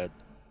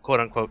quote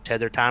unquote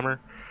tether timer,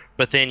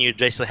 but then you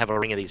basically have a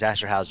ring of these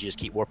Asher houses. You just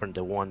keep warping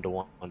to one to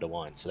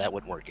one, so that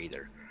wouldn't work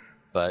either.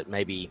 But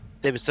maybe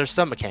there's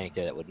some mechanic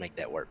there that would make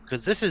that work,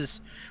 because this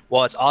is,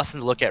 well, it's awesome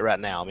to look at right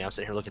now. I mean, I'm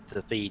sitting here looking at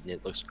the feed, and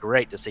it looks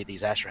great to see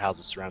these Asher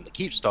houses surround the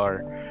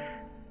Keepstar.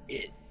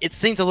 It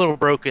seems a little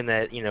broken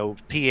that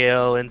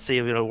PL and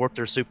NC warp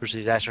their supers to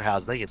these Asher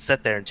houses. They can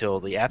sit there until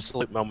the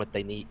absolute moment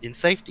they need in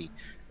safety,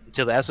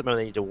 until the absolute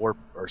moment they need to warp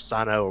or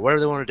Sino or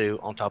whatever they want to do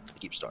on top of the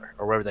Keepstar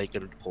or wherever they're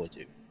going to deploy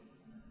to.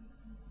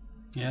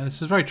 Yeah,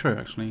 this is very true,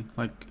 actually.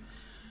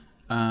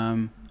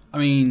 I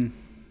mean,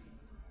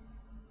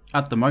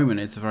 at the moment,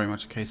 it's very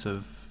much a case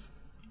of,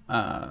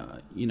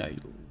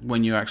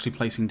 when you're actually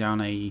placing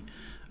down a,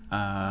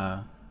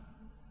 not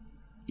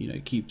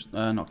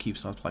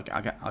Keepstars, like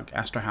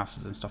Astra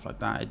houses and stuff like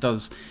that.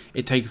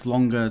 It takes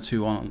longer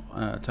to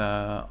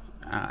anchor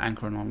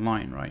an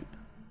online, right?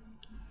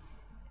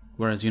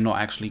 Whereas you're not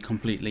actually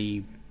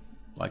completely,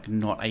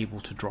 not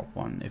able to drop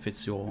one if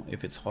it's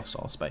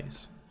hostile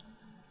space.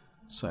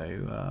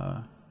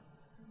 So,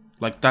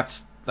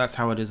 that's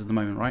how it is at the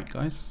moment, right,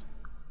 guys?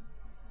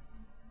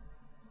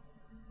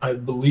 I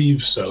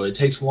believe so. It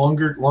takes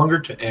longer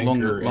to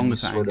anchor in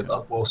sort of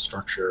upwell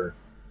structure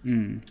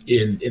in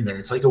there.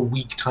 It's like a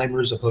week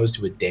timer as opposed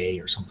to a day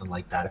or something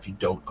like that if you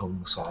don't own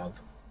the Sov.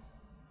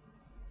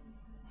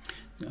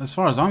 As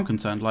far as I'm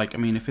concerned,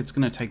 if it's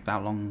going to take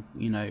that long,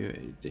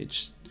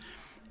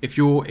 if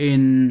you're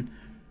in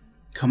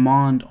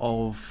command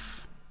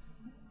of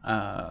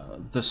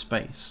the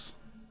space,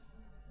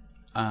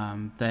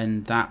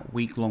 then that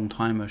week-long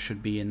timer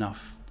should be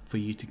enough for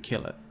you to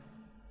kill it.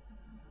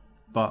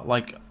 But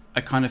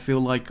I kind of feel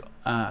like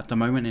at the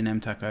moment in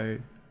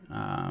MTECO,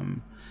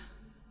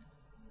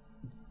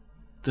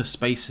 the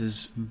space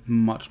is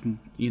much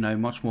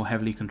more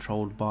heavily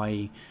controlled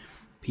by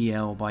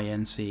PL, by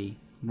NC,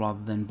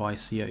 rather than by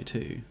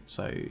CO2.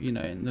 So in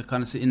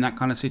that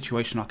kind of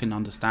situation, I can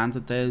understand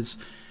that there's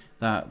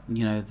the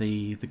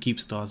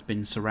Keepstar's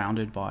been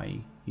surrounded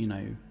by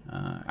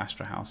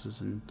Astra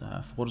houses and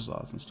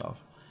Fortizars and stuff.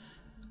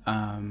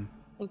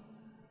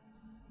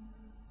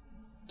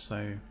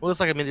 Well,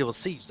 it's like a medieval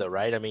siege, though,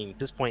 right? I mean, at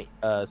this point,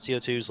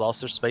 CO2's lost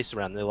their space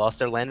around them. They lost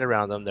their land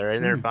around them. They're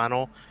in their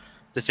final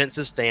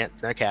defensive stance in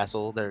their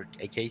castle. They're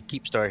AK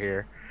Keepstar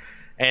here.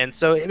 And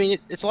so, I mean,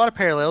 it's a lot of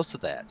parallels to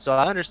that. So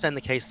I understand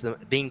the case of them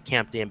being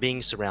camped in,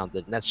 being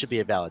surrounded, and that should be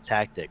a valid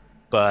tactic.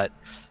 But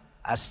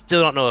I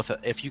still don't know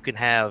if you can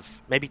have,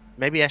 maybe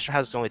Astra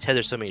House can only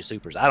tether so many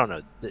supers. I don't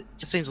know. It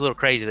just seems a little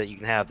crazy that you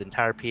can have the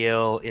entire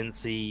PL,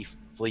 NC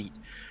fleet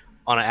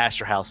on an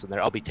Astra House, and they'll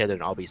all be tethered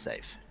and all be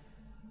safe.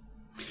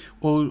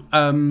 Well,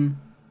 I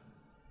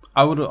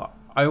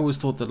always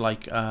thought that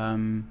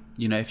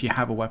if you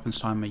have a weapons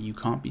timer, you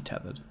can't be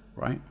tethered,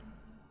 right?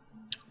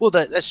 Well,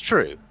 that's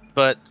true,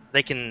 but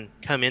they can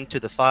come into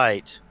the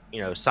fight,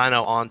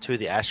 Sino onto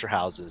the Astra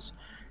houses,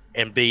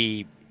 and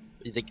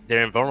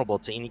they're invulnerable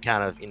to any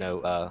kind of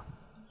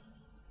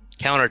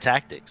counter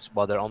tactics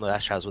while they're on the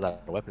Astra house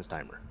without a weapons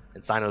timer,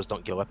 and Sinos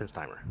don't get a weapons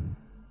timer.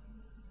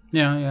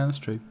 Yeah, that's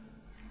true.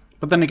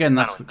 But then again,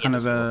 that's kind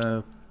of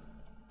a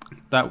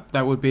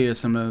that would be a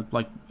similar,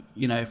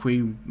 if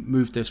we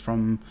move this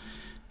from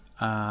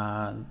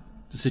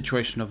the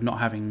situation of not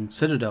having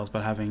citadels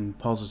but having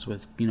POSs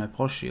with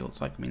POS shields,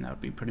 that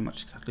would be pretty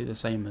much exactly the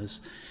same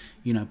as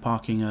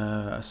parking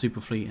a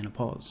super fleet in a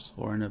POS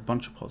or in a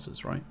bunch of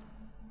POSs, right?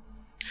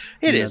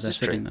 It's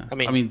sitting true.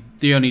 there. I mean,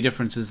 the only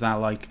difference is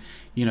that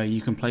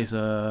you can place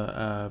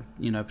a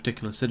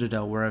particular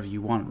citadel wherever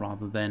you want,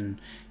 rather than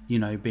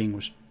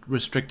being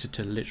restricted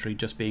to literally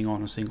just being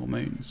on a single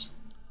moons.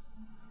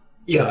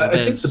 Yeah, so I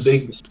think the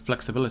big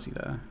flexibility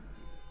there.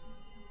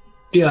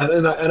 Yeah,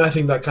 and I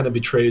think that kind of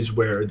betrays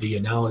where the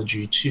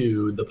analogy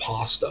to the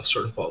POS stuff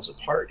sort of falls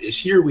apart. Is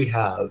here we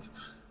have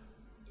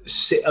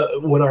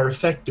what are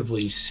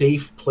effectively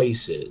safe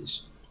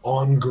places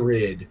on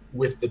grid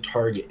with the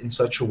target in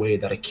such a way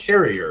that a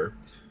carrier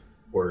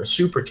or a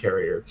super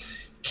carrier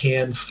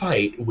can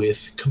fight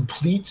with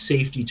complete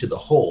safety to the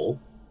hull,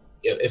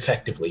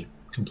 effectively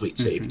complete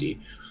safety,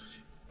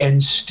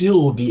 and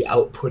still be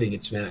outputting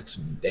its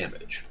maximum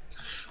damage.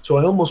 So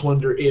I almost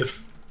wonder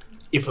if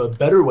a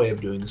better way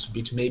of doing this would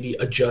be to maybe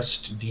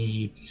adjust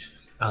the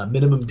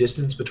minimum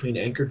distance between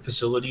anchored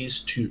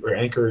facilities or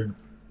anchored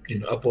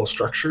upwell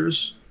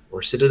structures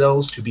or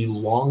citadels to be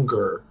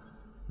longer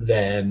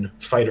than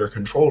fighter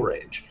control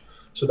range.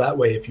 So that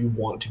way, if you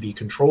want to be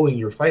controlling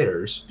your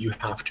fighters, you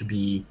have to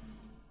be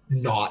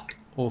not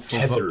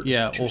tethered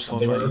to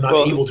something, or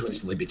not able to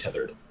instantly be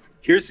tethered.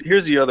 Here's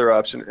the other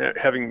option.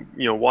 Having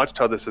watched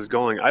how this is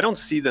going, I don't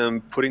see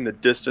them putting the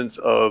distance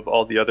of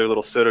all the other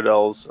little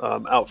citadels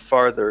out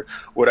farther.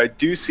 What I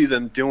do see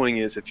them doing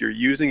is, if you're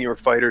using your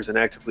fighters and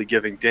actively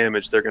giving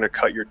damage, they're going to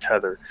cut your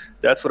tether.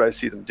 That's what I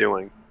see them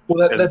doing.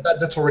 Well,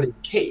 that's already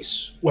the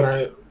case.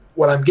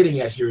 What I'm getting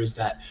at here is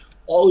that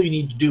all you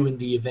need to do in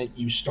the event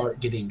you start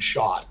getting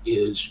shot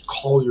is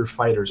call your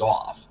fighters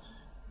off.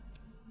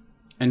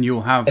 And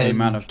you'll have the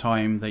amount of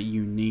time that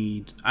you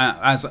need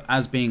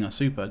as being a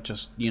super,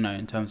 just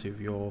in terms of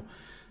your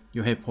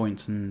hit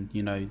points and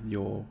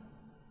your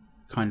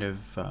kind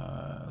of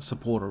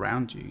support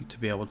around you to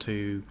be able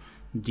to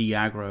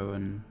de-aggro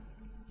and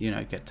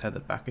get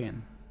tethered back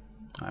in,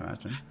 I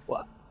imagine.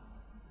 Well,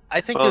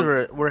 I think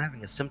that we're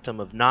having a symptom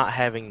of not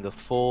having the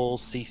full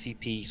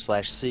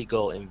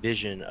CCP/Seagull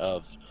envision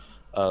of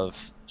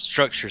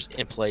structures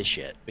in place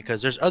yet,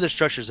 because there's other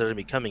structures that are going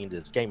to be coming into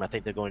this game. I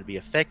think they're going to be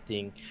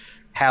affecting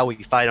how we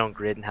fight on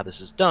grid and how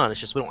this is done. It's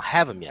just we don't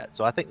have them yet.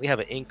 So I think we have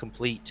an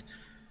incomplete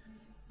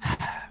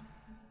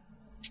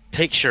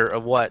picture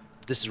of what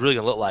this is really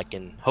going to look like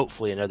in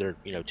hopefully another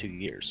 2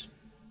 years.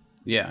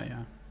 Yeah.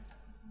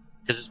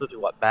 Because it's supposed to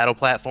be battle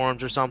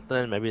platforms or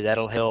something. Maybe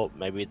that'll help.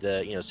 Maybe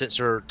the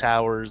sensor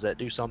towers that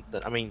do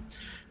something. I mean,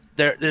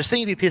 there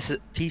seem to be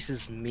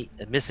pieces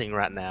missing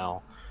right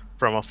now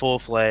from a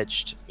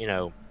full-fledged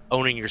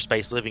owning your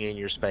space, living in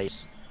your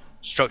space,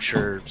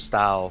 structure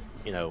style.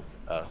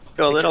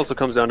 That also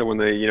comes down to when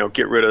they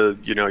get rid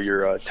of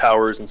your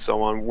towers and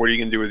so on. What are you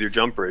going to do with your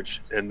jump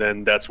bridge? And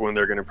then that's when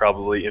they're going to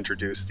probably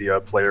introduce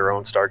the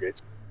player-owned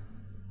Stargates.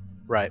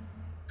 Right.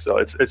 So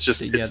it's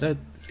the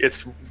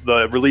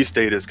release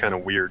date is kind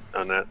of weird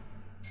on that.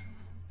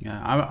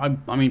 Yeah,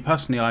 I mean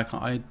personally,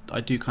 I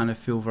do kind of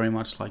feel very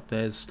much like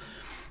there's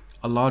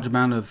a large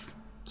amount of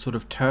sort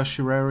of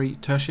tertiary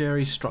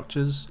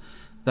structures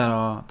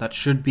that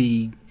should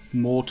be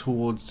more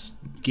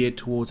geared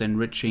towards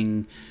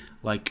enriching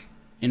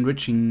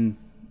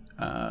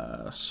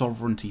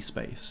sovereignty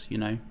space,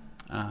 to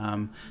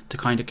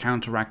kind of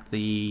counteract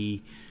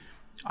the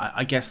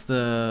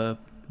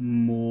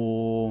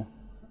more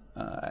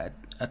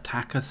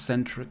attacker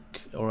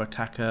centric or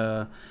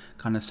attacker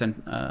kind of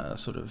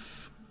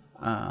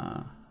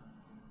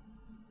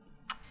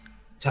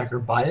attacker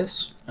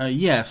bias.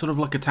 Sort of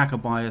like attacker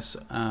bias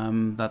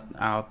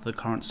that the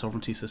current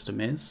sovereignty system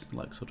has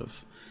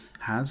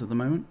at the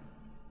moment.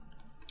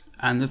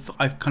 And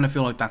I kind of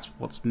feel like that's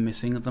what's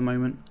missing at the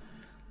moment.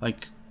 We're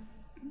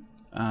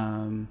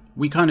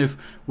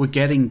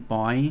getting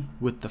by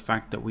with the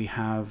fact that we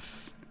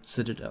have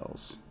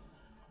citadels,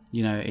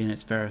 in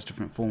its various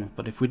different forms.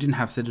 But if we didn't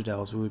have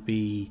citadels,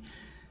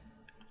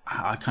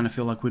 I kind of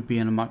feel like we'd be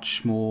in a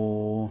much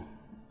more,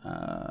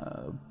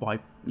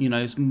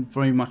 it's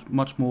very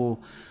much more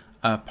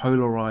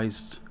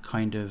polarized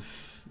kind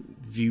of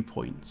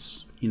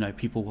viewpoints.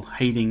 People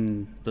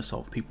hating the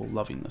Sov, people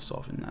loving the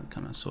Sov in that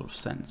kind of sort of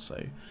sense.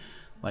 So,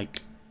 Well,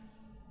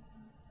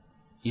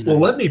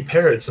 let me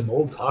parrot some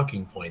old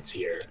talking points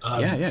here.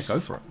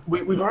 Go for it.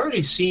 We've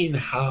already seen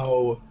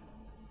how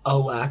a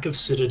lack of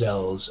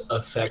citadels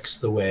affects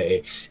the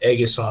way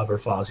Aegisov or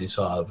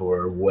Fozisov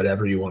or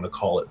whatever you want to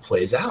call it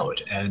plays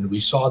out. And we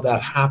saw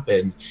that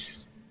happen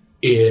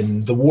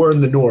in the war in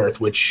the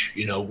North, which,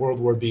 World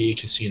War B,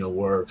 Casino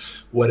War,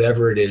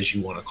 whatever it is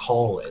you want to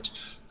call it.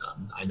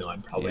 I know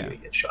I'm probably going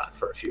to get shot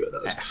for a few of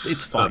those.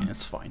 It's fine.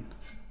 It's fine.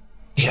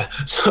 Yeah.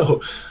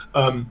 So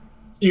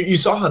you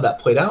saw how that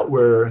played out,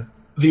 where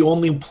the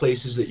only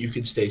places that you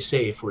could stay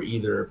safe were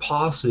either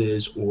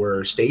POSes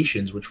or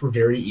stations, which were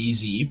very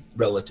easy,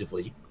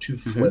 relatively, to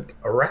flip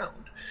around.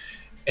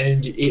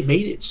 And it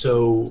made it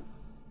so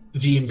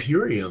the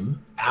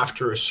Imperium,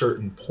 after a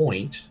certain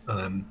point,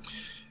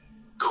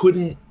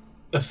 couldn't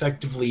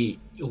effectively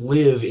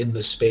live in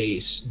the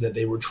space that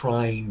they were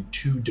trying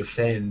to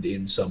defend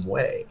in some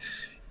way.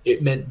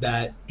 It meant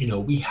that,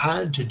 we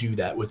had to do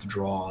that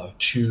withdraw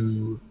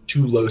to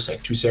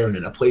Losec, to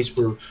Saranin, a place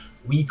where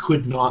we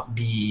could not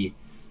be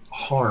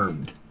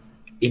harmed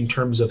in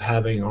terms of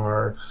having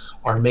our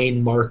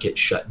main market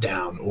shut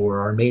down or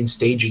our main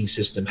staging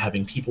system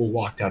having people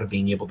locked out of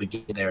being able to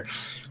get there.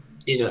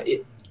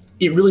 It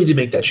it really did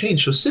make that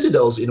change. So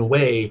Citadels, in a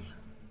way,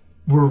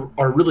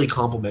 are really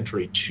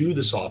complementary to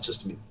the Sov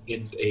system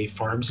in a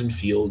farms and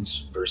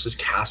fields versus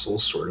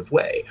castles sort of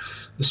way.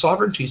 The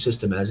sovereignty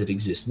system as it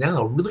exists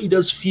now really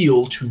does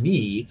feel to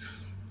me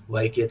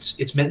like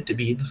it's meant to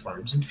be the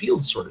farms and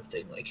fields sort of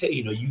thing. Like, hey,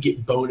 you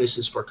get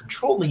bonuses for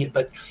controlling it,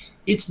 but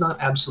it's not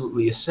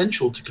absolutely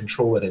essential to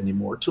control it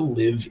anymore to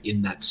live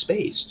in that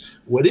space.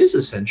 What is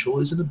essential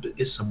is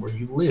somewhere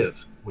you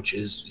live, which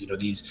is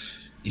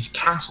these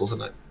castles,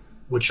 and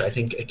which I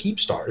think a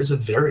Keepstar is a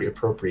very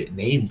appropriate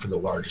name for the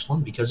largest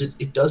one, because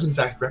it does in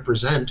fact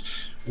represent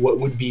what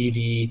would be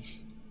the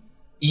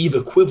EVE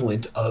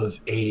equivalent of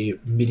a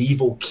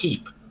medieval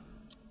keep.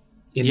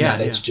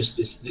 It's just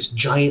this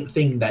giant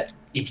thing that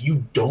if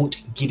you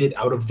don't get it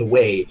out of the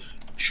way,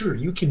 sure,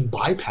 you can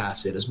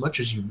bypass it as much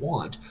as you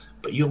want,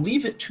 but you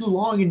leave it too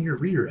long in your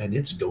rear and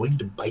it's going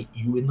to bite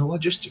you in the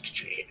logistics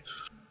chain.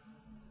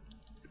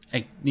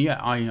 I think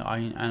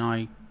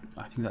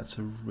that's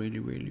a really,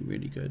 really,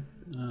 really good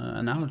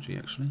analogy,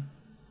 actually.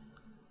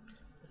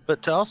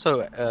 But to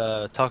also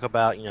talk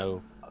about,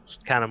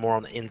 kind of more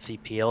on the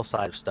NCPL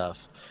side of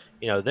stuff,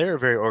 they're a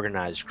very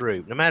organized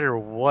group. No matter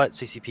what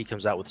CCP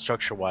comes out with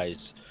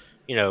structure-wise,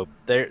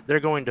 they're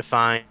going to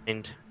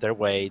find their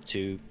way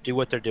to do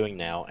what they're doing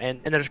now, and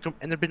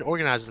they've been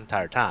organized this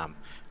entire time.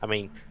 I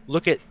mean,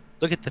 look at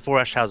the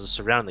forest houses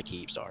surrounding the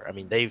Keepstar. I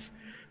mean, they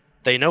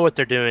know what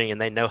they're doing,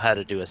 and they know how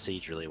to do a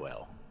siege really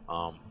well.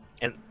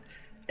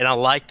 And I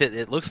like that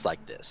it looks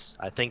like this.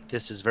 I think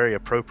this is very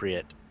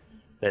appropriate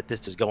that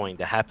this is going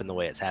to happen the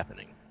way it's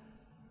happening.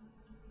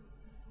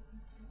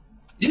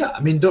 Yeah,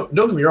 I mean, don't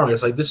get me wrong.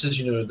 It's like this is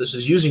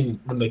using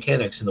the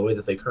mechanics in the way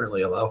that they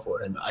currently allow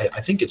for it, and I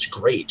think it's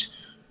great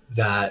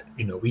that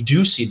we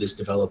do see this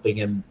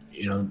developing. And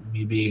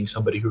me being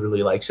somebody who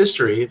really likes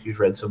history, if you've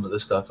read some of the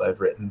stuff I've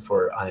written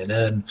for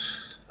INN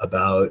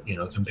about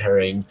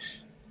comparing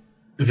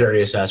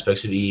various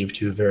aspects of EVE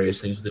to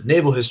various things within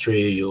naval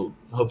history, you'll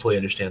hopefully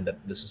understand that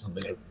this is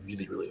something I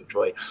really, really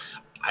enjoy.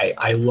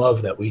 I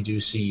love that we do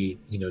see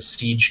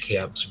siege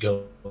camps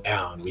go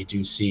down. We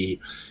do see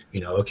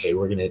okay,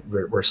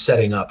 we're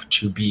setting up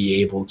to be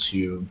able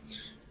to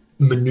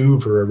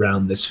maneuver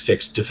around this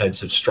fixed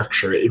defensive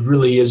structure. It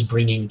really is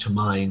bringing to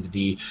mind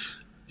the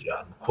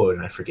quote,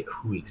 and I forget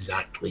who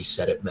exactly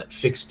said it, that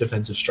fixed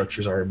defensive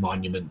structures are a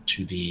monument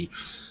to the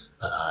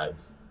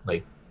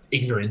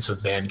ignorance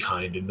of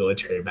mankind in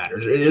military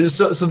matters. It is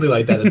something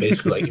like that. That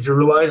basically, if you're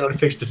relying on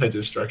fixed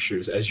defensive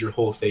structures as your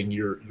whole thing,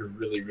 you're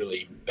really,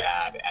 really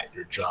bad at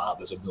your job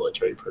as a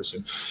military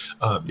person.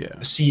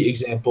 See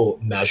example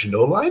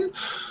Maginot Line,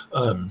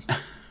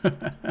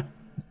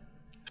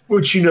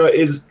 which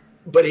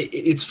but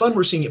it's fun.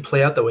 We're seeing it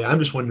play out that way. I'm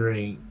just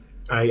wondering,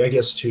 I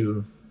guess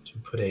to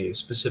put a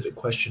specific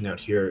question out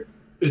here,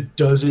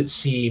 does it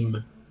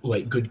seem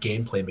like good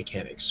gameplay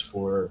mechanics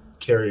for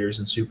carriers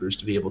and supers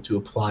to be able to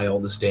apply all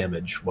this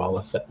damage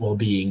while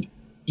being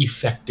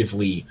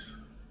effectively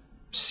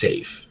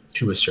safe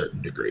to a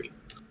certain degree?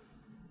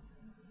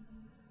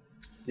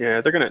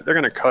 Yeah, they're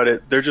gonna cut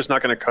it. They're just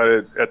not gonna cut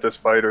it at this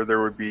fight, or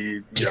there would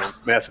be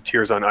massive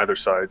tears on either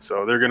side.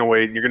 So they're gonna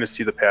wait. You're gonna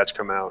see the patch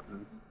come out,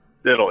 and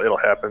it'll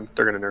happen.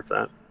 They're gonna nerf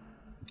that.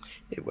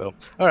 It will.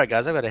 All right,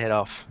 guys, I gotta head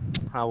off.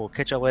 I will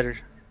catch y'all later.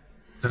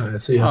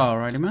 See ya.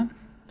 Alrighty, man.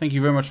 Thank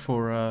you very much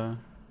for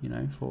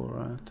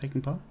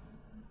taking part,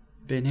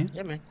 being here.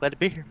 Yeah, man. Glad to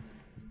be here.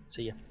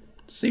 See ya.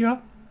 See ya.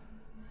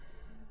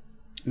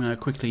 I'm gonna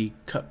quickly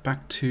cut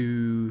back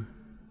to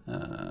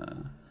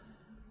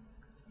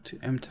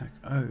MTech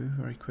O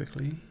very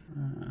quickly.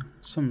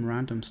 Some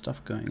random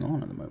stuff going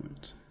on at the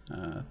moment.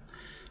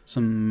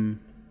 Some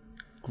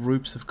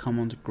groups have come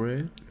onto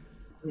grid.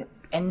 Yep.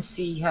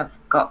 NC have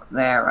got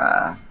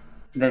their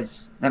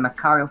there's their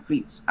Macario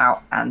fleets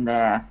out and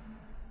their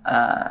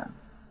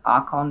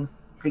Archon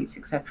fleets,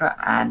 etc.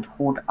 And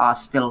Horde are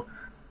still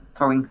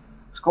throwing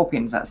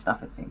scorpions at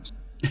stuff, it seems.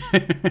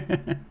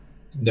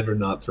 Never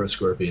not throw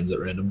scorpions at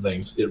random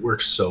things. It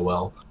works so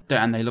well.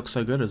 Yeah, and they look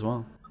so good as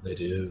well. They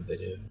do.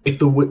 Like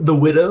the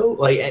Widow,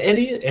 like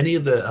any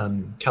of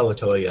the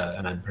Kalatoya,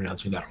 and I'm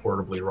pronouncing that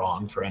horribly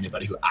wrong for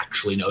anybody who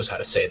actually knows how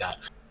to say that.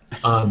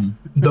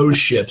 Those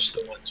ships,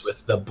 the ones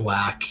with the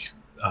black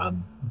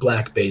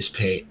base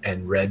paint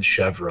and red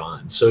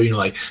chevron. So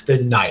like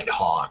the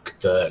Nighthawk,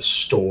 the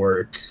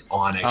Stork,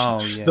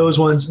 Onyx. Those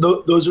ones.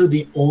 Those are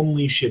the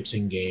only ships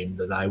in game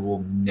that I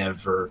will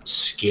never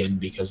skin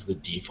because the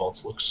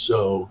defaults look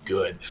so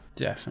good.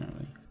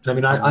 Definitely. I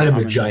mean, I am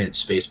a giant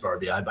space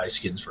Barbie. I buy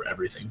skins for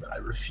everything, but I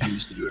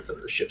refuse to do it for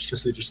those ships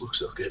because they just look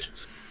so good.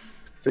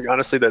 I think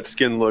honestly, that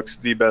skin looks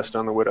the best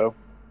on the Widow.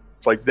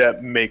 It's like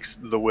that makes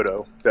the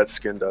Widow. That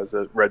skin does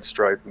it. Red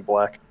stripe and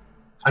black.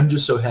 I'm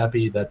just so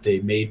happy that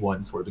they made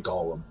one for the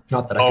Golem.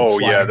 Not that I can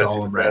fly a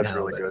Golem right now. That's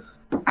really good.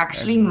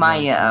 Actually,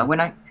 my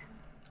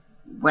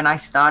when I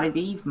started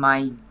EVE,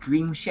 my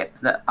dream ship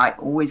that I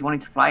always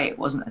wanted to fly, it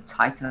wasn't a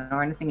Titan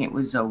or anything. It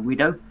was a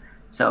Widow.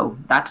 So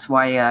that's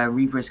why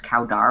Reaver is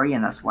Caldari,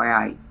 and that's why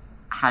I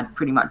had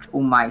pretty much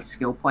all my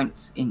skill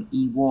points in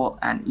E-War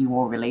and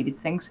E-War related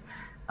things.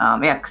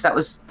 Yeah,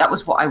 because that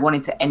was what I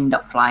wanted to end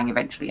up flying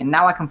eventually, and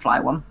now I can fly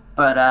one,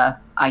 but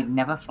I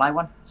never fly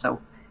one, so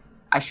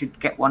I should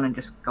get one and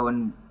just go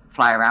and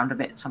fly around a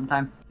bit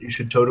sometime. You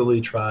should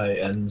totally try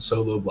and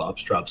solo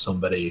blops drop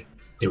somebody.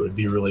 It would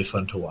be really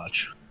fun to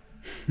watch.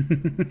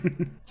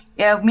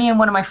 Yeah, me and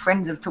one of my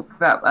friends have talked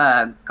about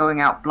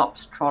going out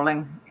blops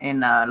trolling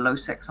in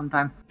low-sec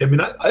sometime. I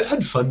mean, I've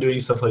had fun doing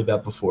stuff like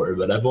that before,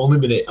 but I've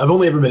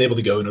only ever been able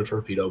to go in a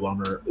torpedo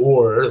bomber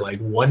or like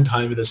one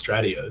time in a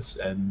Stratios,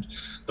 and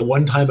the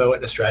one time I went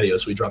in a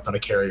Stratios, we dropped on a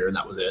carrier and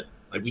that was it.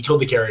 Like we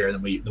killed the carrier and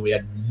then we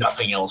had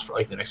nothing else for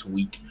like the next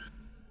week.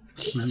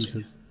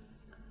 Jesus.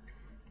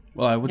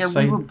 Well, I would yeah,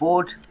 say we were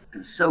bored,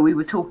 so we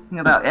were talking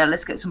about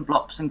let's get some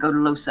blops and go to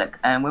low sec.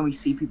 And when we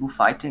see people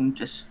fighting,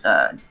 just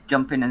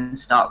jump in and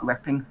start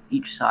repping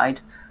each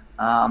side.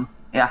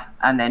 Yeah,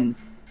 and then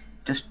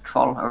just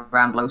troll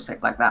around low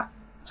sec like that.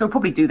 So we'll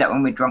probably do that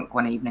when we're drunk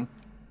one evening.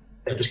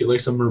 Yeah, just get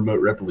like some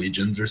remote rep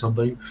legions or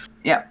something.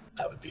 Yeah,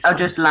 that would be fun. I'll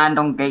just land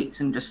on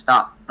gates and just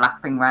start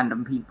blapping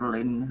random people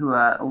in who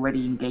are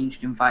already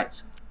engaged in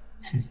fights.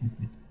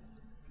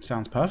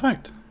 Sounds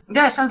perfect.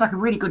 Yeah, it sounds like a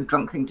really good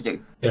drunk thing to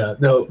do. Yeah,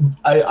 no,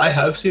 I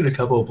have seen a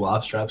couple of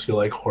blop straps go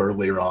like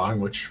horribly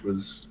wrong, which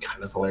was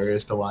kind of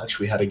hilarious to watch.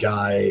 We had a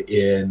guy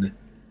in,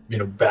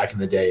 back in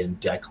the day in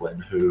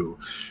Declan who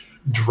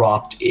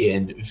dropped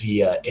in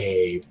via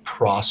a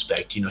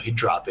prospect. He'd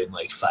drop in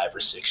like 5 or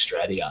 6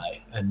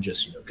 Stratii and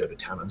just, go to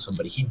town on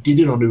somebody. He did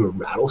it onto a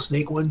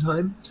rattlesnake one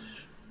time,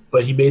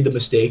 but he made the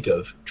mistake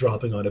of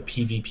dropping on a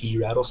PvP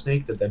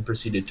rattlesnake that then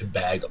proceeded to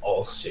bag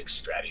all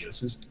 6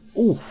 Stratioses.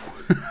 Ooh.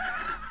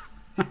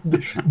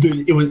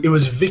 It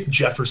was Vic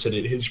Jefferson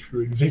and his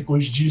crew, and Vic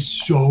was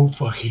just so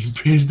fucking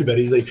pissed about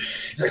it. He's like,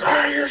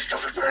 oh, you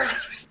stupid bird.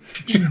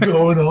 Just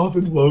going off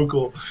in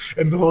local,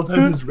 and the whole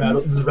time this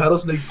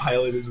rattlesnake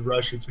pilot is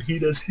Russian, so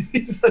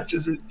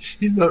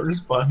he's not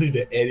responding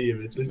to any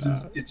of it. So it's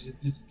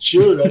just this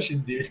chill Russian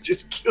dude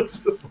just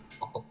kills them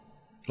all.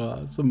 Oh,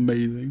 that's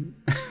amazing.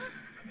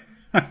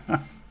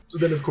 So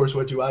then, of course,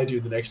 what do I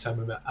do the next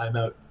time I'm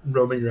out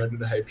roaming around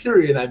in a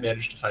Hyperion? I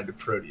manage to find a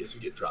Proteus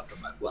and get dropped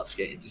on my bluff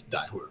gang and just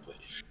die horribly.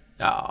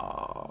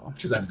 Oh,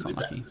 because I'm really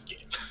bad at this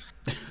game.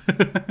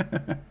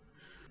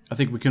 I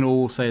think we can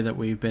all say that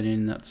we've been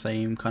in that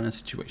same kind of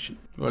situation,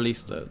 or at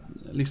least a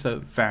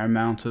fair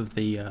amount of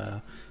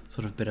the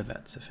sort of bitter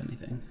vets, if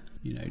anything.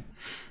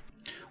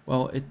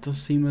 Well, it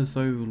does seem as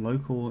though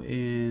local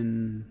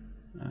in.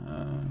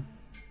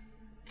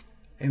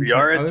 We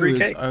are at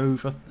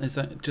 3K. Is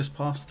that just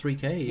past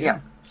 3K? Yeah.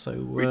 So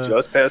we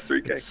just passed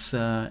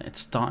 3K. It's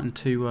starting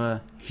to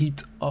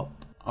heat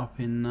up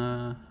in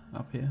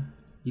up here.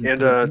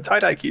 And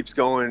tie-dye keeps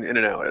going in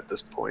and out at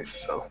this point.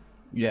 So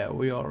yeah,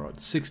 we are at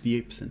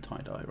 68%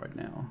 tie-dye right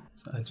now.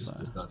 So that just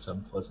does not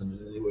sound pleasant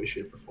in any way,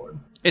 shape, or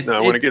form.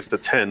 When it gets to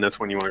 10,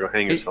 that's when you want to go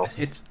hang yourself.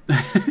 It's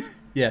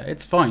yeah,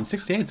 it's fine.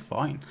 68's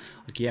fine.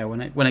 Like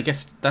when it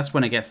gets to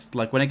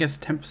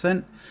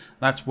 10%,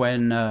 that's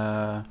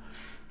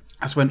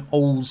when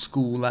old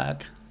school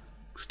lag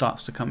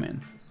starts to come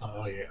in.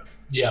 Oh yeah,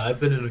 yeah. I've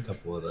been in a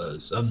couple of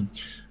those.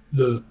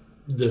 The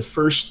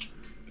first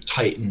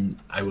Titan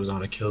I was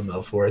on a kill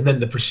mill for, and then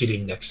the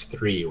preceding next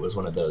 3 was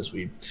one of those.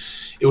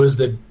 It was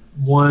the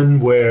one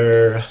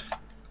where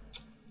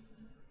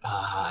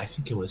I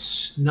think it was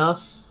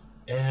Snuff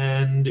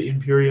and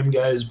Imperium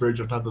guys bridge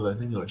on top of I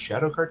think it was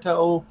Shadow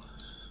Cartel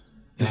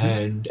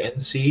and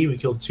NC. We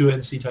killed 2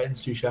 NC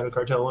Titans, 2 Shadow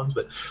Cartel ones,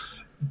 but.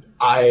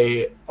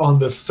 On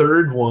the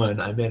 3rd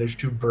one, I managed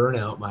to burn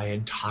out my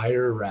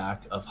entire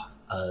rack of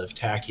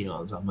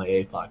tachyons on my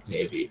APOC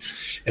Navy.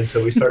 And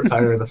so we start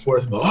firing the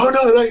 4th mill. Oh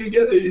no, I can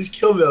get these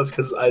kill mills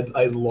because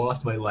I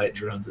lost my light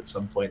drones at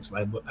some point. So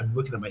I'm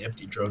looking at my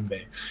empty drone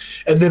bay.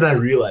 And then I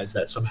realized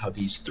that somehow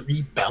these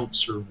 3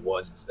 bouncer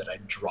ones that I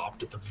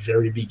dropped at the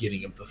very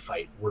beginning of the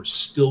fight were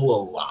still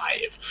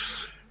alive.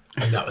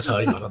 And that was how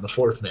I got on the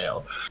 4th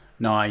mail.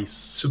 Nice.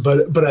 So,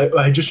 but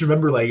I just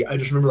remember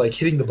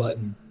hitting the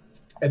button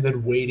and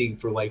then waiting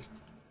for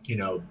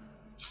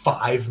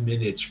 5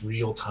 minutes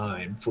real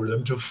time for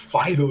them to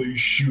finally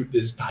shoot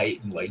this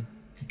Titan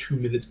 2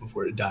 minutes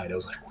before it died. I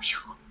was like,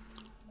 whew,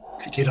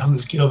 get on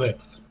this kill man.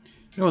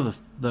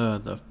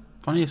 The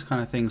funniest kind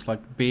of things,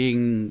 like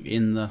being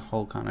in the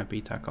whole kind of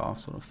BTAC-R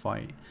sort of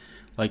fight,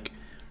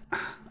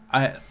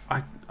 I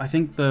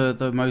think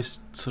the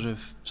most sort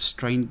of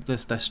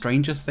the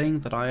strangest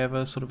thing that I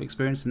ever sort of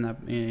experienced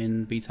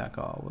in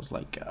BTAC-R was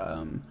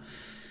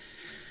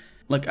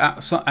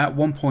at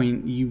one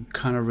point you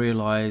kind of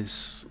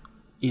realize,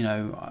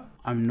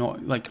 I'm not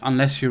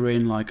unless you're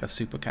in a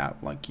super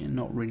cap, you're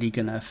not really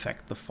gonna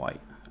affect the fight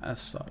as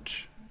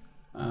such.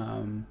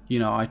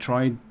 I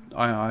tried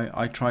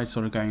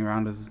sort of going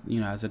around as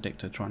a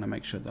dictator, trying to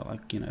make sure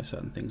that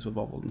certain things were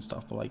bobbled and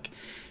stuff, but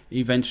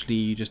eventually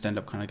you just end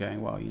up kind of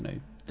going, well,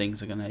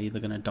 things are either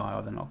gonna die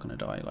or they're not gonna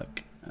die.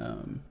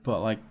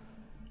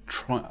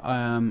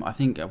 I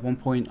think at one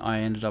point I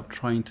ended up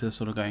trying to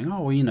sort of going,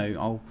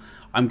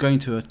 I'm going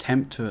to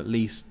attempt to at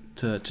least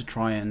to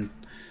try and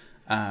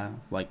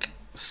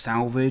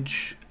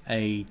salvage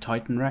a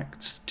Titan wreck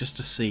just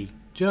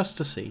just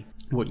to see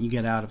what you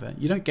get out of it.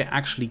 You don't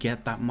actually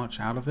get that much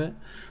out of it,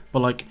 but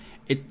like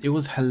it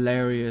was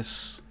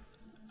hilarious.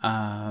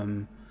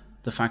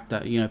 The fact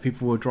that, you know,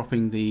 people were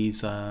dropping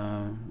these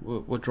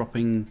were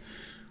dropping,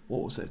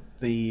 what was it,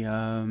 the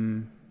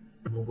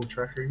mobile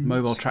tracker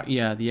units?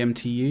 The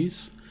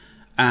MTUs,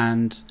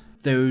 and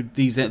there were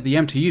the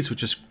MTUs would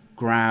just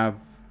grab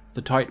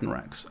the Titan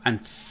Rex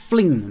and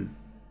fling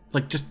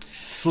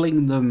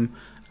them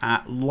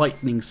at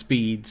lightning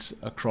speeds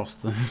across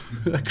them,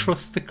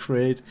 across the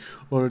grid,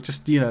 or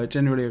just, you know,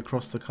 generally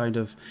across the kind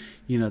of,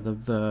 you know,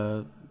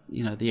 the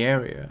the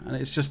area. And it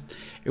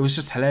was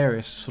just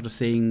hilarious sort of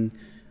seeing,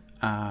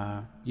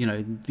 you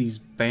know, these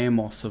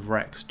behemoths of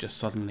Rex just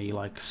suddenly,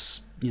 like,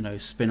 you know,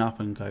 spin up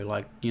and go,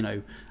 like, you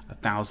know,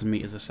 1,000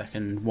 meters a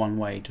second one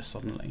way just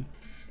suddenly.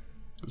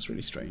 It was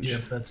really strange. Yeah,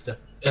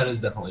 that is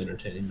definitely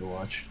entertaining to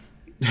watch.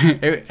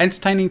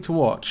 Entertaining to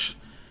watch.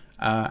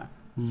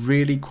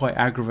 Really quite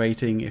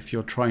aggravating if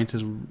you're trying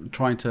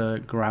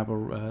to grab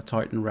a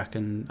Titan wreck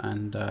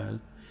and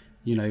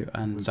you know,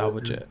 and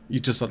salvage it.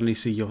 You just suddenly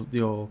see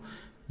your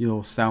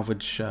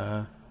salvage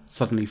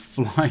suddenly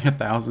fly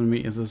 1,000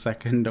 meters a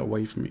second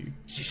away from you.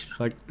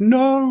 Like,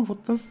 no,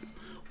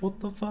 what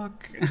the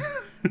fuck?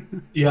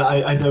 Yeah,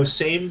 I know.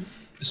 Same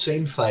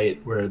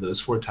fight where those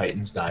 4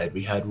 Titans died.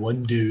 We had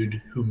one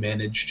dude who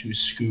managed to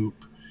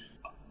scoop.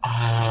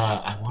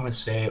 I want to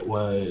say it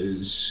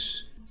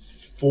was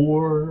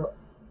 4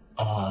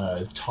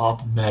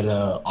 top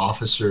meta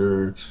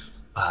officer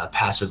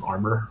passive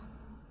armor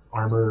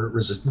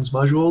resistance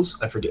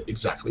modules. I forget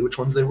exactly which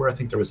ones they were. I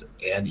think there was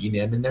an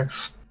ENAM in there.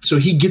 So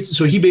he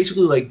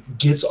basically like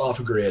gets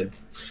off grid,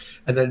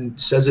 and then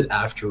says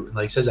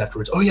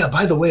afterwards, oh yeah,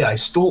 by the way, I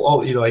stole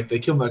all, you know, like they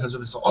killed my cousin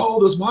and stole all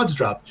those mods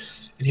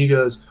dropped, and he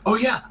goes, oh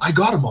yeah, I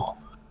got them all.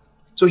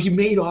 So he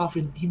made off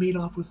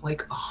with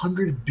like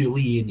 100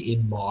 billion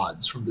in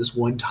mods from this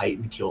one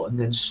Titan kill, and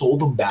then sold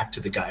them back to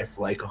the guy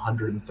for like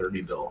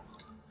 130 bill.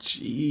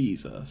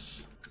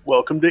 Jesus.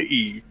 Welcome to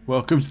Eve.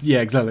 Welcome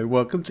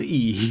to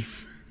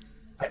Eve.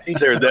 I think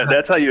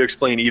that's how you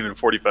explain Eve in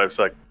 45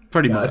 seconds.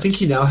 Pretty much. I think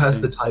he now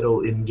has the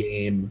title in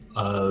game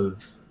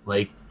of,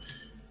 like,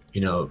 you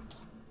know,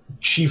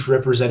 chief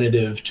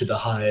representative to the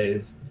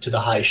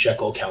high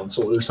Shekel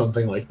Council or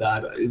something like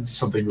that. It's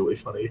something really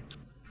funny.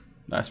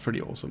 That's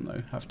pretty awesome,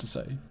 though, I have to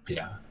say.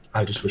 Yeah,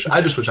 I just wish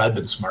I'd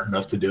been smart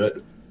enough to do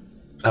it.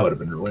 That would have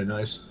been really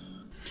nice.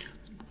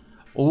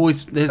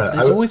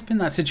 There's always been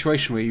that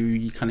situation where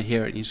you kind of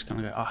hear it and you just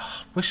kind of go, oh,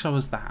 I wish I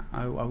was that.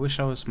 I wish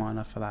I was smart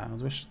enough for that. I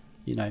wish,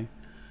 you know.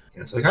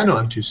 It's like, I know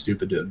I'm too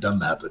stupid to have done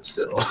that, but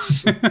still.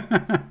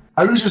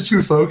 I was just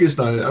too focused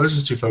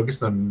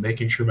on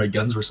making sure my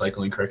guns were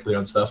cycling correctly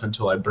on stuff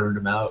until I burned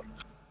them out.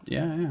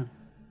 Yeah.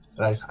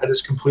 I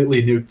just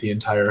completely nuked the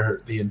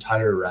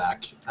entire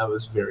rack. I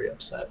was very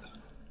upset.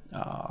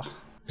 I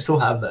still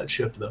have that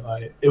ship, though.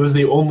 It was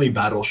the only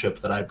battleship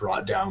that I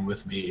brought down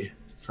with me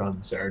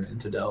from Saranin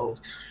to Delve,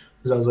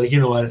 because I was like, you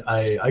know what,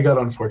 I got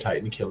on 4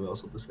 Titan kill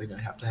wheels with this thing.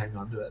 I have to hang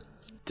on to it.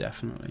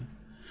 Definitely.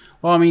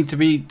 Well, I mean, to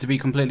be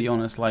completely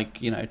honest,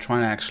 like, you know,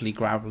 trying to actually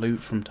grab loot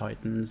from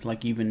Titans,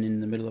 like even in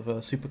the middle of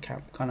a super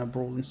cap kind of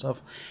brawl and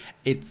stuff,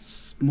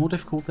 it's more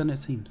difficult than it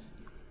seems.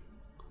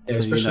 Yeah, so,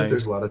 especially if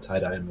there's a lot of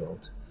tie-dye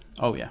involved.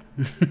 Oh yeah.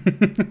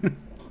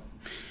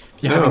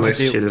 This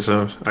shit is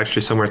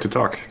actually somewhere to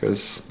talk,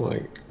 because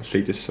like the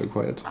fleet is so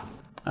quiet.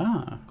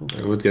 Ah, cool.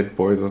 I would get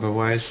bored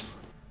otherwise.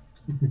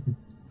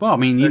 Well, I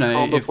mean, you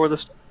know, before the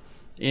storm.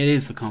 It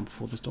is the calm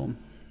before the storm.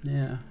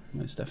 Yeah,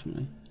 most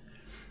definitely.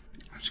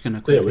 I'm just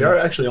gonna. Yeah, we are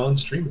actually on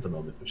stream at the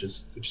moment, which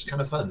is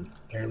kind of fun.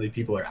 Apparently,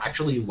 people are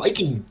actually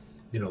liking,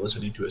 you know,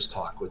 listening to us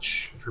talk,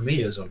 which for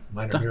me is a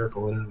minor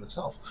miracle in and of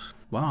itself.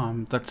 Wow,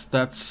 I'm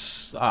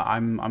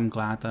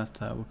glad that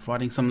we're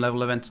providing some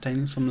level of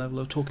entertaining, some level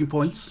of talking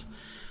points.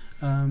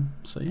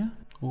 So yeah,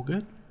 all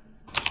good.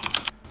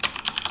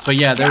 But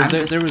yeah,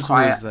 there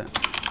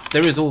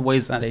is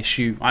always that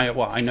issue.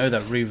 I know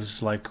that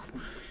Reeva's like,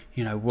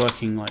 you know,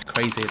 working like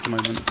crazy at the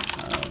moment,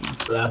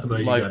 live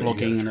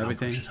blogging and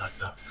everything.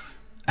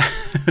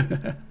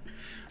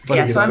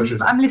 Yeah, so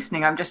I'm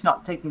listening. I'm just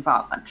not taking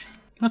part much.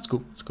 That's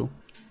cool.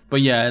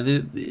 But yeah,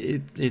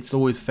 it's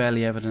always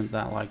fairly evident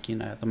that, like, you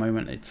know, at the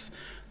moment it's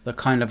the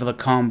kind of the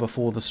calm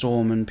before the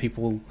storm, and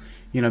people,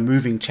 you know,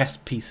 moving chess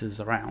pieces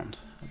around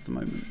at the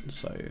moment.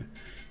 So,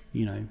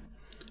 you know,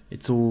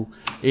 it's all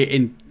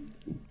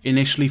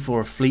initially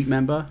for a fleet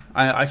member.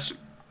 I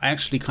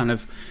actually kind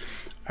of,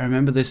 I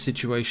remember this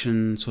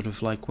situation sort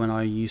of like when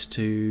I used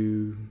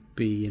to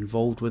be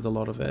involved with a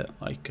lot of it,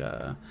 like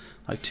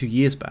 2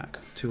 years back,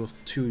 two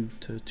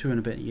and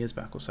a bit years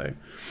back or so.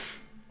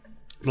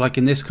 Like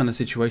in this kind of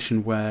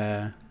situation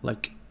where,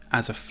 like,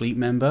 as a fleet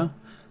member,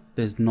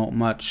 there's not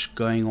much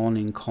going on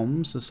in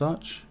comms as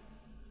such.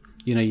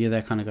 You know, you're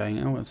there kind of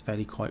going, oh, it's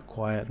fairly quite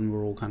quiet, and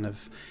we're all kind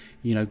of,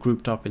 you know,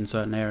 grouped up in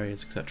certain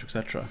areas, etc.,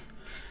 etc.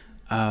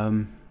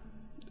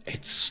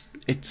 It's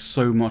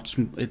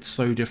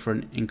so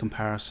different in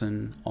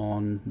comparison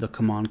on the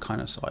command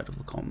kind of side of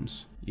the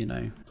comms, you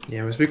know.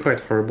 Yeah, it must be quite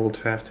horrible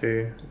to have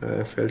to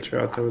filter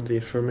out all the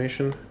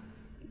information.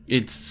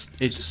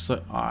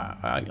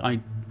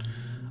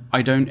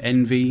 I don't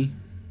envy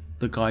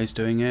the guys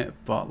doing it,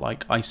 but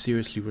like I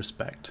seriously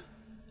respect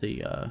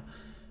the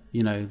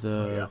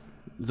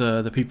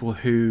the people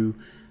who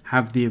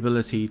have the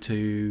ability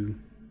to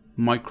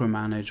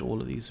micromanage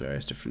all of these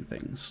various different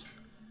things.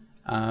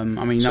 I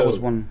mean, that was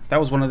one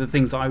of the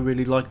things that I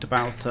really liked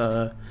about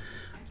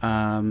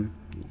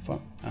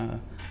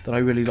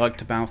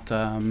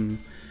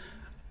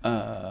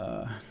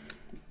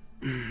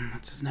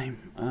what's his name?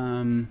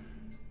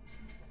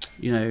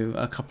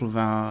 A couple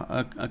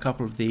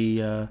of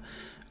the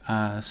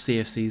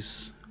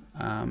CFC's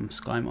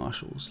Sky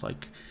Marshals,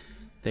 like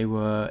they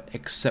were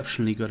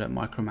exceptionally good at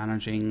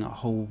micromanaging a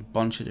whole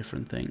bunch of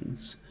different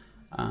things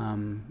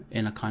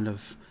in a kind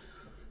of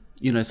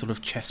sort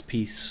of chess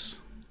piece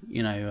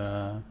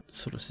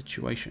sort of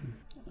situation.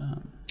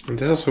 And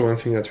there's also one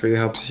thing that really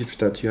helps if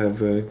that you have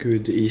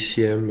good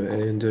ECM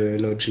and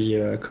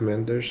Logi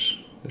commanders.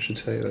 I should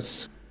say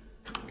that's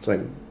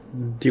like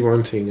the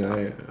one thing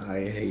I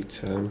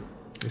hate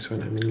is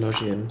when I'm in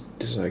Logi and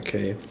it's like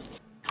you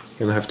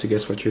don't have to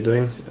guess what you're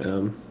doing.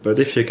 But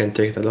if you can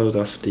take the load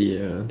off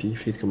the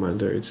fleet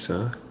commander, it's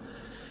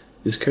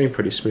going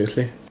pretty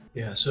smoothly.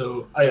 Yeah,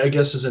 so I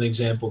guess as an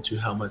example to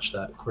how much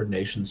that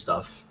coordination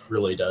stuff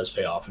really does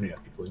pay off, and you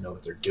have people who know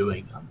what they're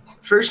doing.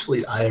 First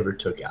fleet I ever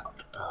took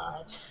out,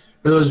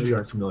 for those of you who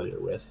aren't familiar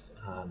with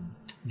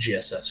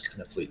GSF's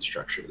kind of fleet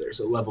structure,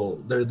 there's a level,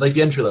 they're like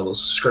the entry level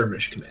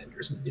skirmish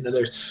commanders. And,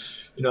 there's,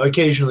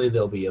 occasionally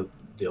there'll be a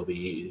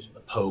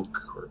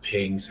poke or a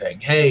ping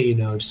saying, hey,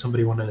 does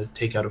somebody want to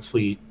take out a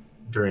fleet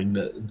during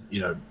the,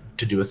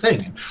 to do a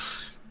thing?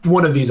 And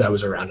one of these I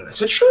was around and I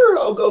said, sure,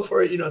 I'll go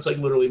for it. It's like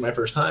literally my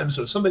first time.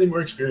 So if somebody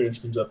more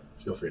experienced comes up,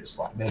 feel free to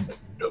slot me in, but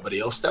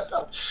nobody else stepped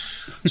up.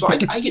 So I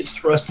get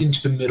thrust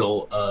into the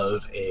middle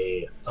of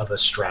a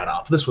strat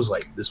op. This was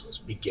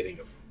beginning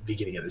of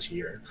this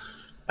year.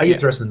 I get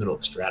thrust in the middle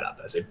of a strat op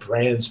as a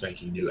brand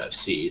spanking new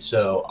FC.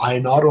 So I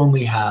not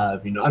only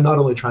have, I'm not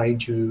only trying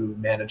to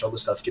manage all the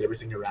stuff, get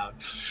everything around,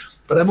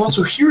 but I'm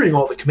also hearing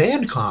all the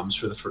command comms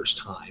for the first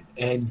time.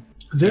 And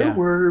there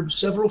were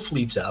several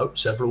fleets out,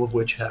 several of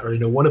which had,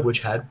 one of which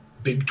had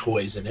big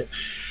toys in it.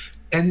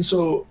 And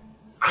so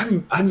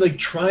I'm like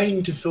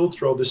trying to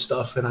filter all this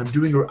stuff, and I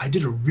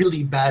did a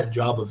really bad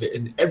job of it,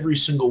 and every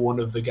single one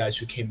of the guys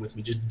who came with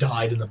me just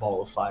died in a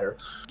ball of fire,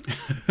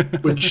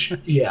 which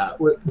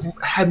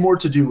had more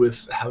to do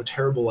with how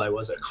terrible I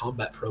was at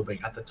combat probing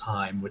at the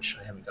time, which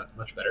I haven't gotten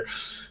much better.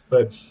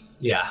 But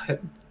yeah,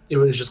 it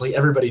was just like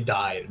everybody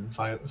died, and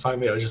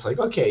finally I was just like,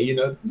 okay,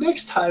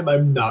 next time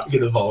I'm not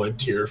going to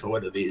volunteer for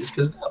one of these,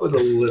 because that was a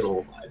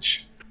little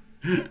much.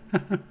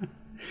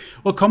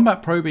 Well,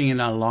 combat probing in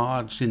a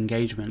large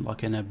engagement,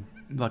 like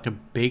a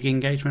big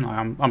engagement,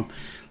 I'm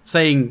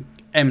saying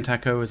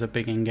MTACO as a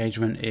big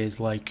engagement is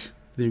like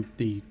it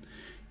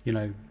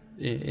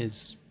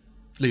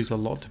leaves a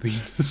lot to be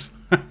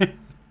decided.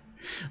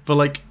 But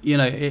like, in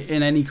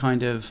any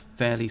kind of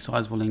fairly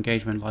sizable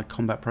engagement, like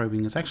combat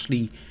probing is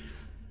actually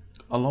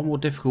a lot more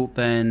difficult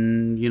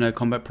than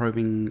combat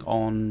probing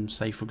on,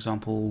 say, for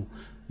example,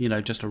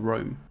 just a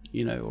roam,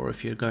 or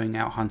if you're going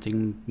out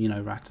hunting,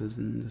 ratters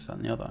and this, that,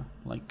 and the other.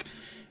 Like,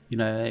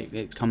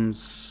 it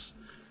becomes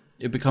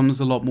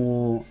a lot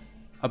more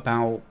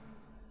about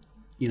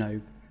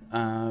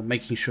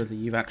making sure that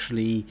you've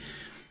actually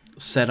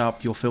set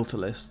up your filter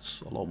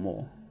lists a lot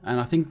more. And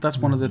I think that's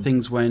one of the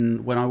things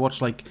when I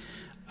watch like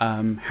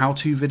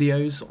how-to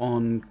videos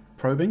on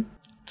probing,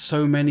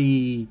 so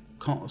many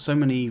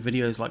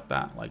videos like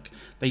that, like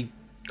they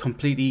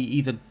completely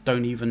either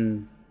don't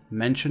even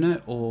mention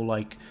it or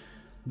like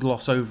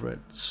gloss over it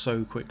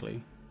so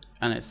quickly,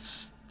 and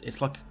it's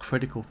like a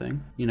critical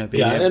thing,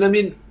 and I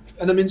mean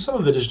some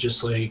of it is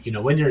just like,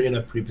 when you're in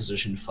a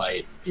pre-positioned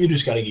fight, you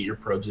just got to get your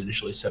probes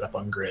initially set up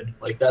on grid.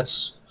 Like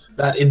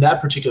that in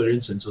that particular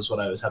instance was what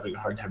I was having a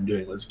hard time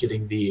doing, was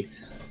getting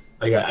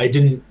I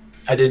didn't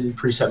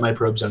preset my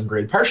probes on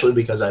grid, partially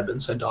because I'd been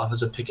sent off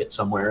as a picket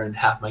somewhere and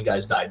half my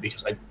guys died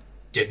because I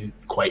didn't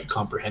quite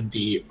comprehend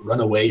the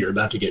runaway, you're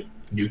about to get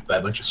nuked by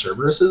a bunch of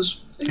Cerberuses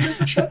thing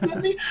that shot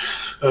at me.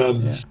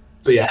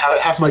 So yeah,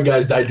 half my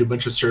guys died to a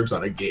bunch of Serbs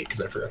on a gate because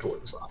I forgot to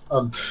warn this off.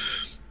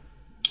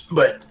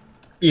 But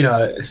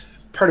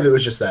part of it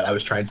was just that I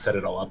was trying to set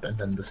it all up, and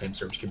then the same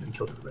Serbs came and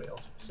killed everybody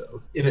else.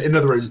 So in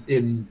other words, the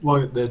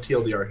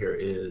TLDR here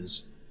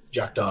is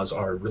Jackdaws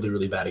are really,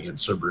 really bad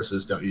against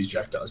Cerberuses. Don't use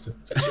Jackdaws to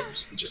fight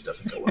Serbs. It just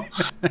doesn't go well.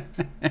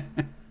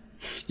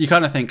 You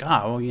kind of think,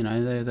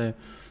 they're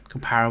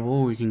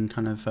comparable. We can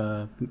kind of.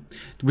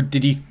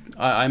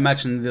 I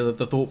imagine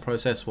the thought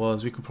process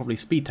was we could probably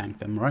speed tank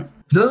them, right?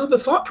 No, the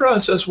thought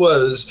process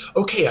was,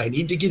 okay, I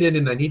need to get in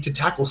and I need to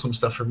tackle some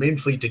stuff for main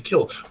fleet to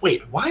kill.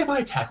 Wait, why am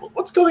I tackled?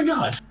 What's going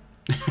on?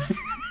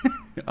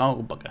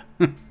 Oh, bugger.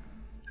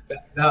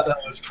 That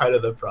was kind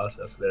of the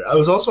process there. I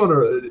was also on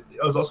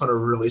a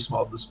really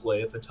small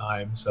display at the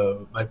time,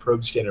 so my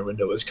probe scanner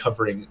window was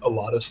covering a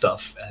lot of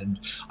stuff, and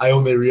I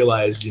only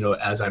realized,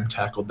 as I'm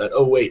tackled, that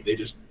wait, they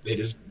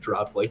just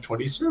dropped like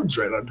 20 Serbs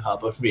right on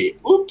top of me.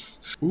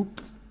 Oops.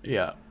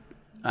 Yeah.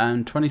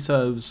 And 20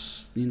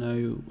 subs, you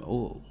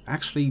know,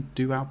 actually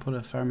do output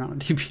a fair amount of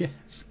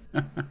DPS.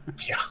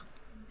 Yeah.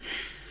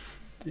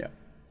 Yeah.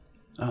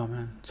 Oh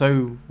man.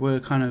 So we're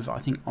kind of, I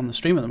think, on the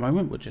stream at the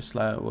moment. We're just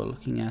we're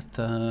looking at,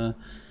 I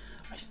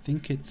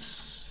think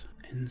it's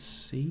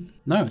NC.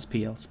 No, it's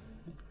PLs.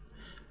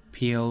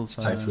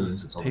 PLs.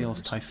 Typhoons. It's all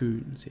PLs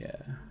Typhoons. Yeah.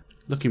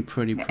 Looking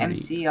pretty.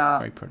 MCR.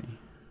 Very pretty.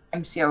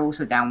 MCR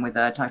also down with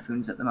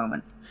Typhoons at the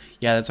moment.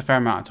 Yeah, there's a fair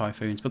amount of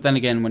Typhoons. But then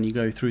again, when you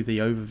go through the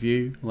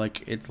overview,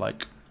 like, it's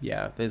like,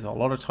 yeah, there's a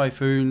lot of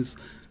Typhoons.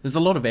 There's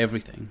a lot of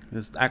everything.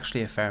 There's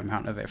actually a fair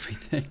amount of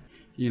everything.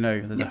 You know,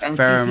 there's a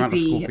fair amount of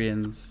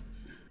Scorpions.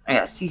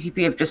 Yeah,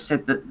 CCP have just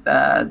said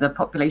that the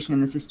population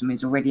in the system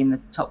is already in the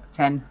top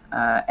 10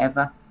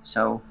 ever.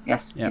 So,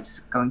 yes, it's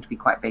going to be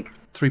quite big.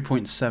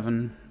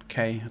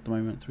 3.7k at the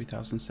moment,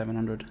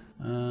 3,700.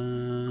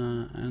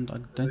 And I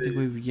don't think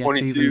we've yet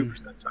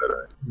 22%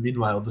 tie-dye.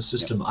 Meanwhile, the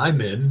system I'm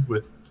in,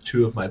 with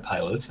 2 of my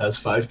pilots, has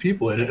 5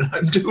 people in it, and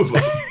I'm 2 of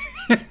them.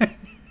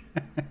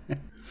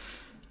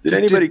 Did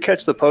anybody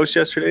catch the post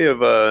yesterday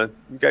of a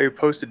guy who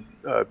posted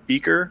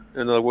Beaker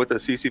and what the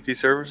CCP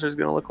service is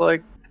going to look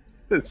like?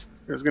 It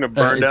was going to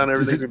burn down.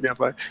 Everything's going to be on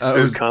fire. It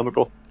was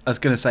comical. I was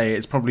going to say,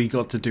 it's probably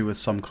got to do with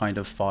some kind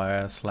of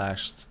fire /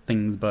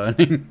 things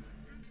burning.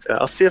 Yeah,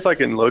 I'll see if I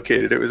can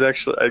locate it. It was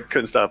actually, I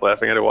couldn't stop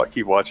laughing. I had to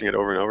keep watching it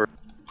over and over.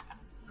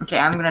 Okay,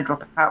 I'm going to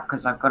drop it out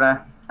because I've got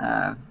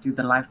to do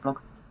the live blog.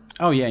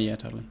 Oh, yeah,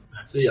 totally.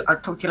 See ya. I'll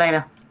talk to you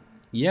later.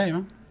 Yeah,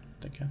 man.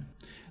 Take care.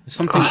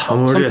 Something. I'm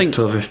already at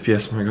 12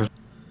 FPS, my god.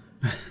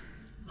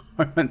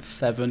 I went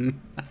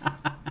 7.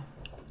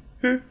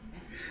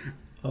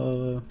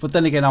 But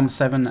then again, I'm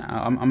 7.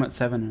 I'm at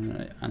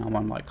 7, and I'm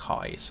on like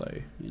high, so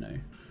you know.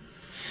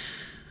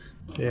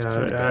 Yeah,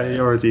 I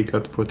already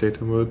got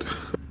potato mode.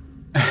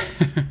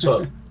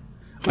 So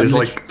there's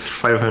like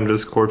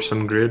 500 corpse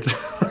on grid.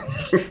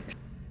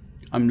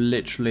 I'm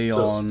literally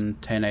on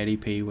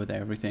 1080p with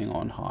everything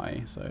on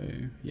high, so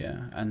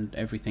yeah, and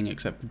everything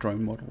except the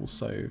drone models.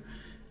 So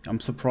I'm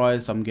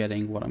surprised I'm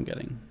getting what I'm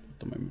getting at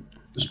the moment.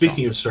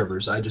 Speaking of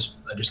servers, I just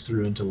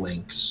threw into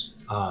links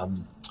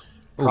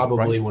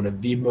probably one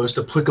of the most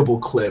applicable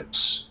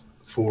clips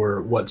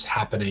for what's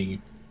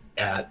happening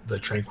at the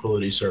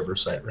Tranquility server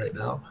site right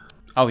now.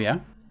 Oh yeah,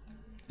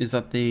 is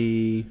that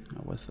the?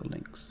 Oh, where's the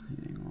links?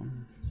 Hang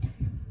on.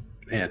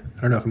 Man,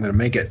 I don't know if I'm gonna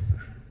make it.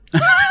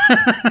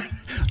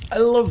 I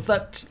love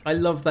that. I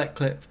love that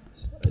clip.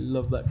 I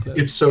love that clip.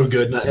 It's so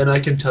good, and I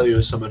can tell you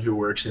as someone who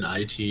works in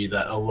IT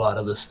that a lot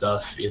of the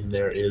stuff in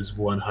there is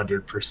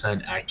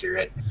 100%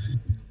 accurate.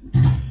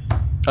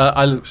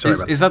 I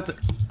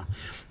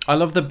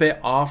love the bit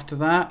after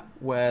that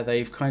where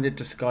they've kind of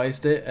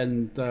disguised it,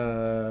 and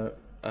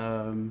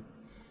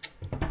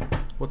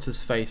what's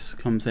his face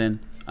comes in.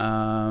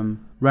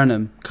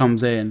 Renham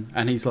comes in,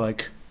 and he's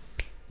like,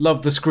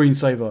 "Love the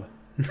screensaver."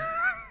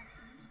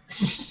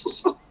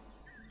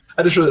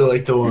 I just really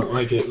like the one,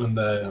 like it when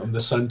the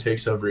son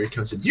takes over. He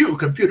comes in, "You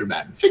computer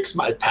man, fix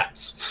my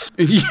pants."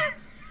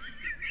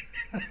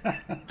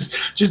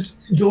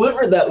 just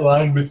deliver that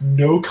line with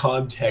no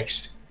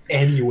context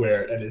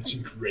anywhere, and it's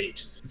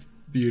great. It's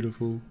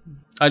beautiful.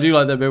 I do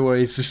like that bit where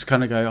he's just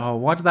kind of go, "Oh,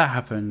 why did that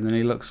happen?" And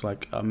he looks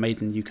like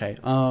made in UK.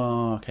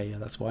 Oh, okay, yeah,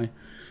 that's why.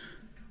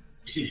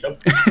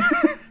 Yep.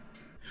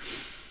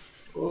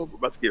 Oh, we're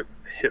about to get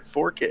hit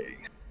 4K.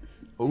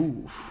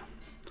 Ooh.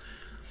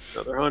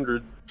 Another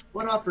 100.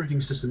 What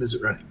operating system is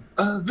it running?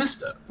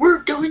 Vista. We're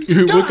going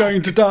to die. We're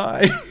going to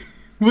die.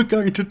 We're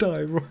going to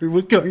die, Roy.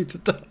 We're going to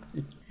die.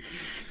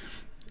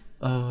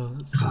 Oh,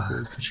 that's so good.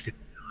 That's such a good.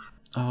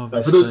 Oh,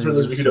 for those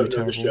of you who don't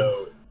know the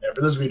show,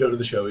 for those of you who don't know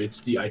the show,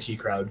 it's the IT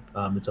Crowd.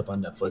 It's up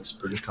on Netflix,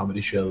 British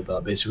comedy show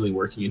about basically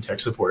working in tech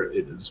support.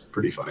 It is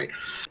pretty funny.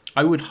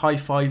 I would high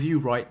five you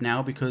right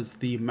now because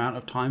the amount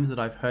of times that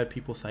I've heard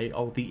people say,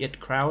 "Oh, the IT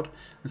Crowd,"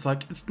 it's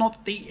like it's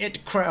not the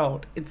IT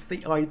Crowd, it's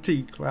the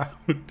IT Crowd.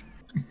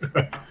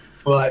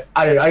 Well,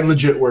 I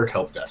legit work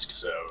help desk,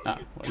 so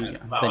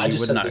I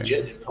just said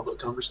legit in public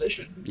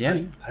conversation.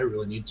 Yeah, I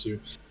really need to.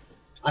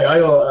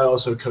 I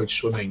also coach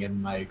swimming, and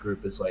my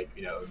group is like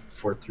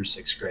 4th through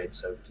 6th grade,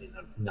 so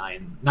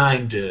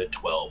 9 to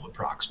 12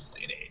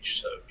 approximately in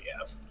age. So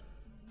yeah.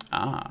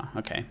 Ah,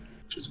 okay.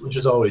 Which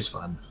is always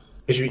fun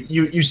because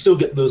you still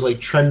get those like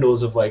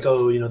trendles of like,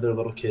 oh, they're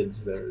little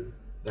kids, they're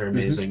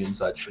amazing and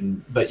such,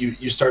 but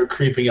you start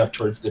creeping up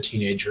towards the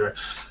teenager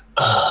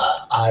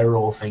eye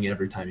roll thing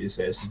every time you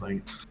say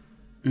something.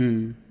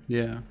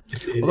 Yeah.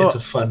 It's a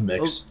fun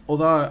mix.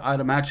 Although I'd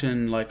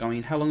imagine,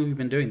 how long have you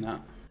been doing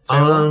that?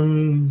 A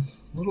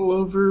little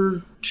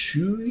over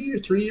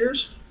 3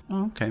 years.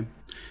 Oh, okay.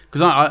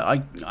 Because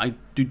I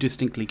do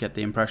distinctly get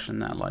the impression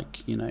that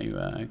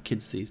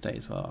kids these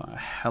days are a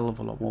hell of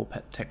a lot more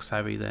tech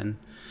savvy than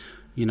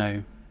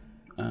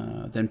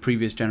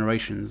previous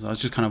generations. I was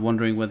just kind of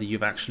wondering whether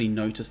you've actually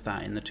noticed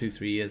that in the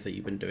 2-3 years that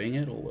you've been doing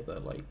it, or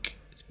whether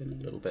it's been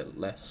a little bit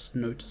less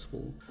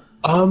noticeable.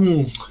 I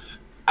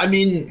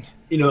mean,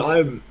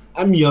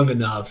 I'm young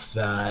enough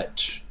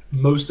that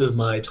most of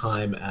my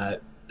time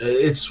at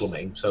It's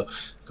swimming, so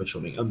coach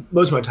swimming.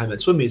 Most of my time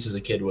at swim meets as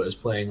a kid was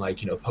playing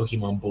like, you know,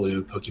 Pokemon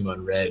Blue,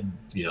 Pokemon Red,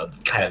 you know,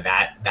 kind of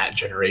that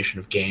generation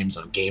of games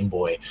on Game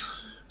Boy.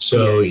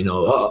 So, you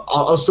know,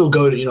 I'll still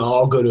go to, you know,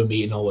 I'll go to a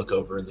meet and I'll look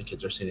over and the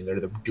kids are sitting there,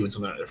 they're doing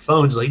something on their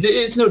phones. Like,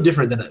 it's no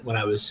different than when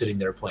I was sitting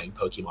there playing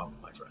Pokemon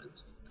with my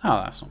friends. Oh,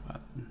 that's not bad.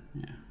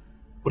 Yeah.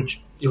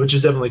 Which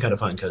is definitely kind of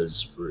fun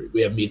because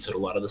we have meets at a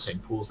lot of the same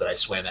pools that I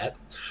swam at.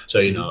 So,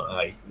 you know,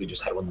 we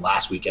just had one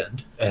last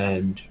weekend,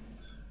 and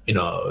you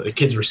know, the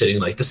kids were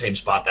sitting like the same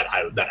spot that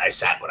I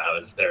sat when I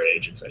was their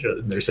age and such,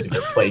 and they're sitting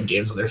there playing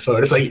games on their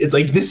phone. It's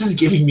like this is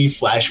giving me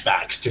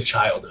flashbacks to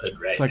childhood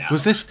right now.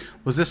 Was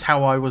this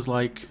how I was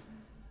like?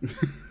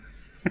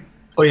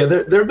 Oh yeah,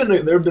 there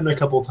have been a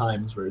couple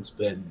times where it's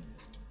been,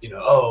 you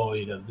know,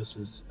 this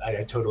is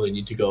I totally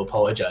need to go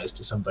apologize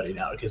to somebody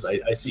now because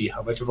I see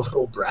how much of a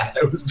little brat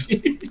I was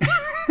being.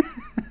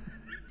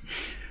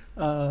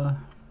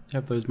 You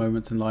have those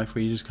moments in life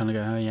where you just kind of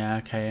go, oh yeah,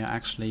 okay.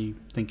 Actually,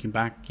 thinking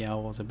back, yeah, I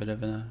was a bit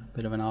of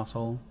an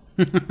asshole.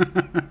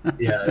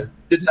 Yeah,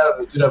 did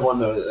have one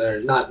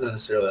though. Not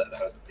necessarily that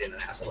I was being an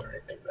asshole or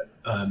anything, but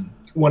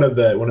one of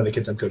the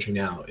kids I'm coaching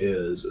now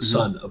is a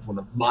son of one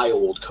of my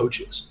old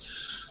coaches.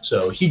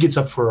 So he gets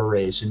up for a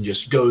race and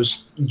just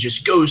goes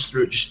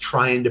through it, just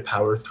trying to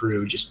power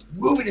through, just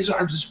moving his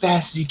arms as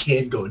fast as he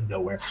can, going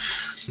nowhere.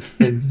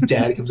 And his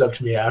dad comes up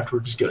to me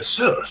afterwards, just goes,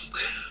 "So,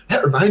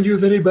 that remind you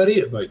of anybody?"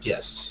 I'm like,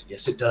 yes,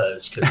 it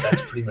does, because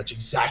that's pretty much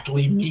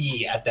exactly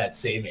me at that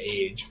same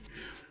age.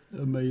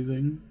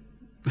 Amazing.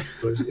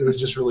 It was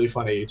just really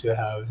funny to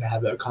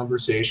have that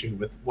conversation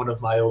with one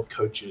of my old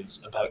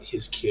coaches about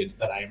his kid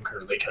that I am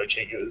currently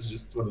coaching. It was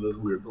just one of those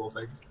weird little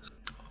things.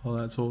 Oh,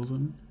 that's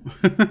awesome.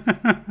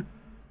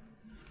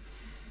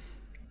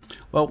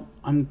 Well,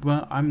 I'm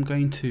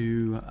going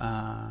to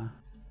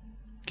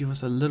give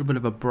us a little bit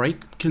of a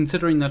break,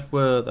 considering that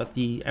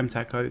the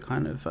MTACO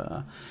kind of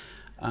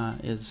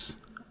is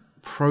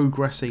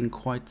progressing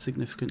quite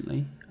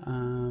significantly.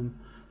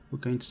 We're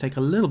going to take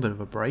a little bit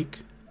of a break,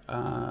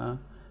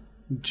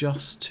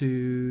 just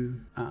to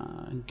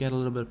get a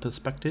little bit of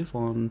perspective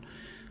on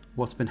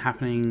what's been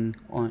happening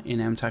in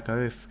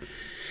MTACO.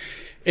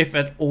 If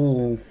at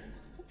all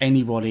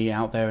anybody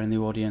out there in the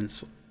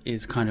audience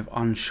is kind of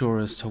unsure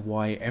as to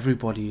why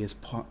everybody is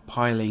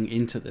piling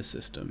into the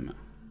system,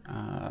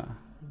 I'm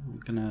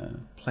going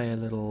to play a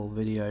little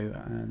video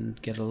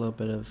and get a little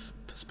bit of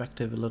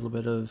perspective, a little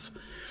bit of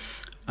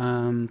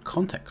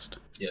context.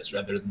 Yes,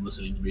 rather than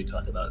listening to me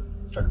talk about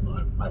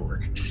my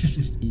work.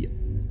 Yep.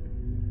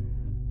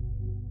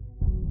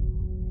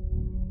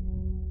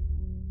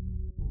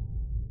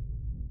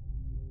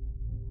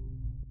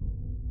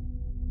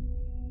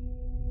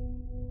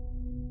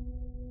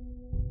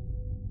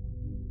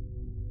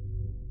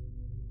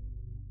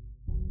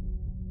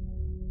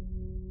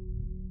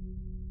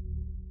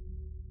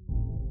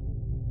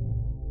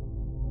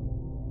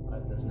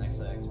 This next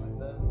I expect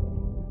that.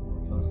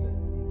 Post it.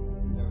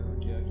 Never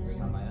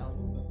deactivate on my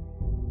album.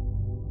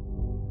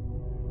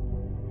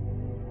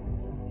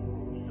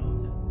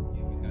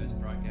 You guys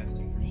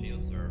broadcasting for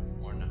shields are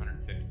more than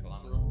 150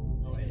 kilometers.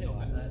 Oh, hey,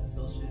 that's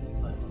still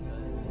shooting Typhoon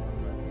guys.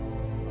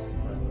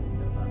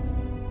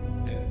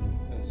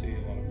 Yeah, I see a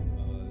lot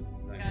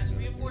of guys,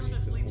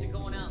 reinforcement fleets are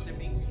going out. They're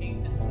being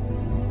pinged.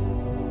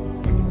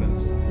 Good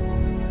defense.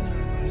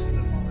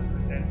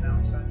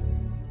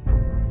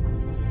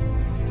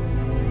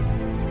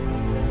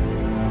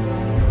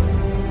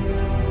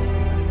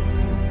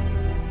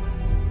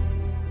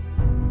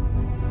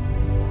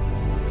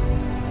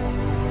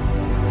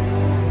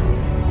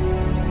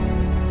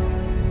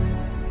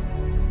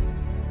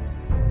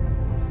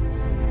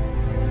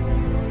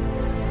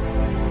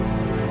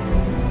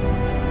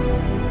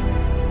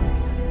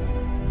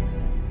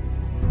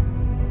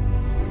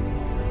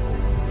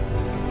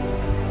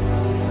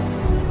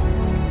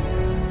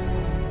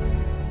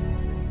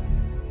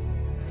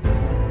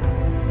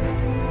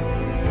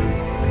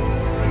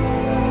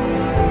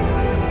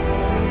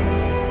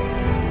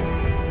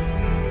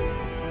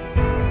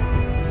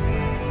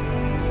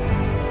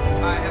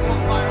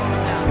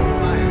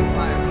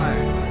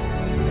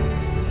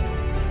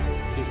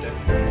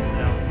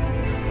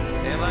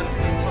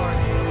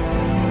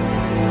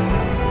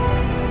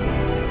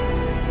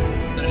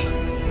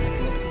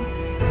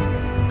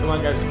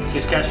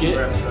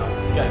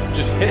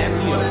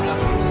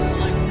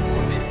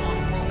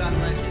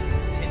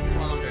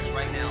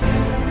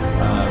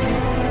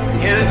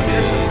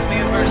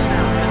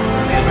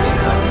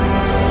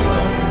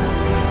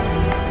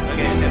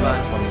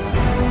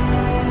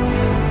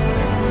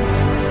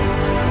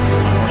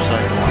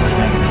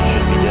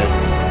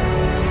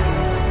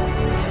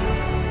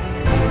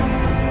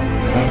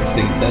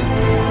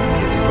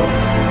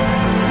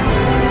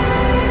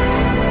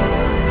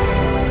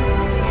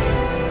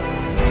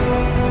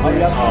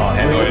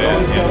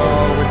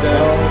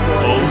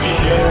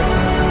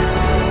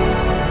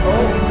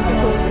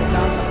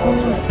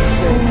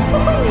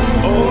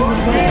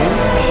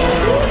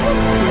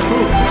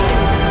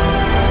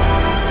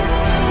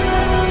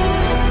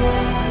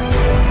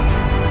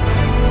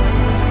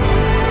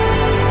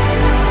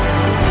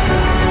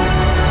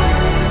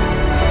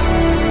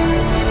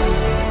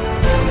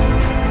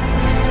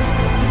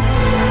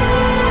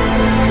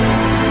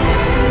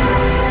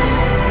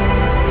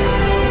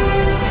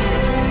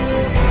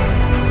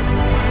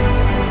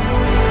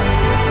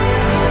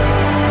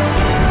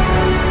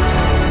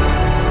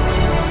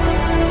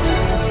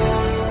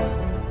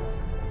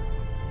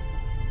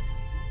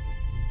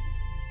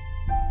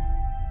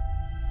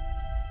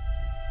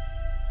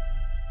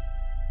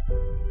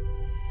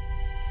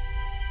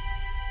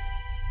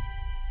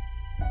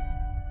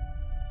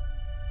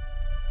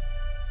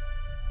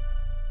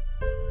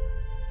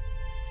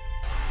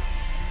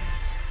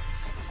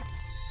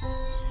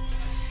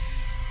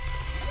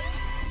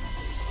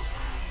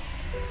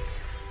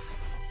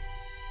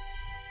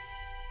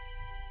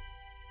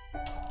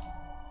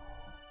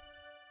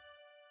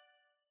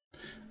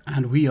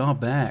 And we are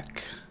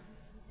back.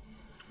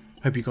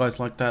 Hope you guys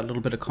liked that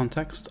little bit of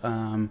context.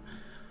 We've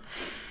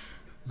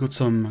got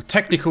some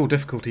technical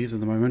difficulties at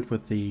the moment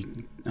with the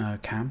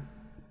cam,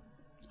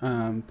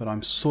 but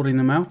I'm sorting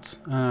them out.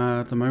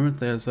 At the moment,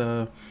 there's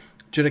a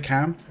jitter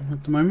cam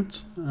at the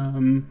moment,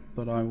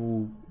 but I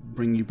will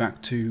bring you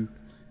back to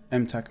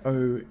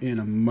MTAC-0 in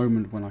a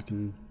moment when I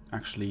can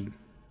actually,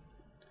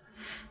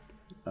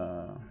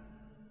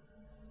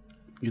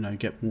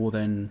 get more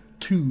than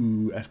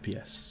 2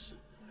 FPS.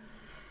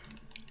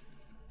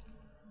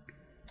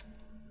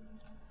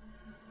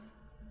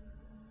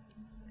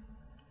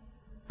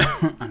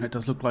 And it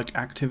does look like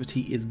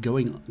activity is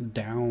going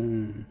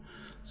down.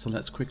 So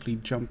let's quickly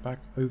jump back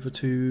over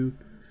to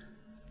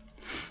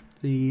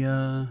the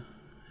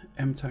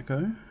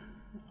MTAC-0.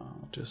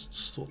 I'll just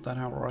sort that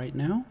out right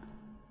now.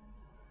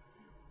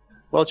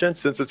 Well, Jen,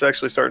 since it's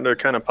actually starting to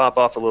kind of pop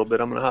off a little bit,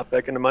 I'm going to hop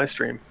back into my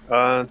stream.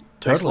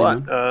 Thanks a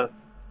lot.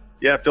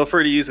 Yeah, feel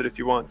free to use it if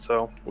you want.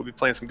 So we'll be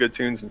playing some good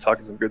tunes and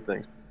talking some good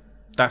things.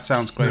 That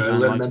sounds great,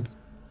 man.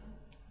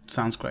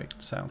 Sounds great.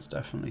 Sounds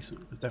definitely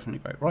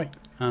great. Right.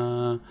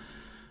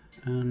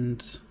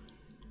 And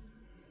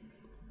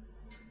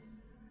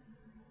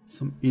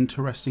some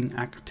interesting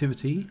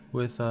activity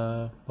with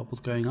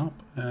bubbles going up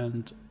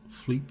and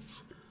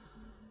fleets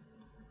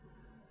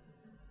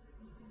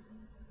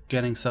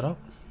getting set up.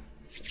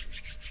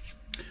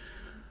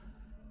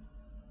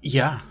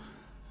 Yeah.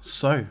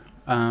 So,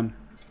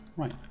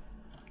 right.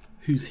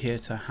 Who's here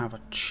to have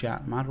a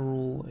chat?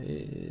 Madderall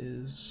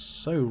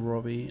is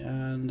Robbie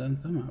and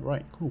Anthema.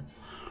 Right, cool.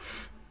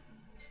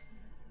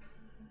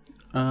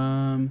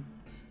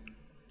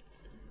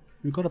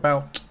 We've got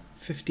about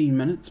 15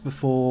 minutes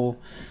before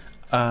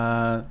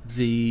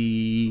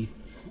the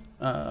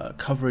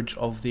coverage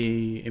of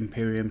the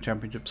Imperium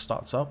Championship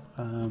starts up,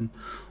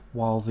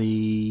 while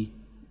the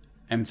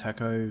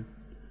MTAC-0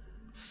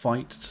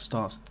 fight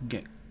starts to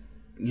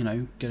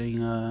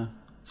getting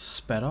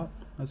sped up,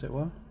 as it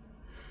were.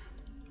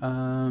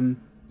 I'm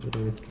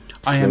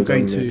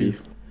going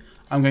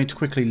to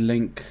quickly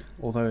link,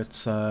 although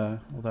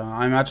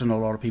I imagine a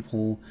lot of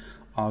people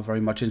are very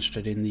much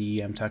interested in the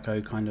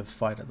MTAC-0 kind of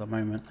fight at the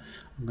moment.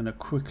 I'm going to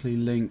quickly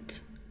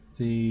link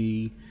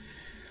the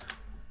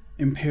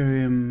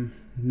Imperium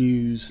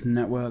News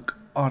Network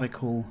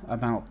article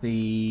about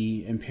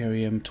the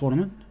Imperium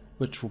tournament,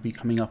 which will be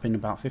coming up in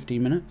about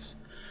 15 minutes.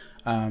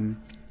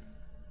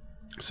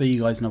 So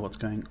you guys know what's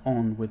going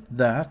on with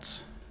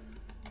that.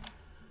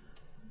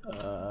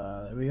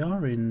 There we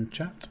are in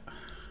chat.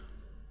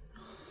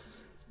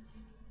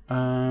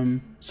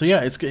 So yeah,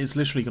 it's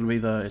literally going to be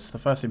the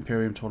first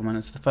Imperium tournament.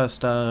 It's the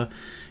first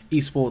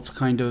esports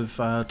kind of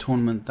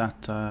tournament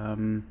that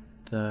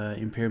the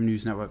Imperium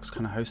News Network's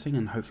kind of hosting,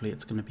 and hopefully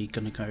it's going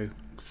to go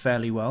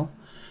fairly well.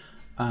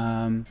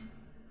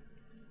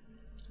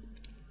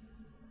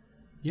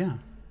 Yeah.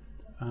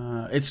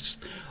 It's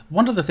just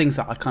one of the things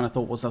that I kind of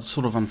thought was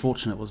sort of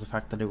unfortunate was the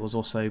fact that it was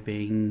also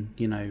being,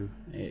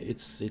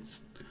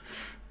 it's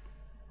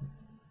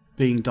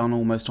being done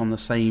almost on the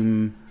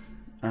same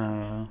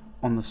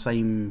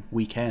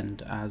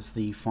weekend as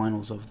the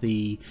finals of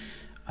the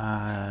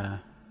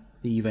EVNT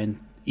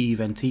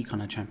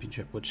kind of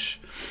championship, which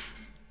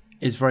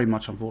is very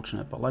much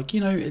unfortunate. But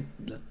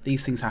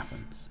these things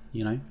happen,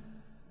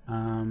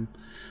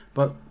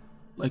 but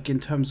in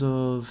terms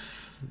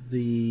of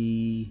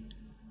the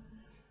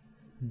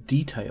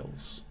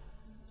details,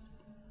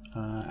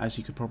 as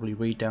you could probably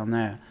read down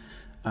there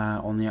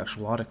on the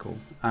actual article,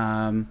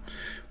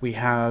 we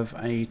have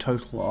a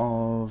total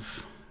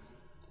of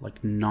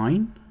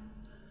nine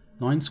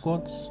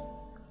squads.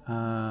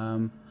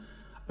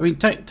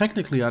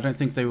 Technically I don't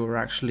think they were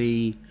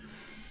actually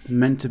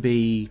meant to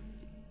be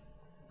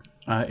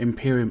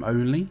Imperium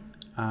only,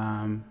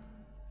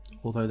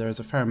 although there is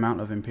a fair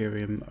amount of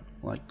Imperium,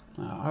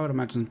 I would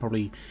imagine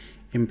probably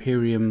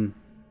Imperium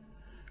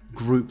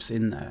groups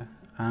in there.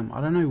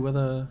 I don't know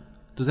whether...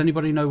 Does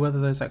anybody know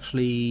whether there's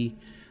actually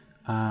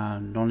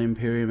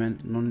non-Imperium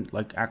and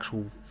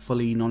actual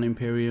fully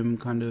non-Imperium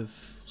kind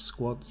of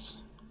squads?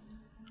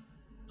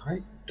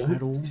 I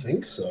don't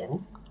think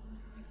so.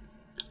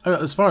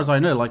 As far as I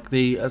know,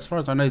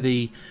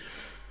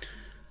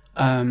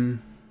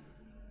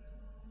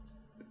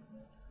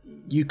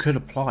 you could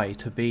apply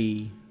to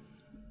be,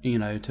 you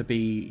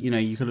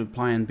could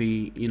apply and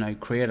be,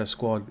 create a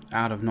squad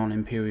out of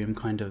non-Imperium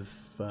kind of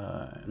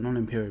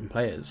non-Imperium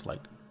players,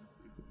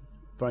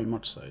 very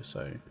much so.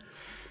 So,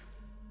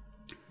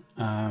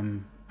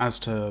 as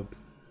to,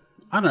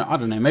 I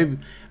don't know.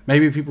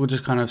 Maybe people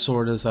just kind of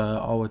saw it as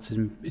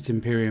it's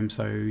Imperium,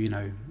 so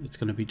it's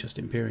going to be just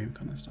Imperium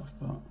kind of stuff.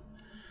 But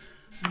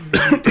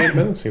I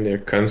don't think they're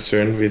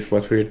concerned with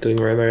what we're doing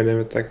right now in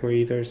MTAC-0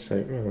 either.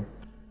 So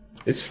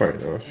it's fine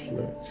enough.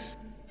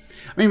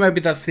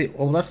 Maybe that's the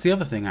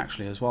other thing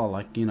actually as well.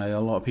 A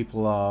lot of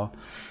people are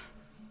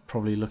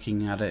probably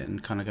looking at it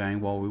and kind of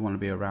going, well, we want to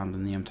be around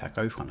in the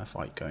MTAC-0 kind of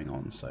fight going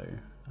on. So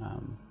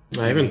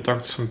I even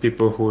talked to some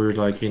people who were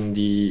in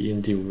the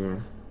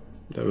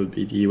that would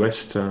be the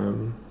west,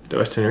 the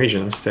western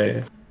regions.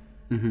 They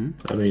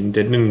I mean,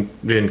 they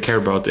didn't care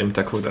about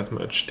MTACO that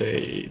much.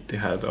 They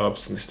had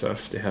ops and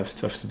stuff. They have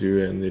stuff to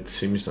do, and it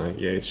seems like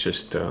it's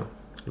just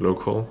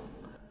local.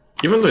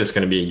 Even though it's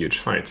going to be a huge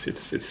fight,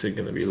 it's still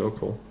going to be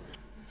local.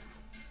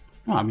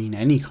 Well, I mean,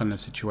 any kind of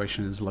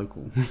situation is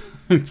local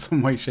in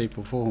some way, shape,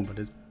 or form. But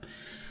it's.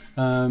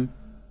 Are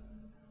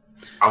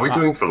we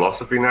doing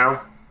philosophy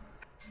now?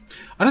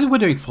 I don't think we're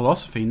doing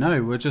philosophy.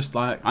 No, we're just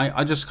like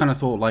I just kind of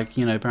thought, like,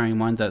 bearing in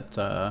mind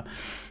that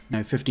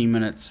 15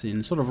 minutes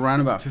in sort of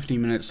around about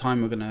 15 minutes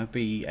time, we're going to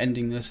be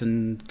ending this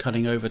and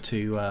cutting over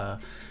to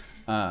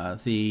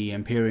the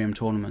Imperium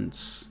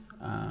tournaments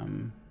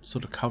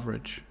sort of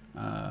coverage.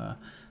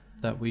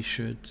 That we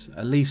should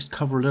at least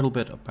cover a little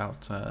bit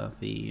about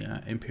the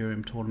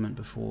Imperium tournament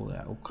before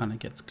that all kind of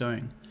gets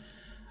going.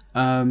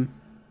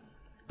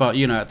 But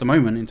at the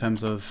moment, in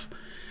terms of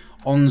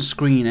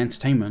on-screen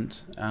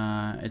entertainment,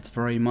 it's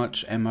very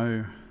much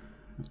MO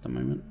at the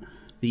moment.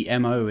 The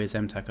MO is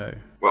MTACO.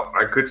 Well,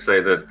 I could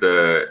say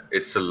that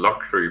it's a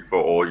luxury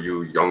for all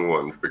you young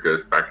ones,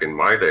 because back in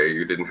my day,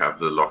 you didn't have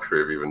the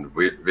luxury of even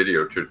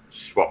video to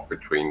swap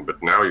between,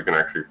 but now you can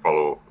actually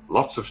follow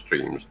lots of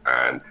streams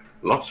and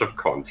lots of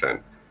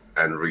content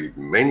and read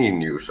many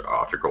news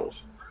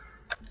articles.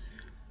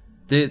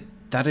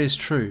 That is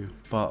true,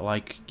 but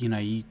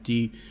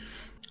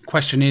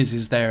question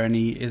is there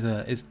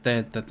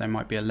that there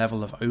might be a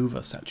level of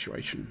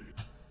oversaturation?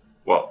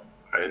 Well,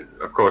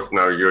 of course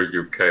now you're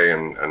UK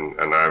and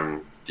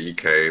I'm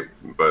DK,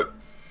 but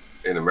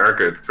in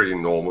America it's pretty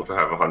normal to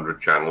have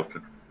 100 channels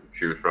to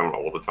choose from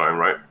all the time,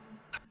 right?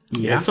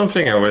 Yeah, it's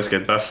something I always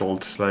get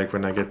baffled. Like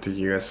when I get to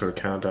US or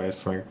Canada,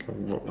 it's like,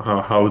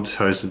 how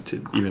is it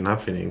even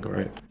happening,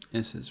 right?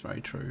 This is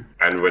very true.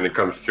 And when it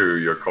comes to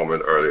your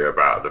comment earlier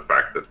about the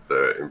fact that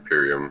the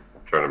Imperium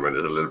tournament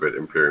is a little bit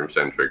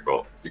Imperium-centric,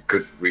 well, you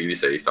could really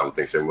say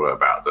something similar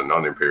about the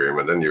non-Imperium,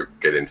 and then you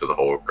get into the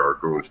whole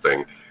Gargoons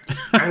thing.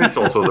 And it's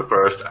also the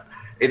first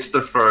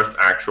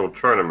actual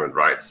tournament,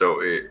 right?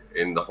 So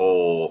in the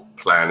whole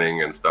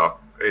planning and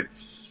stuff,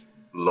 it's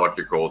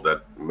logical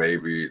that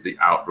maybe the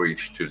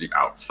outreach to the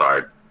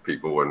outside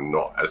people were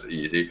not as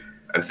easy.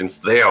 And since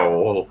they are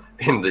all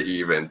in the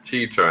Event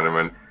T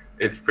tournament,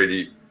 it's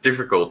pretty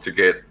difficult to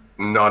get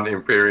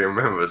non-Imperium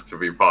members to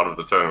be part of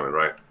the tournament,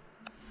 right?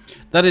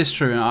 That is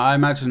true. I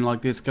imagine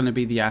it's going to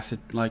be the acid.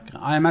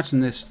 I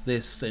imagine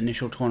this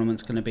initial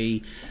tournament's going to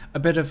be a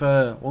bit of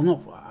a,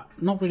 well,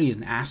 not really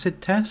an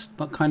acid test,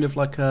 but kind of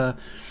like an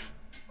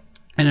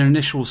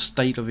initial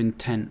state of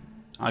intent,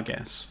 I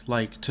guess,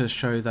 to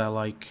show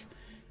that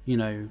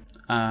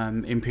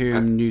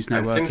Imperium News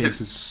Network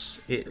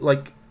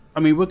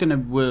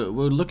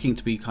we're looking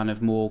to be kind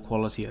of more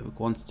quality over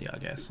quantity, I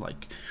guess,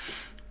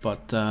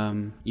 but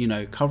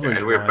coverage.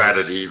 And we're bad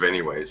at Eve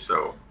anyway,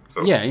 so.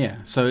 Yeah.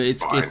 So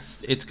it's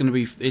going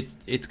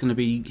to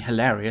be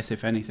hilarious,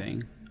 if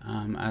anything,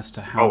 as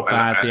to how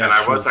bad the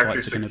actual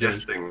fights are going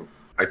to be.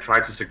 I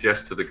tried to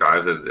suggest to the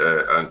guys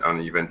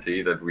on Event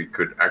T that we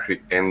could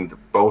actually end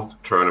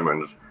both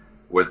tournaments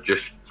with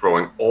just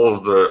throwing all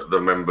the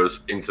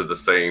members into the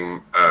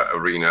same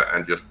arena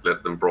and just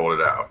let them brawl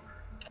it out.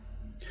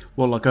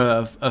 Well, like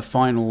a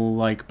final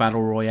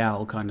battle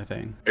royale kind of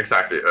thing.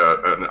 Exactly,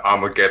 an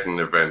Armageddon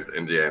event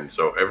in the end.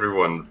 So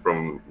everyone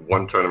from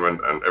one tournament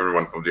and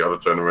everyone from the other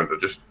tournament are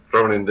just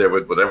thrown in there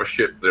with whatever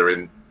shit they're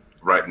in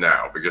right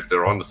now, because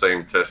they're on the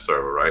same test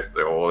server, right?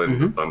 They're all in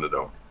the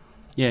Thunderdome.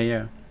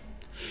 Yeah.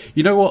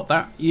 You know what?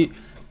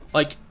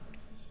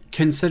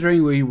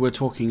 Considering we were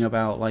talking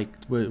about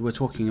we're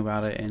talking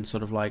about it in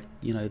sort of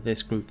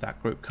this group,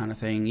 that group kind of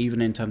thing,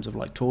 even in terms of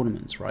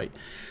tournaments, right?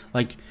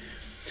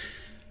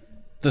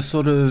 The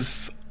sort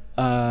of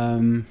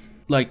if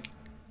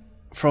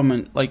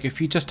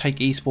you just take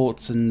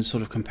esports and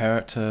sort of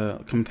compare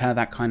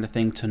that kind of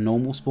thing to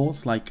normal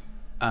sports,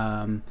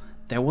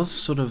 there was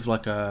sort of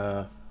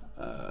I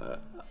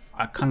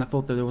kind of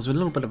thought that there was a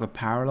little bit of a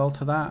parallel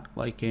to that,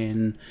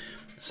 in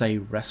say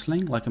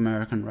wrestling,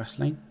 American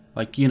wrestling.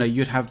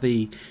 You'd have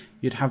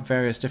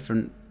various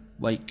different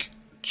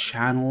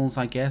channels,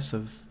 I guess,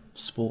 of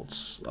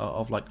sports,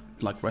 of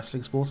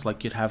wrestling sports.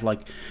 You'd have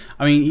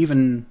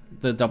even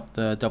the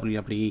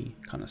WWE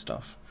kind of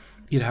stuff.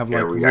 You'd have Raw,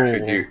 and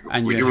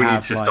you'd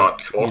have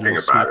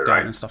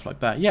SmackDown and stuff like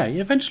that. Yeah,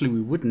 eventually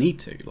we would need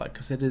to,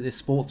 because it is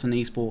sports and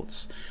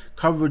esports.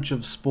 Coverage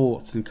of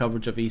sports and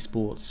coverage of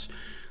esports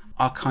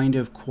are kind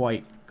of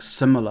quite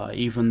similar,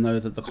 even though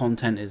that the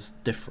content is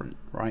different,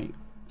 right?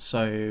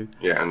 So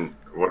yeah, and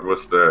what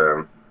was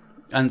the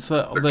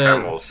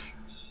camels?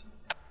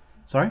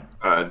 Sorry?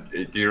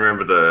 Do you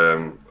remember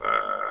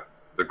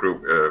the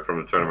group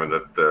from the tournament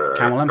that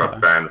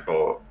got banned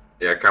for?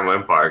 Yeah, Camel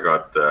Empire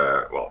got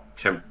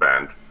temp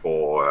banned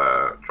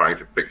for trying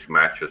to fix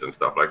matches and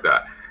stuff like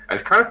that. And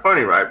it's kind of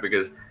funny, right?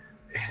 Because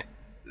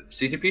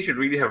CCP should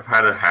really have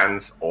had a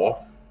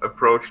hands-off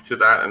approach to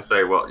that and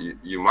say, well,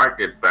 you might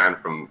get banned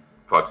from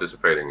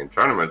participating in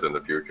tournaments in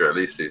the future, at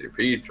least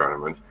CCP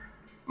tournaments,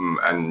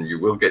 and you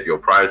will get your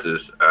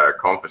prizes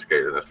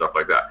confiscated and stuff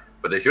like that.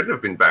 But they shouldn't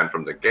have been banned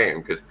from the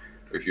game, because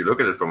if you look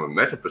at it from a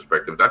meta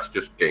perspective, that's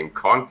just game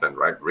content,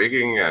 right?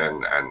 Rigging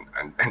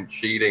and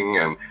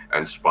cheating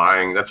and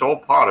spying, that's all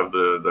part of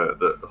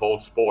the whole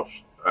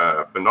sports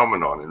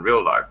phenomenon in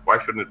real life. Why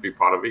shouldn't it be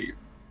part of EVE?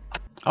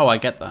 Oh, I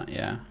get that,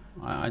 yeah.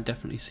 I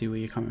definitely see where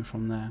you're coming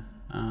from there.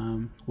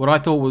 What I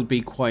thought would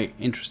be quite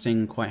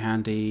interesting, quite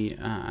handy,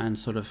 and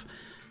sort of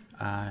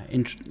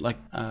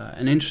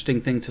an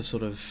interesting thing to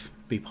sort of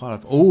be part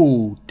of.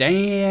 Oh,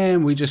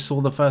 damn! We just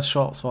saw the first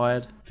shots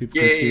fired.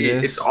 People can see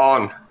this. It's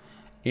on.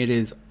 It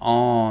is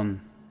on.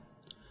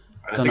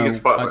 I think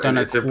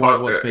it's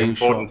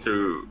important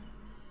to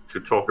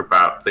talk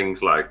about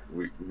things like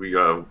we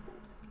are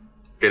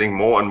getting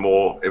more and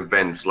more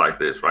events like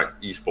this, right?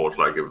 Esports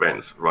like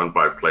events run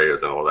by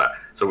players and all that.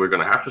 So we're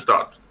going to have to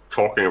start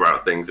talking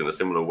about things in a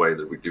similar way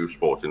that we do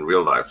sports in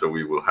real life. So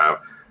we will have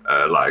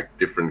like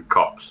different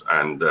cups,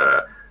 and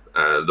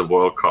the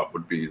World Cup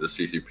would be the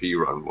CCP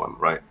run one,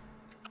 right?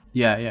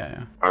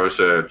 Yeah. I was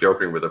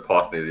joking with a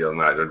partner the other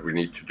night that we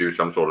need to do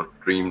some sort of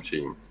dream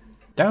team.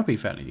 That would be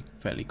fairly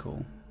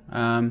cool.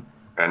 And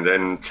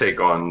then take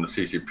on the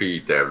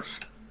CCP devs.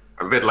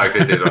 A bit like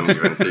they did on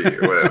UNT,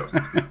 where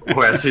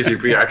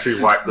CCP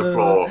actually wiped the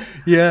floor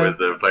with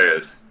the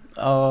players.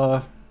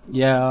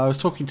 Yeah, I was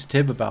talking to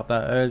Tib about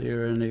that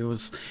earlier, and he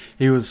was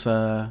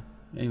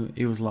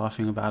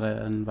laughing about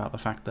it and about the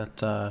fact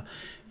that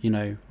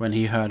when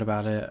he heard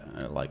about it,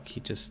 like he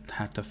just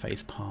had to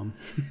face palm.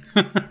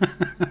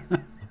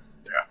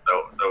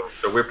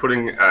 So we're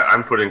putting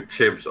I'm putting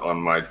Tibbs on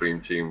my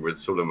dream team with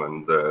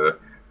Suleiman, the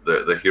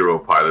hero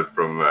pilot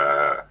from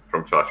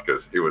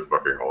Tuskers. He was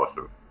fucking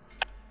awesome.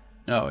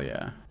 Oh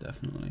yeah,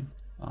 definitely.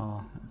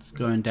 Oh, it's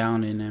going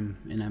down in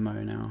MO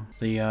now.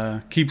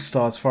 The Cube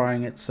Star's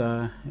firing its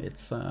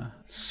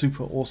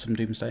super awesome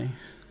Doomsday.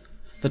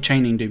 The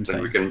chaining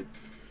Doomsday.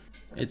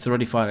 It's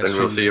already fired. Then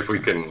we'll see if we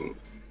can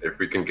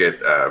get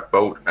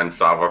Boat and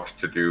Savox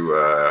to do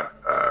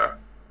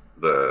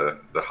the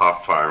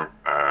halftime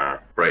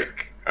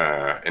break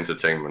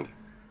entertainment.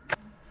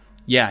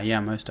 Yeah,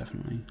 most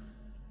definitely.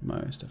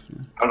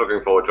 I'm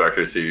looking forward to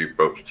actually see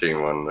Boat's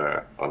team on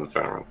the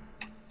tournament.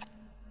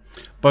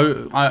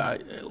 Boat,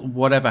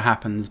 whatever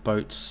happens,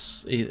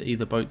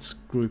 either Boat's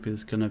group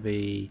is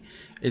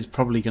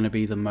probably going to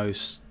be the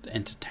most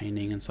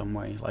entertaining in some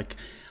way. Like,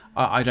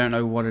 I don't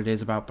know what it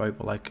is about Boat,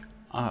 but like,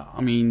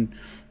 I mean,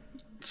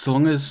 so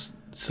long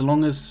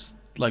as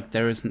like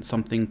there isn't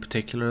something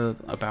particular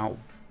about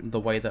the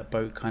way that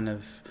Boat kind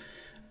of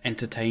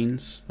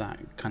entertains that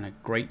kind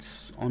of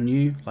grates on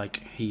you,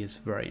 like he is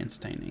very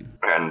entertaining.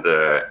 And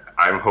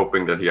I'm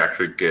hoping that he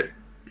actually get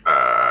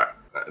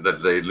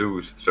that they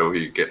lose, so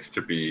he gets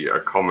to be a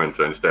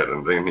commenter instead,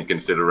 and then he can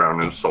sit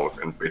around and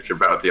sulk and bitch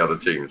about the other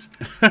teams.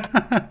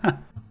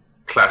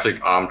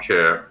 Classic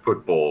armchair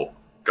football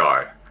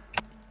guy.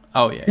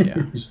 Oh yeah.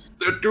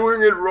 They're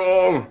doing it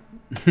wrong.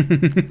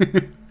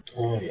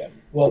 Oh yeah.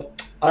 Well,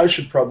 I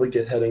should probably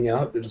get heading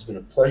out. It has been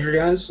a pleasure,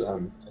 guys.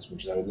 As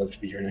much as I would love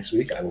to be here next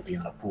week, I will be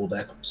on a pool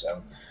deck,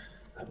 so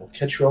I will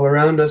catch you all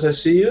around as I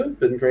see you.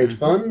 Been great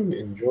fun.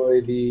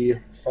 Enjoy the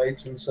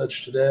fights and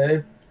such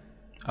today.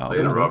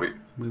 Later, Robbie.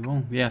 We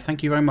will. Yeah,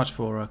 thank you very much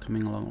for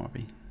coming along,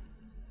 Robbie.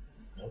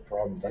 No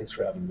problem. Thanks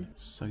for having me.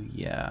 So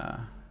yeah.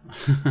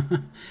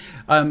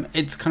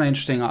 It's kind of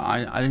interesting.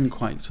 I didn't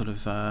quite sort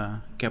of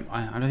get.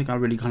 I don't think I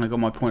really kind of got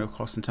my point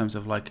across in terms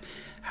of like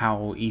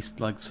how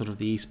sort of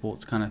the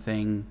esports kind of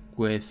thing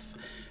with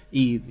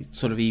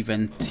sort of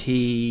event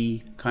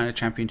kind of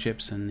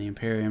championships and the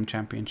Imperium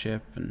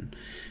Championship and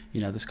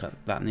this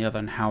that and the other,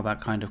 and how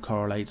that kind of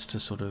correlates to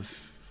sort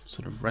of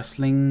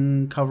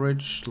wrestling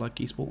coverage, like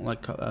esport,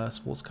 like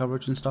sports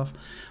coverage and stuff.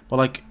 But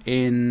like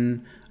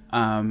in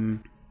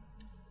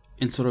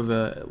sort of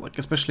a like,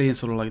 especially in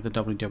sort of like the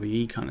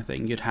WWE kind of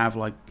thing, you have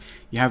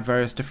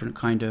various different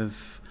kind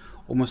of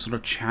almost sort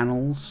of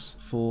channels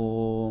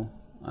for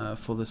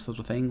this sort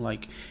of thing.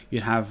 Like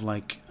you'd have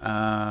like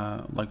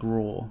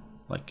Raw,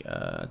 like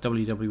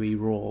WWE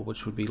Raw,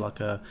 which would be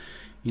like a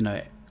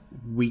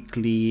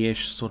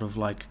weekly-ish sort of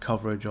like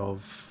coverage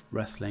of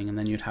wrestling, and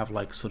then you'd have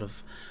like sort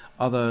of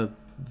other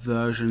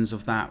versions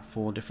of that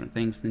for different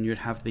things. Then you'd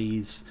have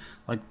these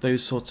like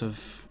those sorts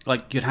of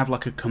like you'd have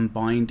like a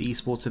combined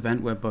esports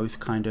event where both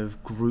kind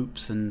of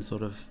groups and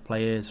sort of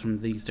players from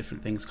these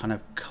different things kind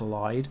of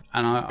collide.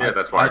 And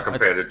that's why I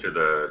compared it to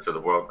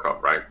the World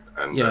Cup, right?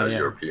 And the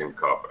European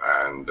Cup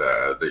and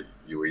the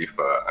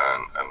UEFA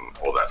and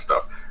all that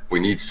stuff. We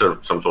need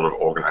some sort of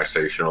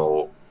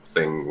organizational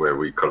thing where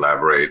we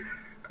collaborate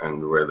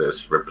and where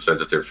there's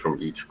representatives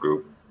from each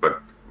group.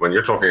 But when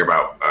you're talking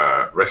about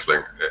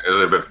wrestling, it's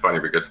a bit funny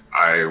because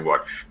I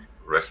watched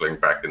wrestling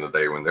back in the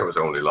day when there was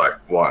only like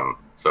one,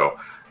 so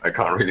I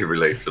can't really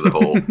relate to the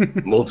whole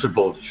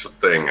multiple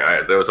thing.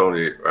 There was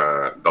only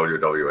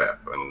WWF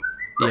and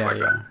stuff like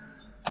that.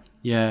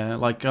 Yeah,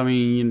 like I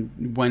mean,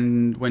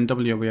 when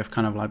WWF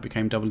kind of like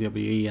became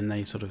WWE, and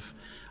they sort of,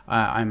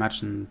 I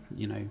imagine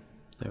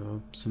there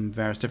were some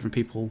various different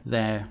people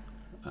there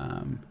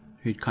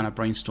who'd kind of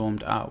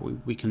brainstormed out.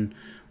 We can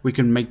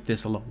make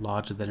this a lot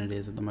larger than it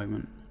is at the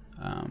moment.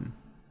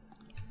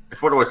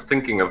 It's what I was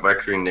thinking of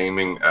actually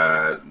naming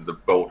the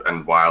Bold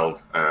and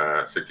Wild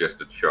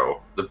suggested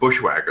show. The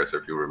Bushwhackers,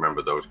 if you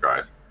remember those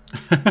guys.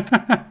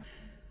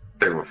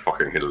 They were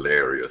fucking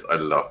hilarious. I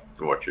loved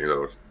watching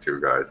those two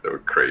guys. They were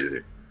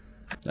crazy.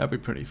 That'd be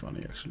pretty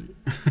funny, actually.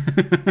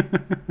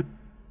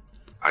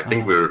 I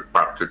think we're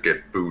about to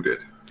get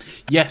booted.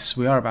 Yes,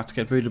 we are about to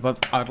get booted,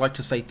 but I'd like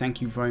to say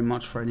thank you very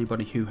much for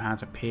anybody who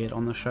has appeared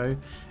on the show.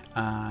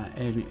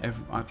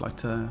 I'd like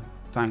to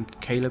thank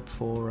Caleb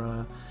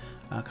for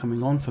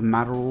coming on, for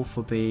Matterall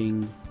for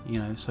being,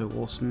 so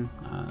awesome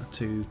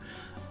to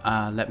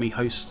let me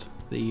host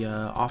the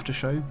after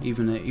show,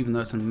 even though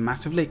it's a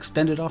massively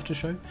extended after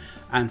show,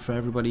 and for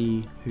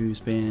everybody who's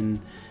been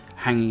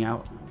hanging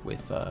out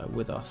with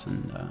us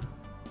and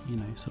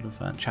sort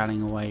of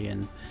chatting away,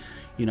 and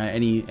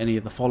any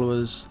of the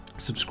followers,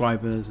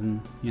 subscribers,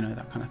 and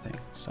that kind of thing.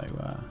 So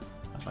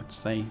I'd like to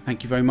say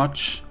thank you very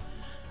much.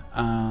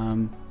 I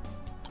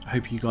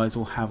hope you guys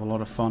all have a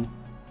lot of fun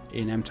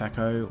in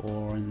MTACO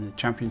or in the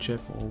championship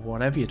or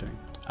whatever you're doing.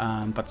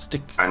 But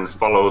stick and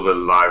follow the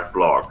live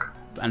blog.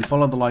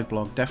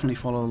 Definitely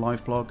follow the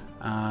live blog.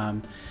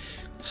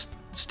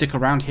 Stick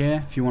around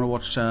here if you want to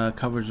watch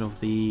coverage of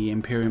the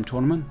Imperium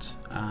tournament.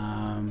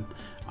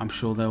 I'm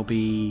sure there'll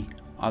be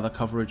other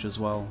coverage as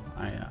well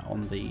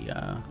on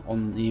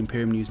the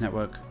Imperium News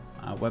Network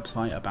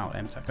website about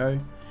MTACO.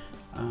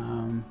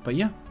 But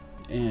yeah,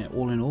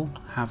 all in all,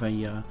 have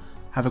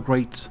a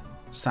great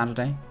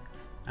Saturday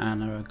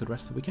and a good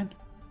rest of the weekend.